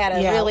they had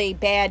a really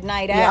bad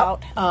night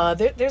out.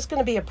 There's going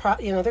to be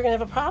they're going to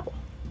have a problem.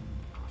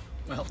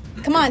 Well,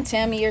 come on,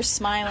 Tim, you're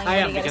smiling. I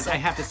am, because I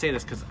have to say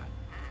this, because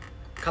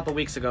a couple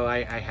weeks ago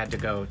I had to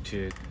go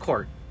to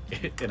court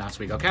in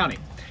Oswego County.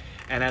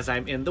 And as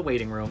I'm in the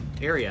waiting room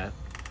area,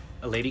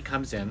 a lady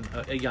comes in,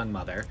 a young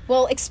mother.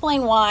 Well,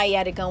 explain why you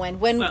had to go in.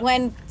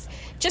 When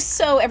just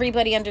so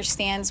everybody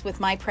understands with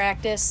my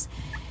practice,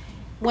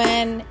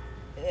 and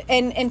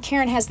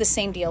Karen has the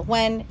same deal.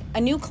 When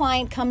a new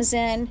client comes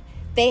in,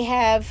 they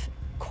have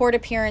court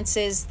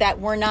appearances that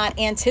were not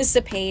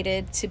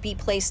anticipated to be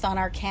placed on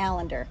our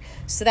calendar.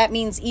 So that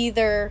means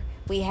either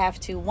we have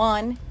to,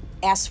 1,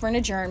 ask for an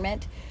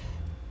adjournment,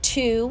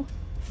 2,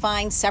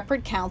 find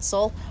separate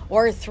counsel,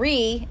 or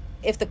 3,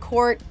 if the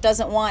court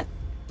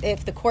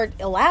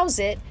allows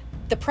it,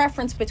 the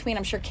preference between,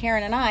 I'm sure,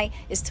 Karen and I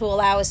is to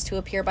allow us to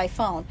appear by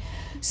phone.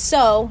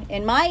 So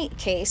in my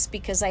case,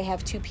 because I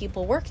have 2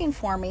 people working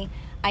for me,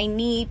 I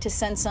need to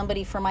send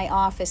somebody from my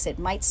office. It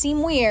might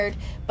seem weird,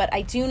 but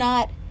I do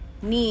not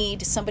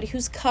need somebody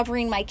who's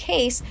covering my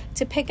case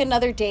to pick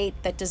another date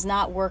that does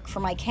not work for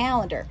my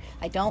calendar.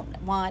 I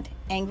don't want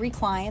angry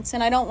clients,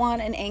 and I don't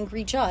want an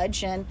angry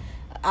judge, and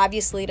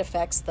obviously it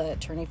affects the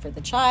attorney for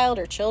the child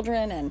or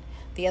children and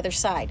the other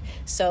side.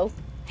 So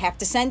have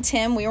to send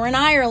Tim. We were in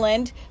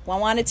Ireland. I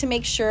wanted to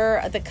make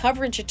sure the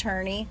coverage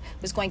attorney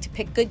was going to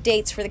pick good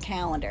dates for the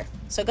calendar.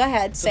 So go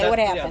ahead, say what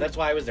happened. Yeah, that's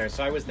why I was there.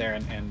 So I was there,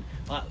 and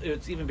it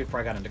was even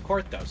before I got into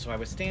court, though. So I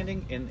was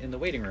standing in the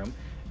waiting room,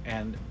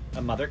 and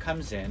a mother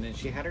comes in, and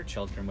she had her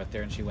children with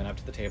her, and she went up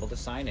to the table to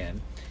sign in.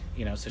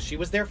 So she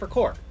was there for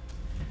court.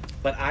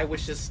 But I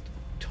was just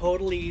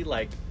totally,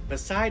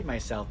 beside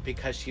myself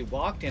because she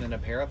walked in a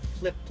pair of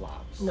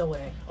flip-flops. No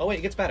way. Oh, wait,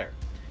 it gets better.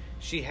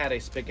 She had a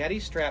spaghetti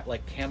strap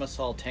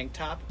camisole tank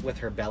top with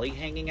her belly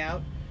hanging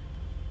out,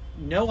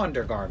 no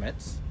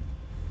undergarments,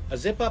 a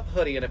zip-up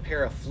hoodie, and a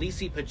pair of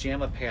fleecy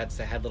pajama pants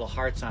that had little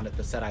hearts on it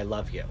that said, "I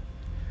love you."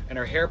 And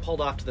her hair pulled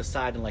off to the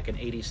side in an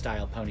 80s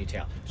style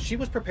ponytail. She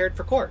was prepared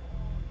for court.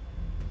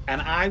 And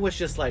I was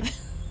just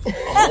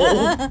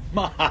oh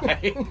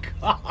my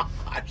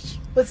gosh.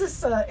 Was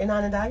this in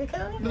Onondaga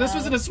County? This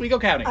was in Oswego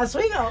County.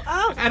 Oswego,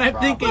 oh. And I'm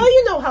thinking... Well,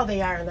 you know how they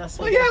are in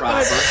Oswego. Well, yeah,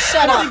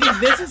 but I'm thinking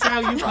this is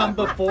how you come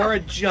before a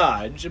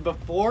judge and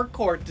before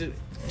court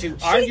to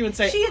argue and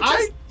say...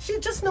 She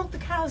had just milked the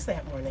cows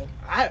that morning.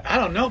 I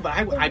don't know, but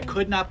I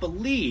could not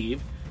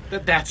believe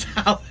that's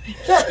how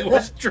she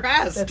was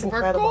dressed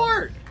for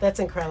court. That's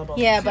incredible.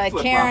 Yeah, but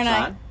Karen and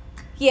I...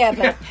 Yeah,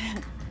 but...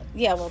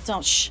 Yeah, well,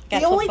 don't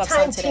The only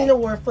time Tina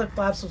wore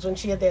flip-flops was when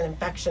she had that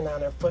infection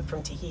on her foot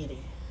from Tahiti.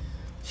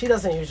 She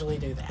doesn't usually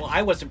do that. Well,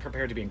 I wasn't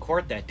prepared to be in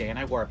court that day, and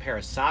I wore a pair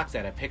of socks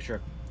that had a picture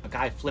of a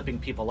guy flipping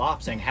people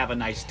off saying, "Have a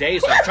nice day,"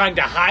 so I'm trying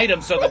to hide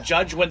them so the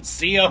judge wouldn't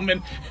see them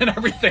and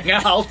everything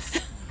else.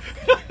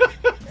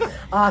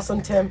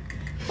 Awesome, Tim.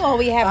 Well,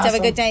 we have to have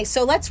a good day.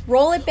 So let's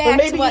roll it back. Or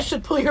maybe you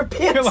should pull your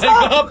pants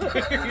up.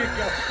 Here you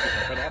go.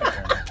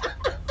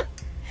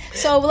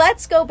 So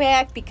let's go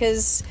back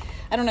because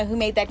I don't know who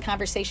made that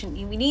conversation.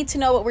 We need to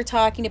know what we're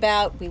talking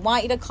about. We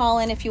want you to call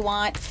in if you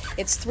want.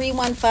 It's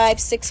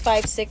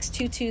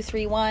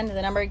 315-656-2231.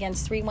 The number again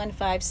is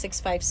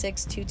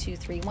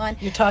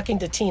 315-656-2231. You're talking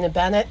to Tina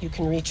Bennett. You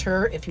can reach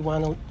her if you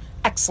want an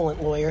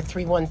excellent lawyer,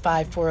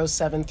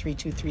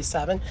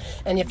 315-407-3237.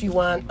 And if you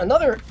want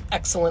another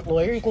excellent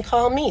lawyer, you can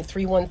call me,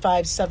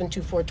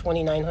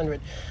 315-724-2900.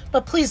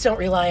 But please don't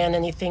rely on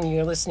anything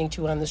you're listening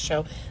to on the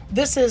show.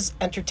 This is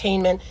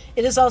entertainment.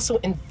 It is also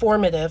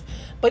informative,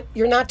 but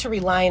you're not to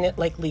rely on it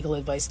like legal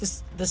advice.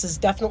 This is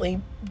definitely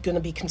going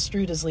to be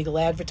construed as legal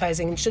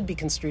advertising and should be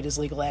construed as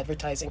legal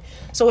advertising.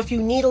 So if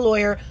you need a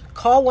lawyer,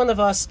 call one of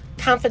us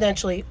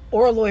confidentially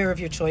or a lawyer of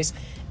your choice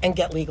and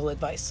get legal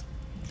advice.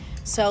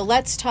 So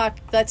let's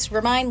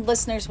remind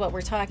listeners what we're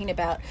talking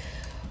about.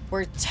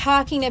 We're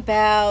talking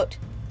about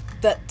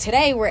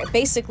today we're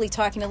basically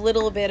talking a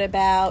little bit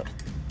about,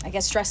 I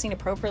guess, dressing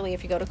appropriately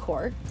if you go to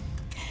court.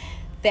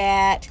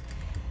 That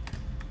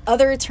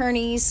other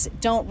attorneys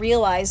don't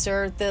realize,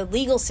 or the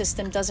legal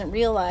system doesn't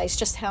realize,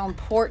 just how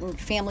important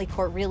family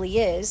court really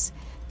is.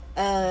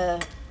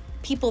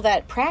 People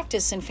that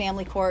practice in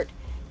family court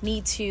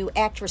need to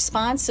act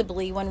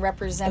responsibly when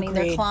representing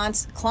their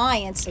clients.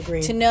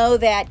 Agreed. To know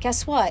that,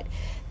 guess what?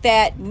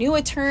 That new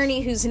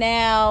attorney who's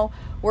now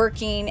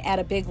working at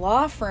a big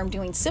law firm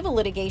doing civil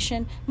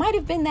litigation might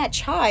have been that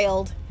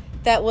child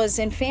that was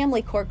in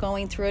family court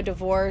going through a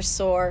divorce,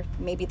 or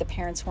maybe the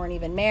parents weren't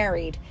even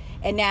married,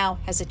 and now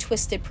has a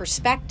twisted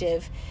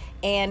perspective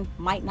and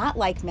might not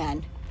like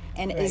men,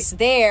 and is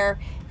there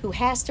who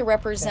has to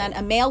represent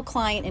a male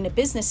client in a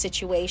business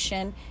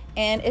situation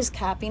and is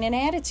copying an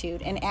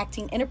attitude and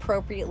acting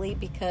inappropriately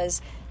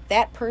because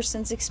that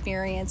person's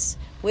experience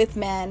with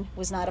men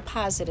was not a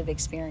positive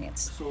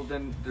experience. So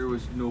then there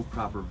was no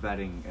proper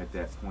vetting at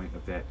that point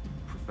of that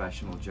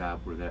professional job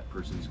where that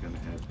person's going to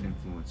have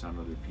influence on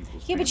other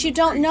people's Yeah, but family you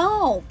don't tree.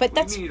 know. But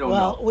that's You don't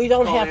Well, know. we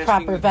don't It's all have asking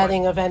proper the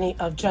question. vetting of any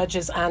of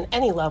judges on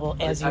any level,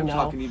 as I'm you know.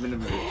 talking even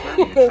of an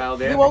attorney, a child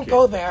advocate. You won't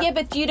go there. yeah,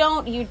 but you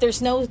don't.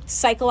 There's no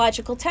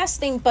psychological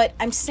testing. But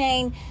I'm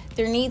saying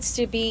there needs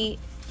to be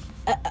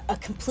a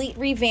complete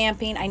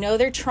revamping. I know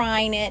they're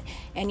trying it,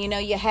 and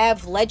you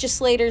have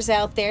legislators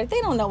out there.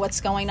 They don't know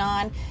what's going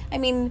on. I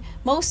mean,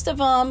 most of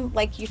them,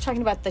 like you're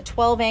talking about the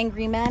 12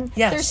 angry men.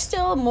 Yes. There's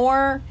still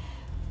more,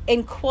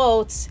 in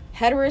quotes,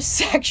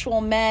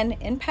 heterosexual men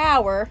in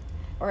power,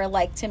 or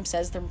like Tim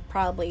says, there are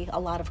probably a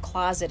lot of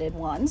closeted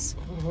ones.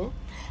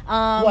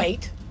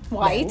 White.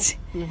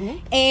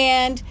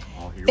 And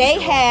Oh, here they we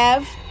go.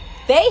 have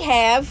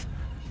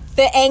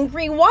the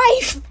angry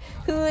wife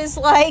who is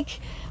like,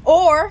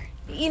 or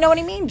you know what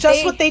I mean?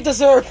 Just what they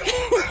deserve.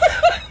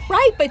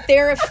 Right, but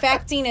they're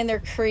affecting and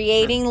they're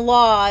creating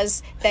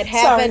laws that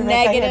have Sorry, a Rick, I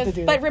had to negative.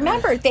 do But that.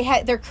 remember,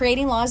 they're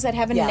creating laws that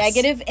have a Yes.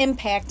 negative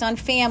impact on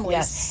families,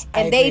 Yes,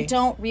 I and they agree.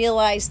 don't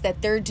realize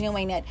that they're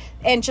doing it.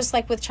 And just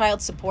like with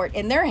child support,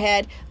 in their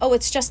head, oh,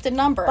 it's just a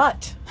number.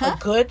 But a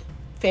good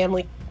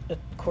family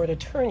court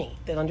attorney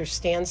that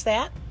understands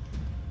that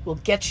will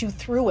get you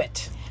through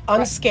it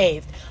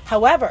unscathed.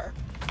 However,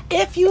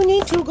 if you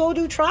need to go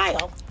to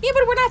trial, Yeah,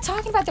 but we're not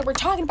talking about that. We're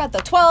talking about the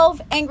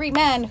 12 angry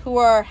men who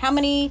are, how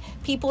many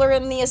people are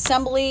in the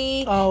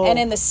assembly and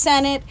in the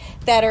Senate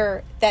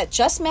that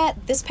just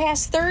met this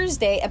past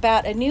Thursday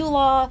about a new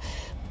law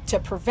to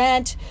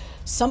prevent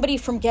somebody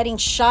from getting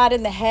shot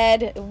in the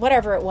head,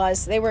 whatever it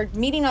was. They were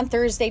meeting on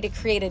Thursday to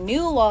create a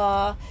new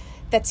law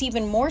that's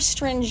even more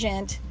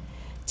stringent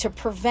to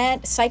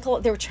prevent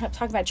they were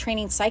talking about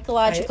training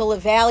psychological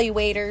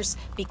evaluators,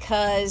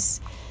 because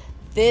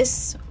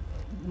this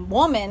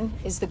woman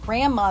is the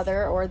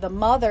grandmother or the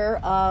mother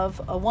of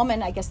a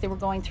woman. I guess they were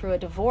going through a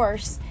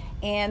divorce,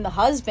 and the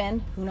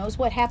husband, who knows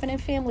what happened in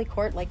family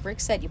court, like Rick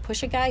said, you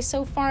push a guy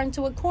so far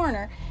into a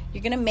corner,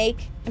 you're going to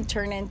make him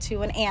turn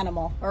into an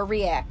animal or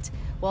react.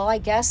 Well, I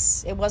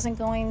guess it wasn't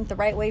going the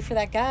right way for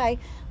that guy.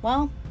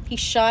 Well, he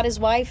shot his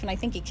wife, and I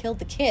think he killed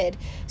the kid.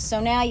 So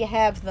now you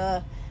have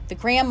the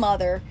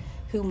grandmother,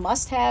 who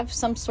must have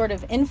some sort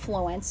of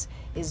influence,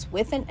 is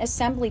with an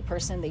assembly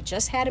person. They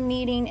just had a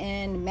meeting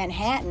in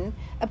Manhattan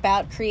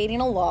about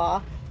creating a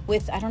law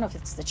with, I don't know if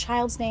it's the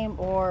child's name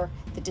or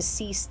the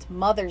deceased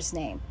mother's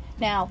name.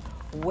 Now,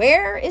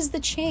 where is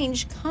the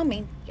change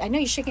coming? I know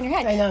you're shaking your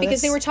head. I know,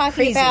 because they that's were talking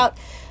crazy. about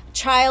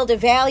child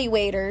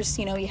evaluators.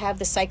 You have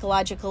the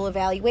psychological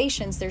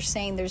evaluations. They're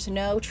saying there's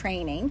no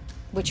training,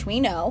 which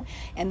we know,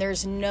 and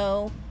there's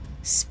no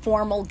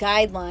formal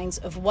guidelines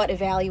of what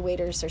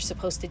evaluators are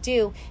supposed to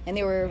do. And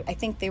I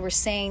think they were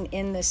saying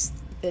in this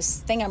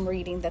thing I'm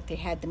reading that they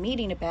had the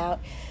meeting about,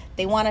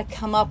 they want to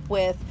come up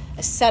with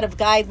a set of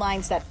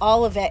guidelines that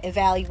all of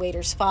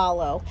evaluators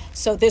follow,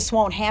 so this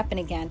won't happen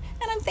again.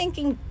 And I'm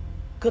thinking,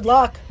 good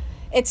luck.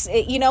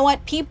 you know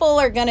what, people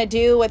are going to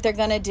do what they're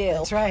going to do.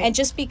 That's right. And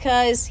just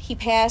because he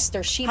passed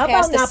or she How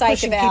passed about the not psych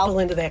pushing eval, people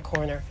into that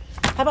corner?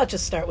 How about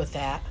just start with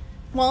that?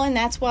 well, and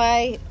that's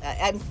why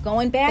I'm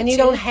going back And to... you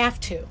don't have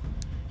to.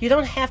 You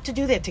don't have to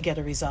do that to get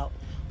a result.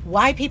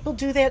 Why people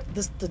do that,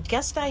 the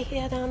guest I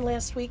had on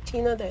last week,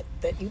 Tina,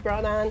 that you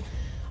brought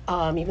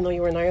on, even though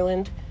you were in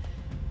Ireland,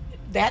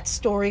 that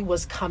story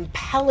was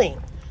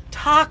compelling.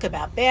 Talk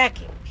about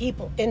backing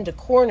people into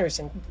corners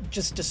and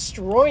just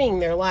destroying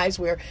their lives,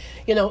 where,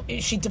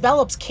 she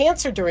develops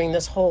cancer during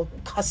this whole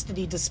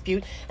custody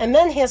dispute, and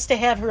then has to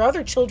have her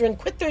other children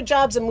quit their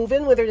jobs and move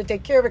in with her to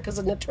take care of her because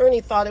an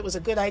attorney thought it was a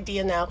good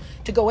idea now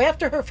to go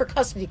after her for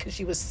custody because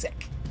she was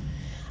sick.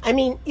 I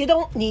mean, you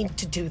don't need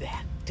to do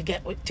that to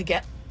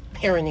get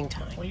parenting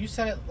time. Well, you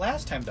said it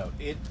last time, though.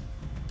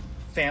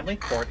 Family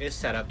court is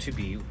set up to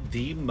be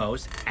the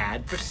most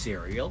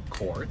adversarial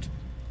court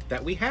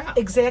that we have.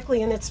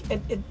 Exactly, and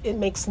it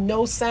makes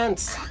no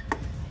sense.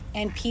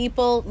 And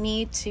people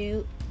need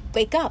to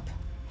wake up,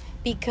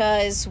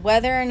 because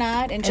whether or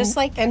not, and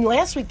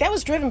last week that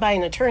was driven by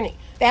an attorney.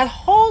 That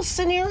whole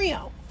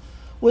scenario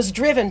was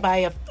driven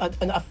by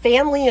a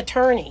family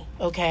attorney,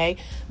 okay,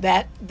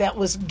 that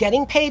was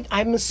getting paid,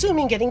 I'm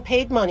assuming getting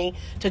paid money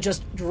to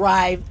just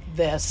drive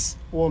this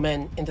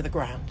woman into the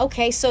ground.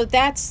 Okay, so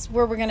that's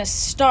where we're going to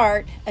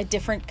start a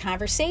different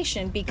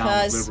conversation,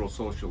 because liberal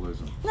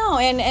socialism. No,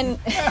 and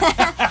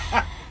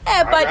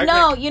but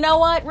no, you know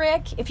what,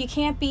 Rick? If you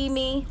can't be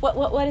me,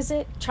 what is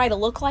it? Try to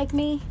look like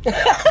me.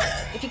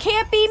 If you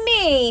can't be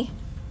me,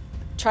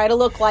 try to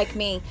look like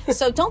me.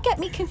 So don't get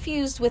me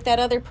confused with that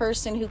other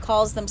person who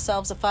calls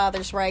themselves a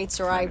father's rights,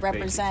 or I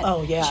represent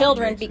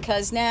children,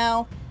 because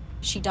now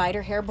she dyed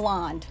her hair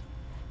blonde.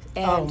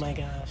 And oh my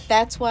gosh.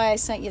 That's why I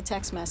sent you a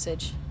text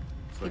message.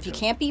 If you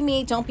can't be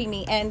me, don't be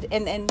me.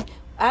 And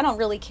I don't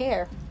really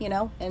care,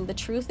 And the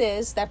truth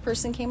is, that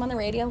person came on the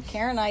radio.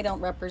 Karen and I don't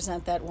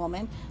represent that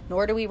woman,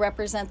 nor do we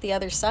represent the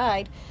other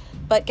side.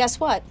 But guess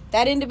what?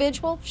 That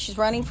individual, she's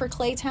running for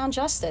Claytown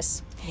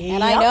Justice. Yep.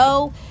 And I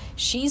know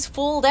she's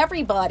fooled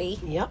everybody,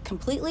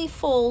 completely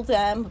fooled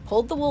them,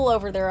 pulled the wool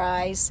over their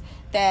eyes,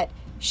 that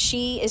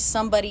she is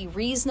somebody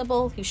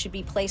reasonable who should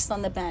be placed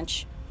on the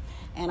bench.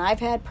 And I've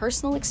had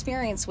personal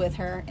experience with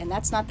her, and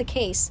that's not the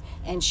case.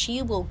 And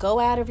she will go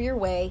out of your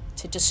way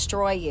to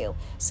destroy you.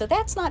 So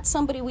that's not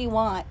somebody we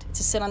want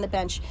to sit on the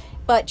bench.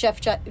 But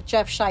Jeff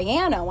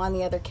Shiano, on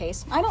the other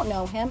case, I don't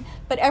know him,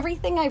 but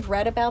everything I've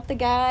read about the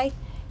guy,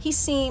 he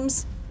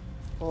seems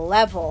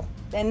level.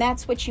 And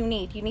that's what you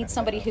need. You need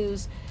somebody who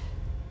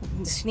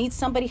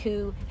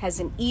has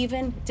an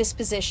even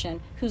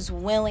disposition, who's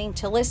willing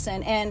to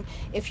listen. And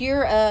if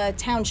you're a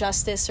town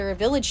justice or a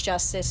village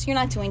justice, you're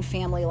not doing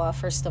family law,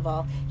 first of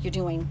all. You're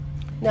doing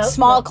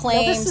small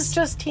claims. No, this is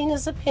just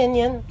Tina's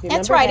opinion. Remember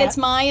that's right, that. It's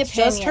my opinion. It's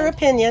just her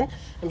opinion.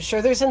 I'm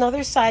sure there's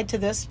another side to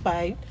this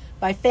by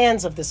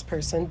fans of this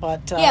person,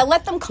 but... yeah,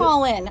 let them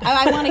call in.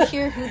 I want to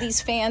hear who these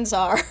fans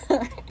are.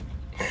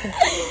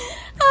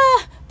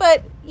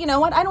 But you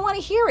know what? I don't want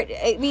to hear it.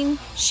 I mean,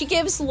 she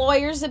gives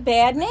lawyers a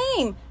bad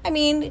name. I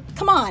mean,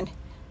 come on.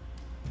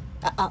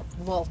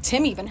 Well,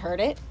 Tim even heard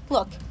it.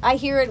 Look, I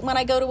hear it when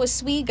I go to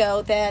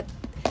Oswego that,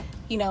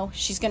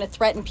 she's going to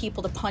threaten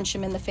people to punch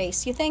him in the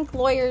face. You think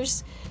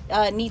lawyers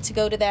need to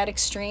go to that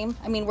extreme?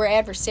 I mean, we're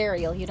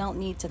adversarial. You don't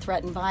need to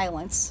threaten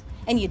violence.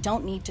 And you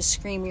don't need to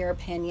scream your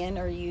opinion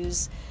or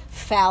use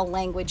foul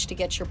language to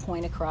get your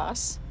point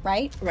across,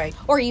 right? Right.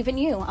 Or even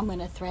you. I'm going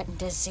to threaten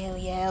to sue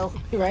you.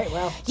 Right,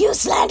 well. You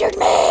slandered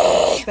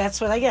me! That's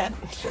what I get.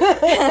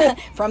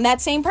 From that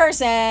same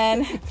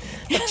person.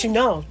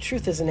 But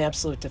truth is an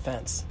absolute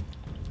defense.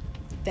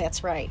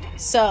 That's right.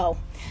 So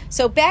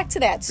back to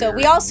that. So Very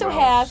we also well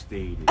have...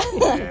 stated.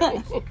 That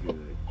is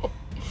good.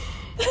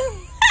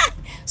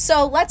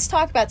 So let's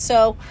talk about...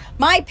 So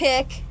my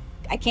pick,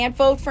 I can't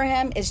vote for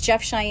him, is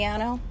Jeff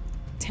Shiano,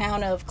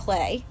 town of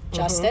Clay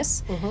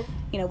Justice.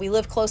 Mm-hmm. We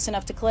live close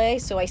enough to Clay,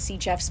 so I see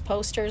Jeff's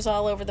posters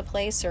all over the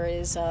place, or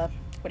his,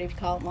 whatever you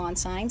call it, lawn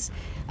signs.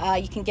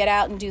 You can get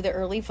out and do the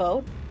early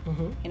vote.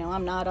 Mm-hmm.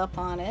 I'm not up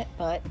on it,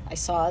 but I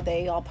saw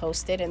they all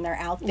posted, and they're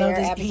out there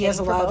advocating he has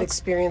a lot votes. of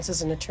experience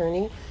as an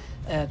attorney,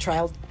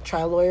 trial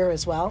lawyer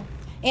as well.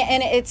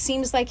 And it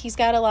seems like he's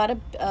got a lot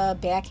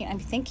of backing. I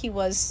think he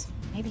was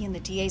maybe in the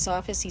DA's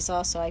office. He's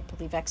also, I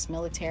believe,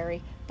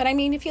 ex-military. But I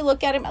mean, if you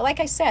look at him, like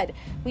I said,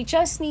 we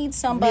just need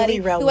somebody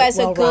who has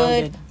a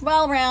good,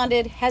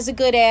 well-rounded, has a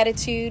good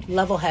attitude.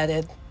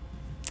 Level-headed.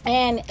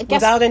 And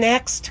without an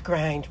axe to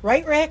grind.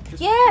 Right,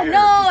 Rick?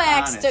 No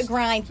axe to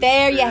grind.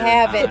 There you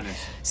have it.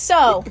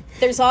 So,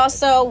 there's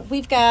also,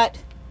 we've got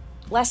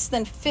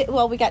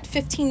we got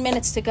 15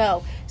 minutes to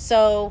go.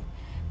 So,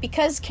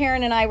 because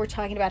Karen and I were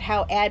talking about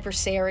how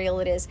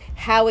adversarial it is,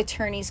 how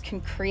attorneys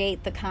can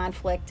create the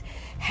conflict,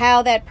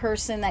 how that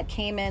person that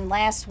came in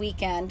last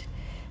weekend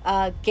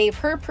gave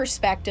her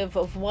perspective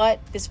of what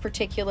this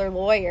particular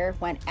lawyer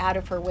went out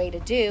of her way to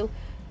do,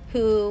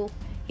 who,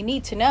 you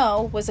need to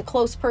know, was a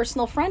close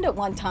personal friend at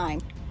one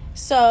time.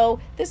 So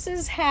this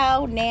is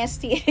how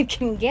nasty it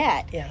can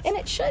get. Yes. And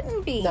it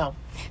shouldn't be. No.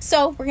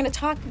 So we're going to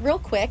talk real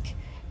quick,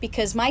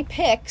 because my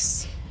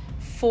picks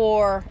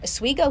for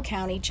Oswego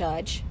County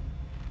judge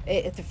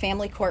at the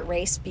family court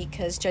race,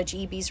 because Judge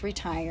Eby's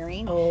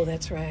retiring. Oh,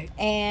 that's right.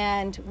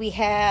 And we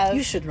have...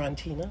 You should run,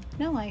 Tina.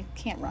 No, I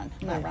can't run.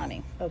 I'm not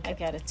running. Okay.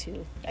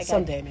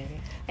 Someday, maybe.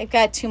 I've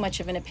got too much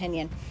of an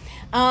opinion.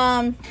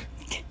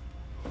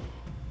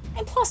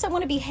 And plus, I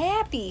want to be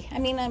happy. I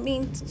mean,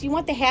 do you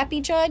want the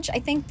happy judge? I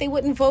think they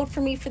wouldn't vote for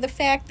me for the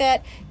fact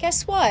that,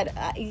 guess what?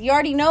 You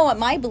already know what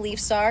my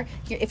beliefs are.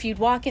 If you'd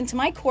walk into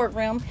my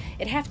courtroom,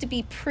 it'd have to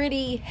be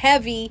pretty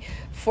heavy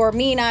for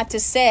me not to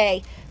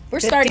say, we're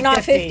starting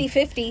off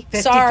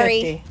 50-50.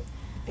 Sorry.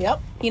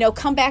 50-50. Yep.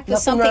 Come back with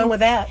Nothing something wrong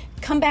with that.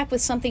 Come back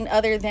with something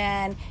other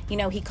than,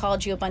 he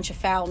called you a bunch of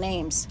foul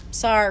names.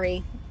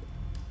 Sorry.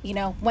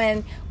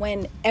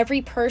 When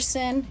every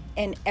person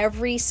in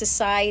every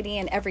society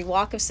and every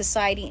walk of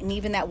society, and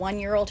even that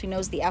 1-year-old who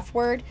knows the F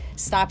word,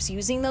 stops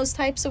using those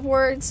types of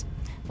words,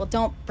 well,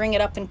 don't bring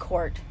it up in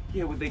court.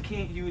 Yeah, well, they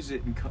can't use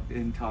it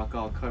and talk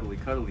all cuddly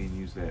and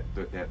use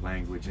that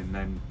language,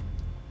 and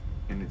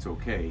it's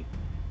okay.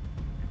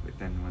 But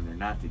then when they're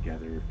not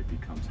together, it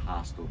becomes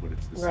hostile, but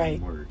it's the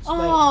same words.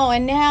 Oh,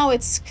 and now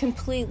it's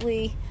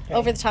completely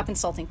over the top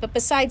insulting. But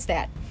besides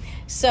that,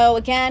 so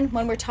again,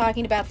 when we're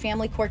talking about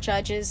family court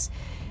judges,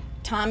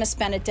 Thomas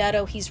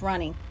Benedetto, he's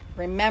running.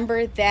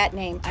 Remember that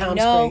name.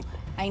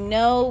 I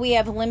know we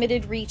have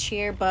limited reach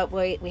here, but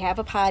we have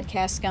a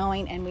podcast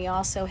going, and we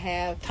also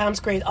have... Tom's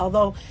great,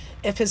 although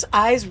if his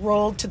eyes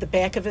rolled to the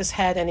back of his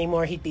head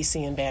anymore, he'd be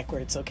seeing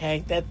backwards,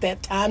 okay?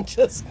 That Tom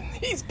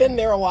he's been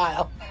there a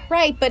while.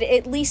 Right, but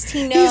at least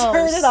he knows. He's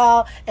heard it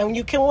all, and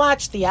you can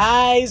watch the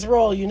eyes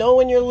roll. You know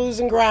when you're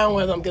losing ground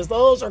with them, because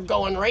those are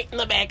going right in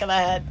the back of the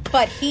head.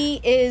 But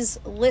he is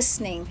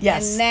listening.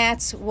 Yes. And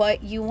that's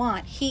what you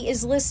want. He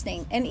is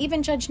listening. And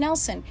even Judge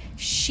Nelson,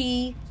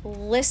 she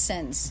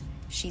listens.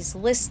 She's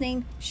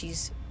listening.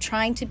 She's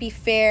trying to be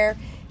fair.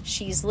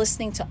 She's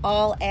listening to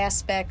all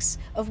aspects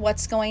of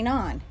what's going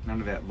on. None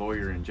of that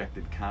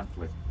lawyer-injected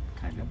conflict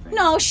kind of thing.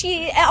 No,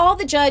 all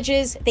the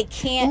judges, they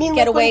can't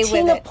get away with it. You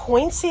mean when Tina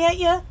points at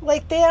you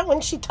like that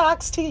when she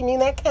talks to you? You mean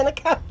that kind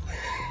of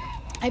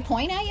I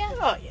point at you?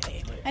 Oh,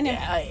 yeah. I know.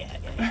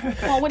 Yeah.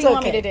 Well, what do you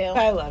want me to do?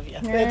 I love you.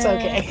 It's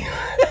okay.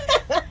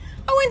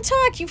 I wouldn't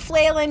talk, you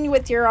flailing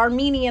with your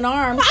Armenian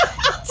arms.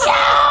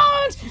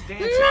 Don't! She's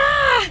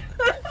dancing.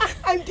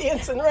 I'm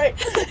dancing, right.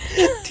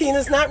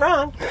 Tina's not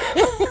wrong.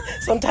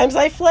 Sometimes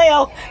I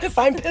flail if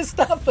I'm pissed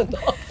off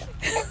enough.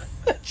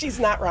 She's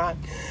not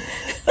wrong.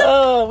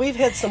 Oh, we've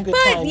had some good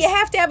times. But you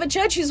have to have a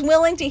judge who's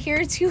willing to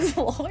hear two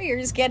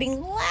lawyers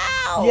getting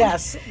loud.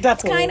 Yes, definitely.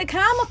 It's kind of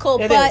comical,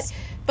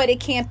 but it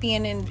can't be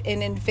in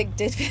an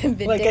vindictive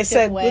like I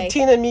said, way. with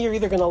Tina and me, you're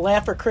either going to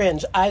laugh or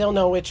cringe. I don't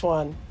know which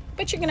one.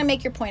 But you're going to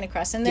make your point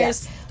across. And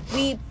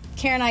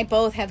Karen and I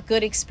both have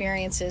good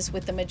experiences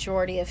with the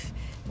majority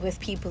with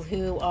people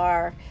who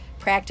are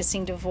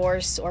practicing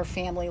divorce or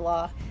family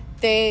law.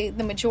 The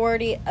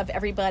majority of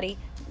everybody,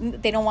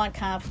 they don't want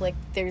conflict.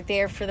 They're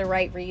there for the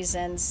right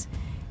reasons.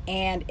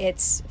 And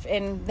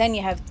then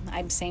you have,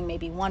 I'm saying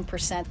maybe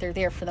 1%, they're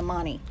there for the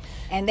money.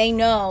 And they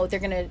know they're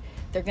going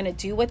to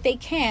do what they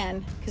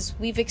can, because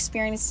we've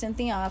experienced in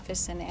the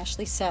office, and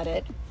Ashley said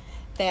it,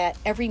 that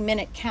every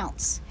minute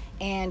counts.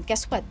 And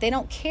guess what? They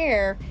don't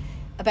care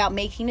about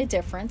making a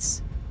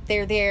difference.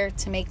 They're there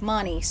to make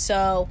money.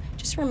 So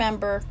just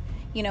remember,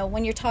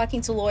 when you're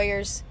talking to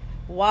lawyers,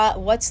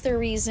 what's the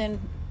reason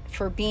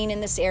for being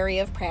in this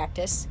area of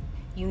practice?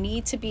 You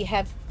need to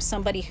have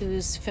somebody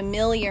who's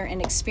familiar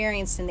and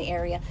experienced in the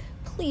area.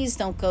 Please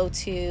don't go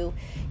to,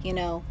 I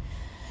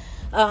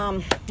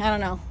don't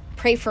know,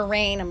 Pray for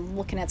Rain. I'm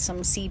looking at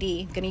some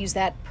CD. I'm going to use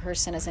that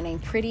person as a name.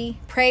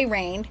 Pray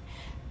Rain,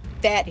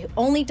 that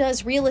only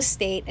does real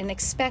estate and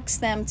expects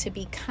them to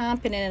be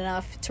competent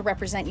enough to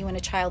represent you in a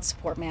child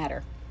support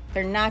matter.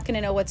 They're not going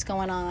to know what's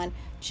going on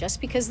just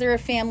because they're a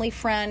family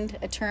friend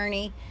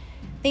attorney.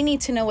 They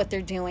need to know what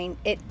they're doing.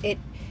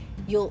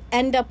 You'll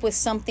end up with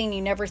something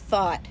you never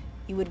thought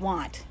you would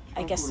want.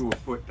 Don't go to a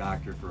foot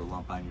doctor for a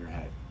lump on your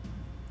head.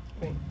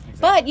 Right. Exactly.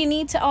 But you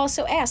need to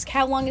also ask,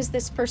 how long is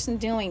this person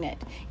doing it?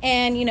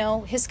 And,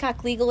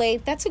 Hiscox Legal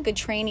Aid, that's a good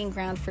training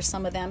ground for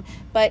some of them.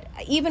 But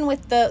even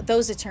with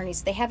those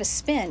attorneys, they have a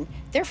spin.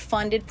 They're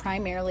funded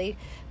primarily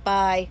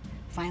by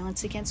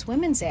Violence Against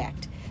Women's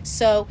Act.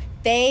 So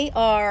they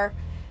are,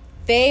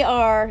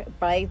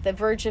 by the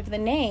verge of the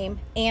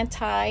name,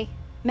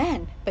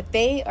 anti-men. But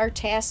they are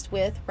tasked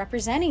with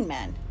representing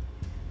men.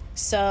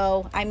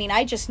 So,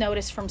 I just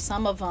noticed from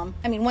some of them,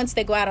 once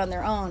they go out on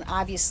their own,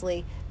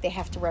 obviously they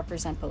have to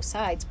represent both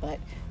sides. But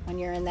when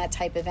you're in that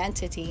type of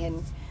entity,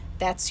 and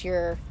that's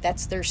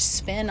their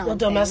spin on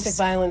domestic things.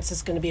 violence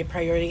is going to be a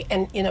priority.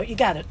 And, you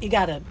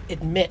gotta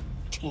admit,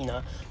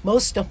 Tina,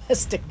 most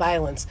domestic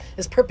violence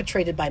is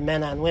perpetrated by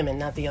men on women,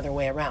 not the other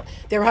way around.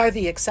 There are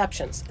the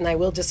exceptions, and I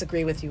will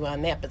disagree with you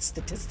on that. But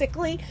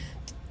statistically,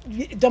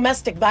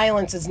 domestic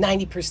violence is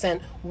 90%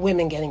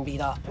 women getting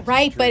beat up.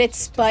 Right,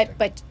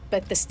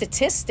 but the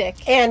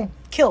statistic... And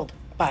killed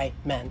by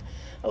men.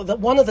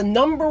 One of the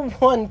number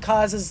one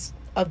causes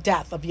of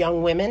death of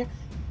young women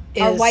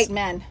are white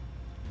men.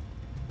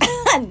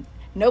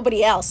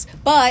 Nobody else.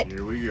 But...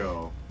 Here we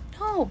go.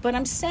 No, but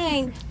I'm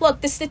saying,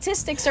 look, the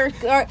statistics are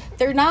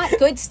they're not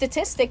good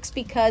statistics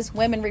because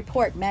women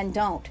report, men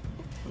don't.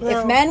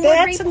 Well, if men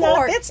would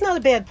report... That's not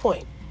a bad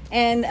point.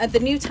 And the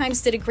New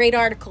Times did a great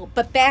article.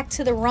 But back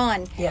to the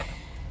run. Yeah.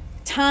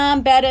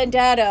 Tom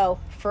Benedetto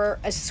for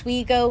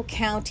Oswego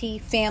County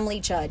family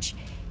judge.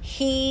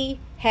 He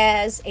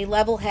has a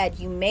level head.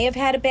 You may have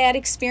had a bad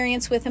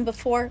experience with him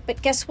before,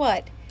 but guess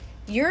what?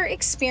 Your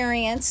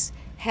experience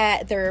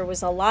there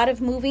was a lot of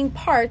moving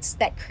parts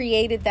that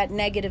created that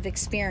negative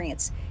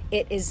experience.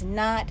 It is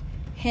not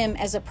him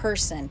as a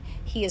person.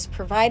 He is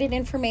provided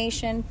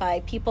information by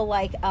people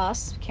like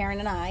us, Karen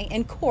and I,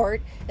 in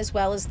court, as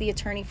well as the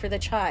attorney for the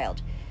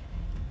child,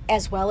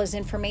 as well as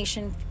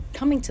information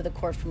coming to the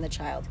court from the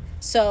child.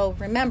 So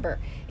remember,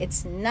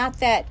 it's not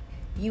that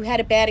you had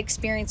a bad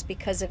experience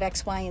because of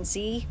X, Y, and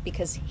Z,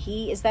 because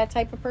he is that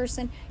type of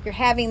person. You're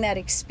having that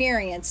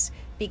experience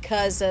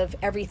because of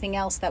everything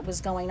else that was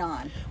going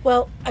on.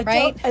 Well,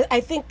 I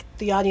think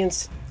the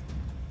audience,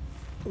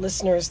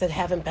 listeners that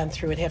haven't been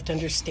through it, have to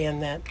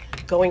understand that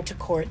going to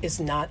court is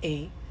not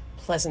a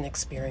pleasant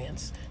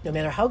experience. No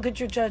matter how good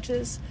your judge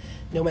is,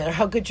 no matter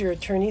how good your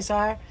attorneys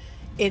are,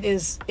 it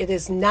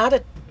is not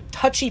a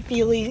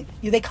touchy-feely,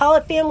 they call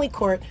it family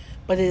court,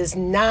 but it is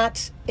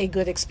not a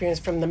good experience.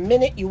 From the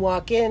minute you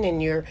walk in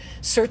and you're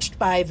searched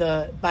by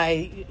the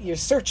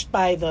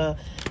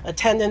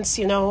attendants,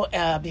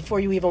 before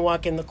you even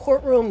walk in the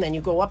courtroom. Then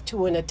you go up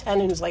to an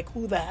attendant who's like,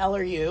 "Who the hell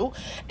are you?"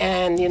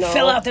 And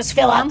fill out this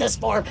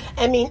form.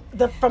 I mean,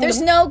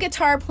 there's no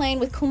guitar playing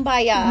with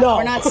Kumbaya. No.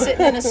 We're not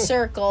sitting in a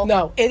circle.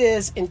 No, it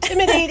is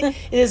intimidating.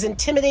 It is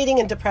intimidating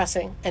and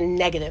depressing and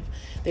negative.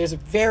 There's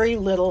very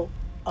little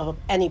of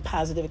any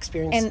positive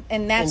experience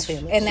and that's in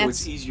family. and So that's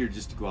it's easier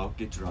just to go out,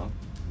 get drunk,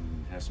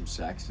 and have some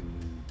sex,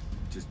 and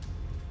just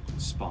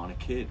spawn a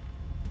kid.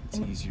 It's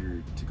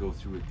easier to go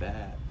through with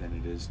that than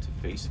it is to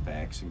face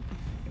facts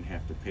and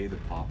have to pay the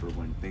pauper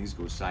when things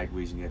go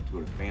sideways and you have to go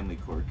to family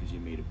court because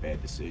you made a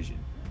bad decision.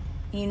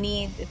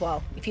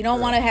 if you don't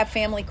want to have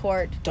family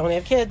court, Don't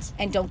have kids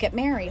and don't get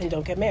married.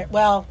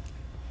 Well,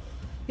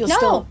 you'll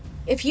still...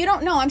 If you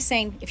don't know, I'm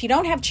saying if you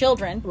don't have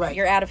children, Right.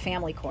 you're out of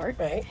family court.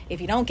 Right.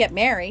 If you don't get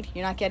married,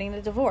 you're not getting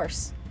a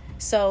divorce.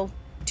 So,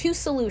 two You got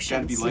to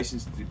solutions. be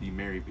licensed to be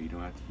married, but you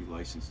don't have to be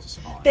licensed to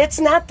spawn. That's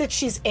not that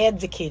she's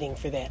advocating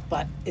for that,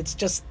 but it's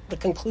just the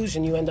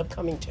conclusion you end up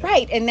coming to.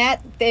 Right, and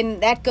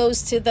that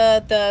goes to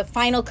the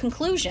final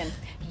conclusion.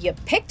 You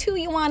picked who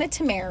you wanted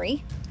to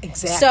marry.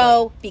 Exactly.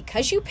 So,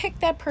 because you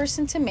picked that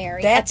person to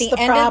marry, That's the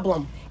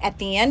problem. At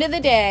the end of the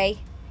day,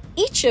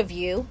 each of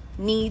you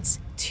needs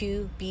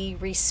to be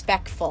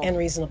respectful. And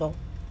reasonable.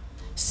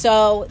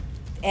 So,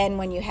 and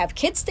when you have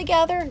kids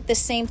together, the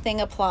same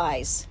thing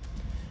applies.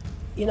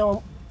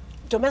 The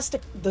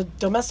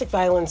domestic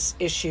violence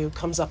issue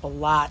comes up a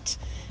lot.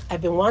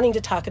 I've been wanting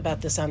to talk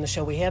about this on the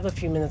show. We have a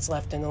few minutes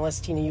left, and unless,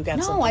 Tina, you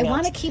got something No, I else.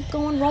 want to keep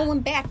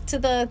rolling back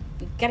to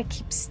got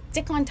to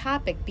stick on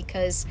topic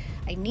because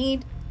I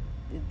need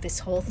this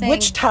whole thing.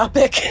 Which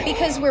topic?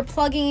 Because we're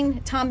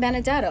plugging Tom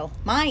Benedetto.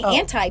 My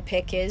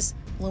anti-pick is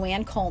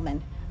Luann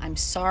Coleman. I'm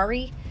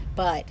sorry,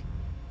 but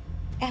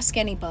ask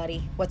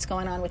anybody what's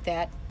going on with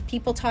that.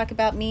 People talk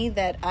about me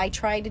that I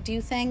try to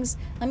do things.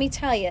 Let me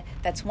tell you,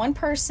 that's one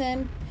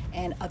person,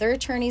 and other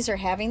attorneys are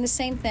having the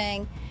same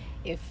thing.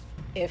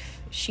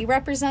 If she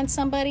represents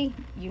somebody,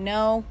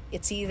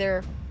 it's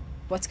either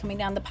what's coming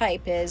down the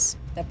pipe is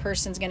that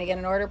person's going to get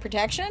an order of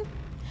protection,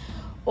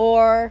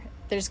 or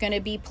there's going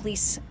to be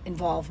police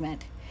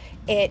involvement.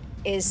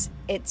 It's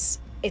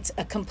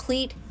a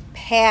complete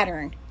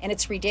pattern, and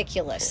it's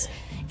ridiculous.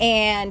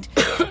 And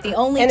the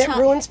only and time...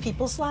 it ruins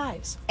people's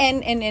lives.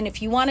 And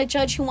if you want a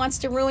judge who wants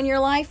to ruin your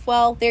life,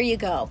 well, there you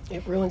go.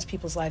 It ruins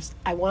people's lives.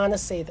 I want to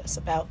say this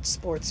about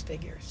sports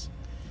figures.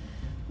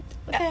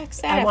 What the heck's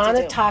that I have want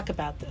to to do? talk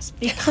about this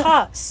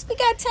because... We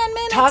got 10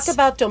 minutes. Talk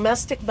about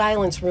domestic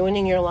violence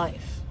ruining your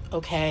life,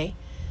 okay?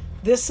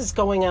 This is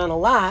going on a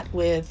lot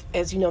with,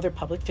 as you know, they're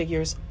public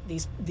figures,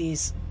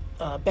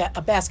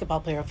 a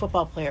basketball player, a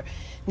football player.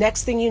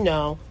 Next thing you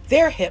know,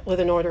 they're hit with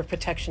an order of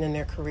protection and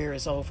their career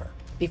is over.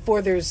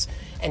 Before there's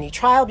any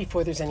trial,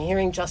 before there's any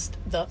hearing, just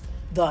the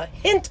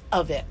hint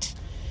of it,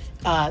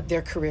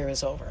 their career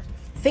is over.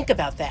 Think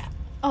about that.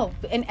 Oh,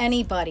 and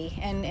anybody.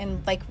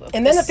 And like...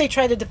 And then if they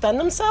try to defend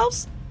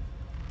themselves,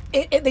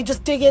 they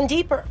just dig in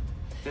deeper.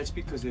 That's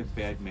because they have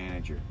bad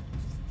manager.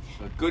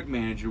 A good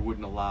manager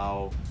wouldn't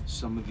allow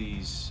some of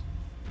these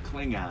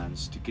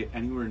Klingons to get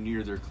anywhere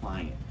near their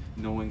client,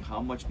 knowing how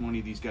much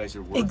money these guys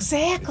are worth.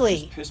 Exactly.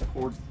 It's just piss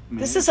poor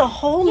This is a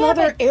whole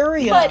nother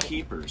area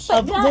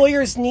of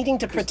lawyers needing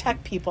to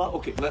protect people.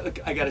 Okay,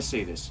 I got to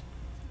say this.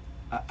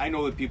 I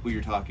know the people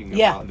you're talking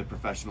Yeah. about in the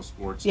professional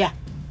sports. Yeah.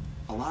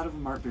 A lot of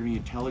them aren't very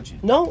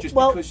intelligent. No, just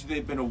well, because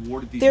they've been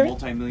awarded these They're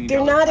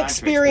multi-million-dollar not contracts,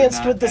 experienced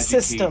they're not with the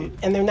educated. system,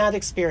 and they're not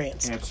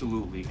experienced.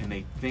 Absolutely, and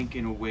they think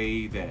in a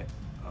way that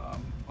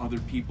other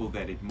people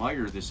that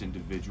admire this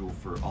individual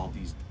for all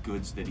these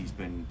goods that he's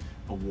been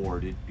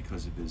awarded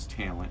because of his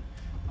talent,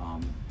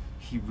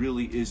 he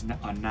really is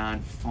a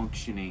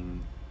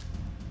non-functioning,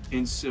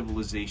 in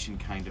civilization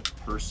kind of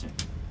person.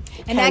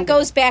 And that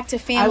goes back to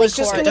family I was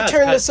just court. going to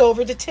turn this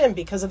over to Tim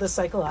because of the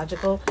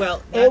psychological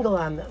angle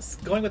on this.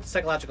 Going with the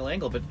psychological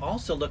angle, but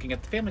also looking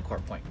at the family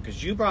court point,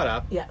 because you brought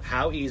up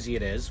how easy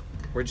it is.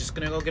 We're just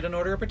going to go get an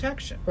order of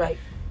protection. Right.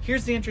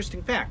 Here's the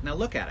interesting fact. Now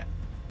look at it.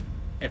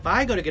 If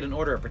I go to get an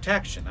order of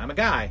protection, I'm a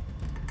guy,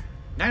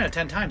 9 out of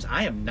 10 times,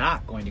 I am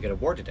not going to get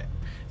awarded it.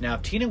 Now,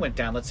 if Tina went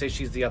down, let's say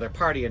she's the other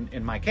party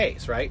in my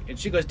case, right? And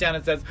she goes down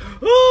and says,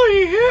 "Oh,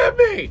 he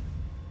hit me,"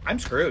 I'm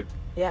screwed.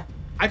 Yeah.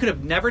 I could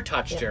have never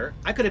touched her.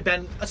 I could have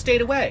been a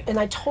state away. And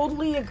I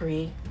totally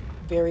agree.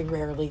 Very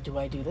rarely do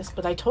I do this,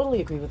 but I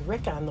totally agree with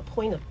Rick on the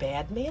point of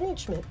bad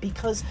management,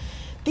 because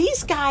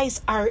these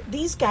guys,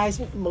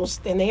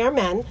 most, and they are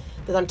men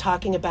that I'm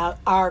talking about,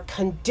 are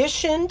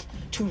conditioned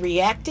to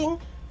reacting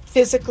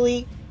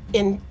physically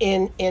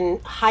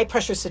in high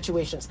pressure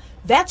situations.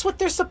 That's what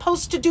they're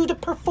supposed to do to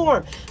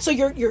perform. So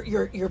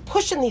you're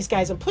pushing these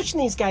guys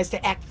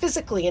to act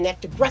physically and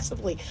act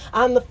aggressively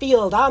on the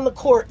field, on the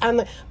court,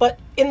 but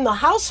in the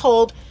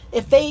household,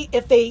 if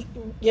they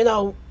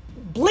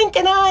blink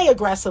an eye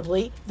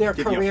aggressively, their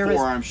Give career you a is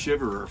forearm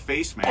shiver or a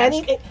face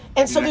mask.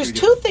 and so there's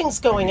two things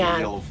going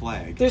on. Yellow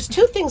flag. There's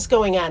two things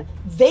going on.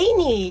 They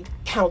need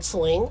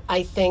counseling,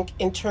 I think,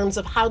 in terms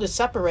of how to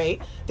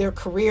separate their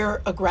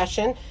career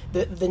aggression,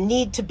 the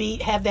need to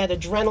have that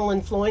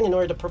adrenaline flowing in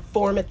order to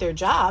perform at their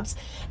jobs,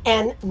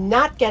 and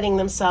not getting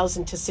themselves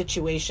into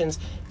situations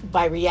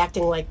by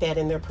reacting like that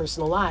in their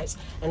personal lives.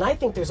 And I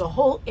think there's a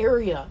whole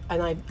area,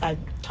 and I've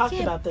talked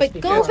about this but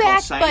before. go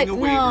back, signing but a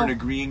waiver no. and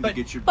agreeing to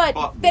get your But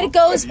butt it whooped.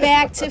 goes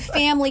back to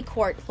family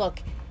court.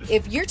 Look,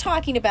 if you're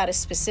talking about a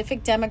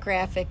specific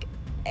demographic,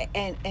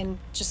 and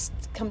just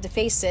come to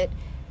face it,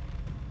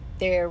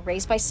 they're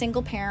raised by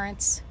single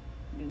parents.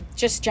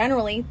 Just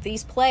generally,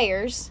 these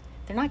players,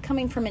 they're not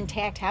coming from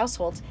intact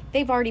households.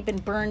 They've already been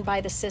burned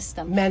by the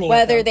system. Many of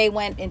whether them. they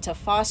went into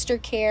foster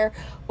care,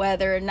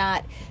 whether or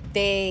not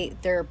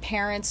their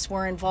parents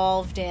were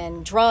involved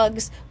in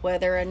drugs,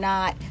 whether or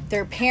not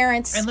their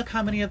parents... And look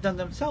how many of them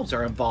themselves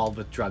are involved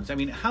with drugs. I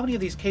mean, how many of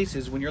these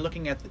cases, when you're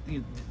looking at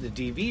the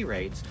DV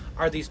rates,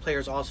 are these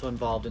players also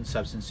involved in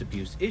substance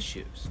abuse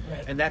issues?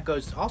 Right. And that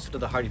goes also to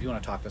the heart, if you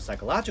want to talk the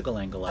psychological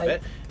angle of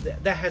it,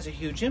 that has a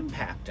huge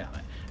impact on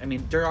it. I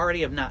mean, they're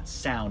already of not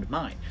sound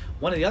mind.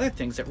 One of the other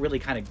things that really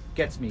kind of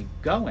gets me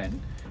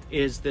going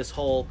is this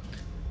whole,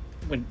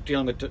 when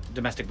dealing with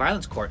domestic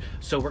violence court,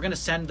 so we're going to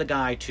send the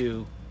guy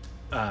to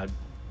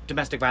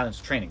domestic violence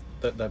training,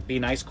 the Be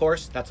Nice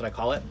course, that's what I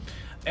call it.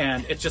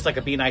 And it's just like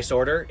a Be Nice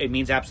order. It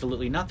means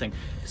absolutely nothing.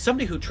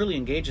 Somebody who truly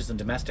engages in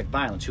domestic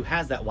violence, who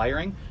has that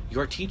wiring,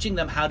 you're teaching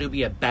them how to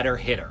be a better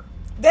hitter.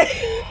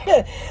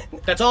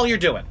 That's all you're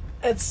doing.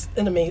 It's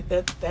an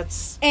amazing.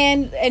 That's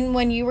And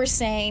when you were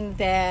saying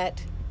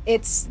that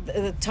it's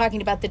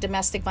talking about the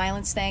domestic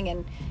violence thing,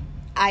 and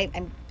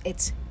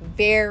it's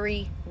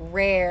very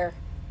rare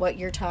what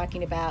you're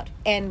talking about.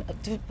 And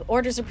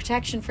orders of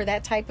protection for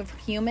that type of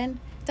human,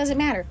 doesn't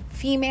matter,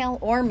 female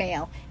or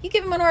male. You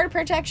give them an order of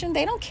protection,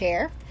 they don't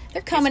care.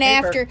 They're coming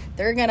after.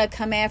 They're gonna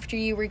come after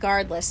you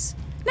regardless.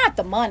 Not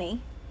the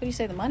money. What do you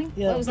say? The money?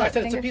 Yeah. What was No, I that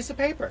said it's a finger? piece of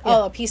paper.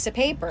 Oh, a piece of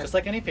paper. Just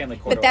like any family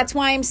court But that's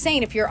why I'm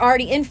saying, if you're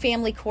already in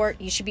family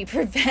court, you should be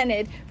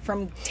prevented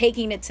from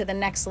taking it to the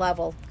next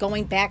level,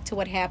 going back to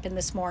what happened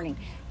this morning.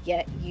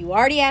 Yet you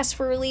already asked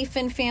for relief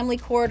in family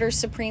court or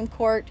Supreme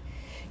Court.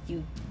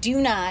 You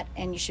do not,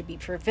 and you should be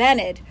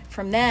prevented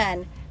from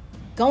then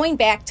going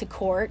back to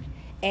court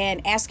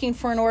and asking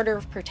for an order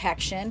of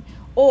protection,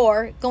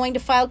 or going to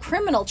file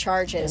criminal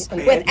charges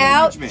Bad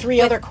without management.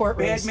 three other courtrooms.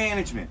 Bad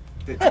management.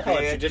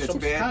 That's judicial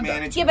bad misconduct.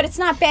 management. Yeah, but it's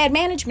not bad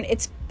management.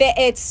 It's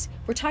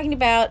we're talking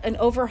about an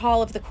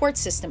overhaul of the court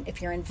system.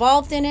 If you're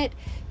involved in it,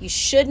 you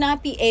should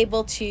not be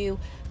able to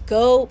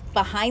go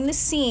behind the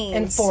scenes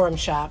And forum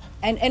shop.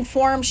 and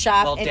forum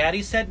shop. Well, and,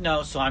 Daddy said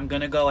no, so I'm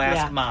going to go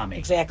ask Mommy.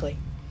 Exactly.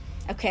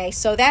 okay,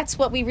 so that's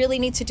what we really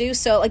need to do.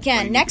 So You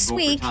again, need to next vote for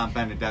week, Tom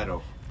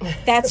Benedetto.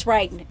 that's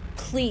right.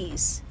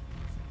 Please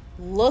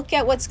look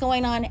at what's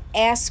going on.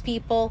 Ask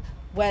people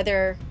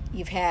whether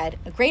you've had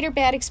a great or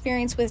bad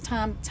experience with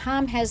Tom.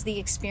 Tom has the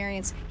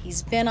experience.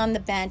 He's been on the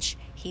bench.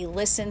 He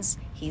listens.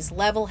 He's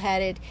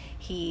level-headed.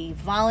 He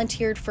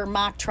volunteered for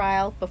mock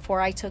trial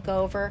before I took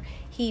over.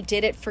 He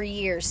did it for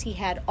years. He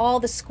had all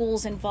the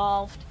schools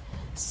involved.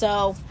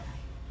 So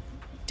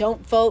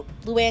don't vote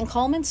Luann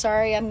Coleman.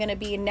 Sorry, I'm going to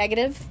be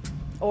negative.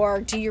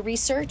 Or do your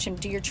research and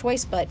do your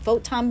choice, but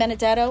vote Tom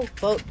Benedetto,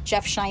 vote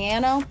Jeff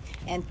Sciano,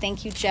 and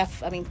thank you,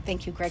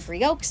 thank you,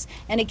 Gregory Oakes.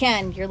 And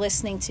again, you're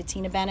listening to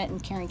Tina Bennett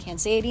and Karen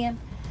Kanzadian.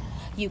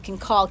 You can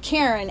call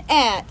Karen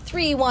at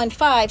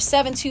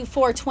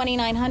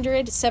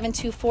 315-724-2900,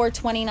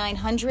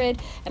 724-2900,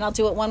 and I'll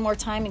do it one more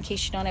time in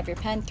case you don't have your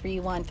pen,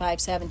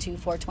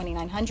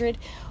 315-724-2900,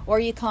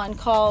 or you can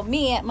call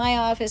me at my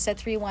office at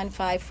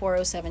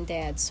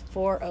 315-407-DADS,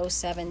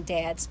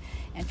 407-DADS,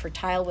 and for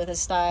Tile with a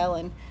Style,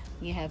 and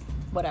you have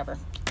whatever.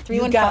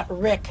 You got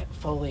Rick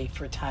Foley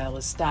for Tile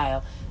with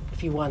Style.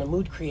 If you want a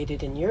mood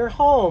created in your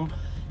home,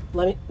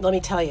 let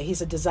me tell you,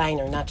 he's a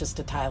designer, not just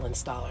a tile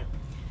installer.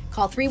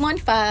 Call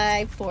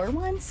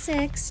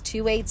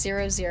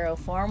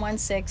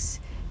 315-416-2800,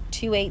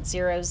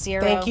 416-2800.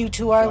 Thank you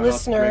to our Shout out to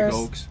listeners. Greg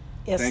Oakes.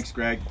 Yes. Thanks,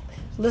 Greg.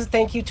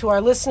 Thank you to our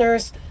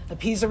listeners.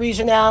 Appease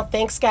Regional.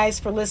 Thanks, guys,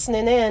 for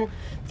listening in.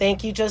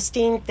 Thank you,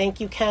 Justine.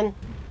 Thank you, Ken.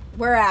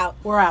 We're out.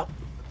 We're out.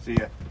 See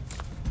ya.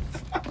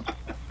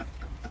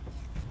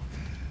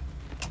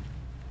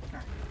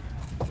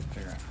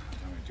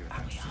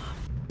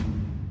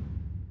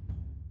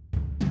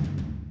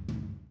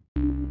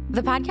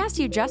 The podcast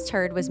you just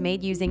heard was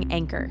made using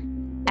Anchor.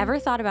 Ever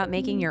thought about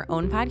making your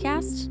own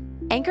podcast?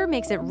 Anchor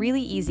makes it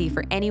really easy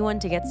for anyone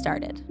to get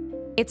started.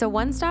 It's a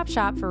one-stop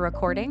shop for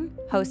recording,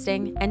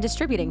 hosting, and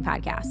distributing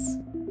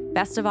podcasts.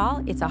 Best of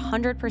all, it's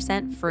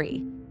 100%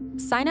 free.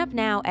 Sign up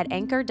now at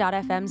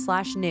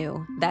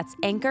anchor.fm/new. That's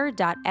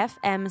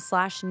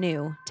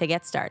anchor.fm/new to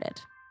get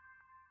started.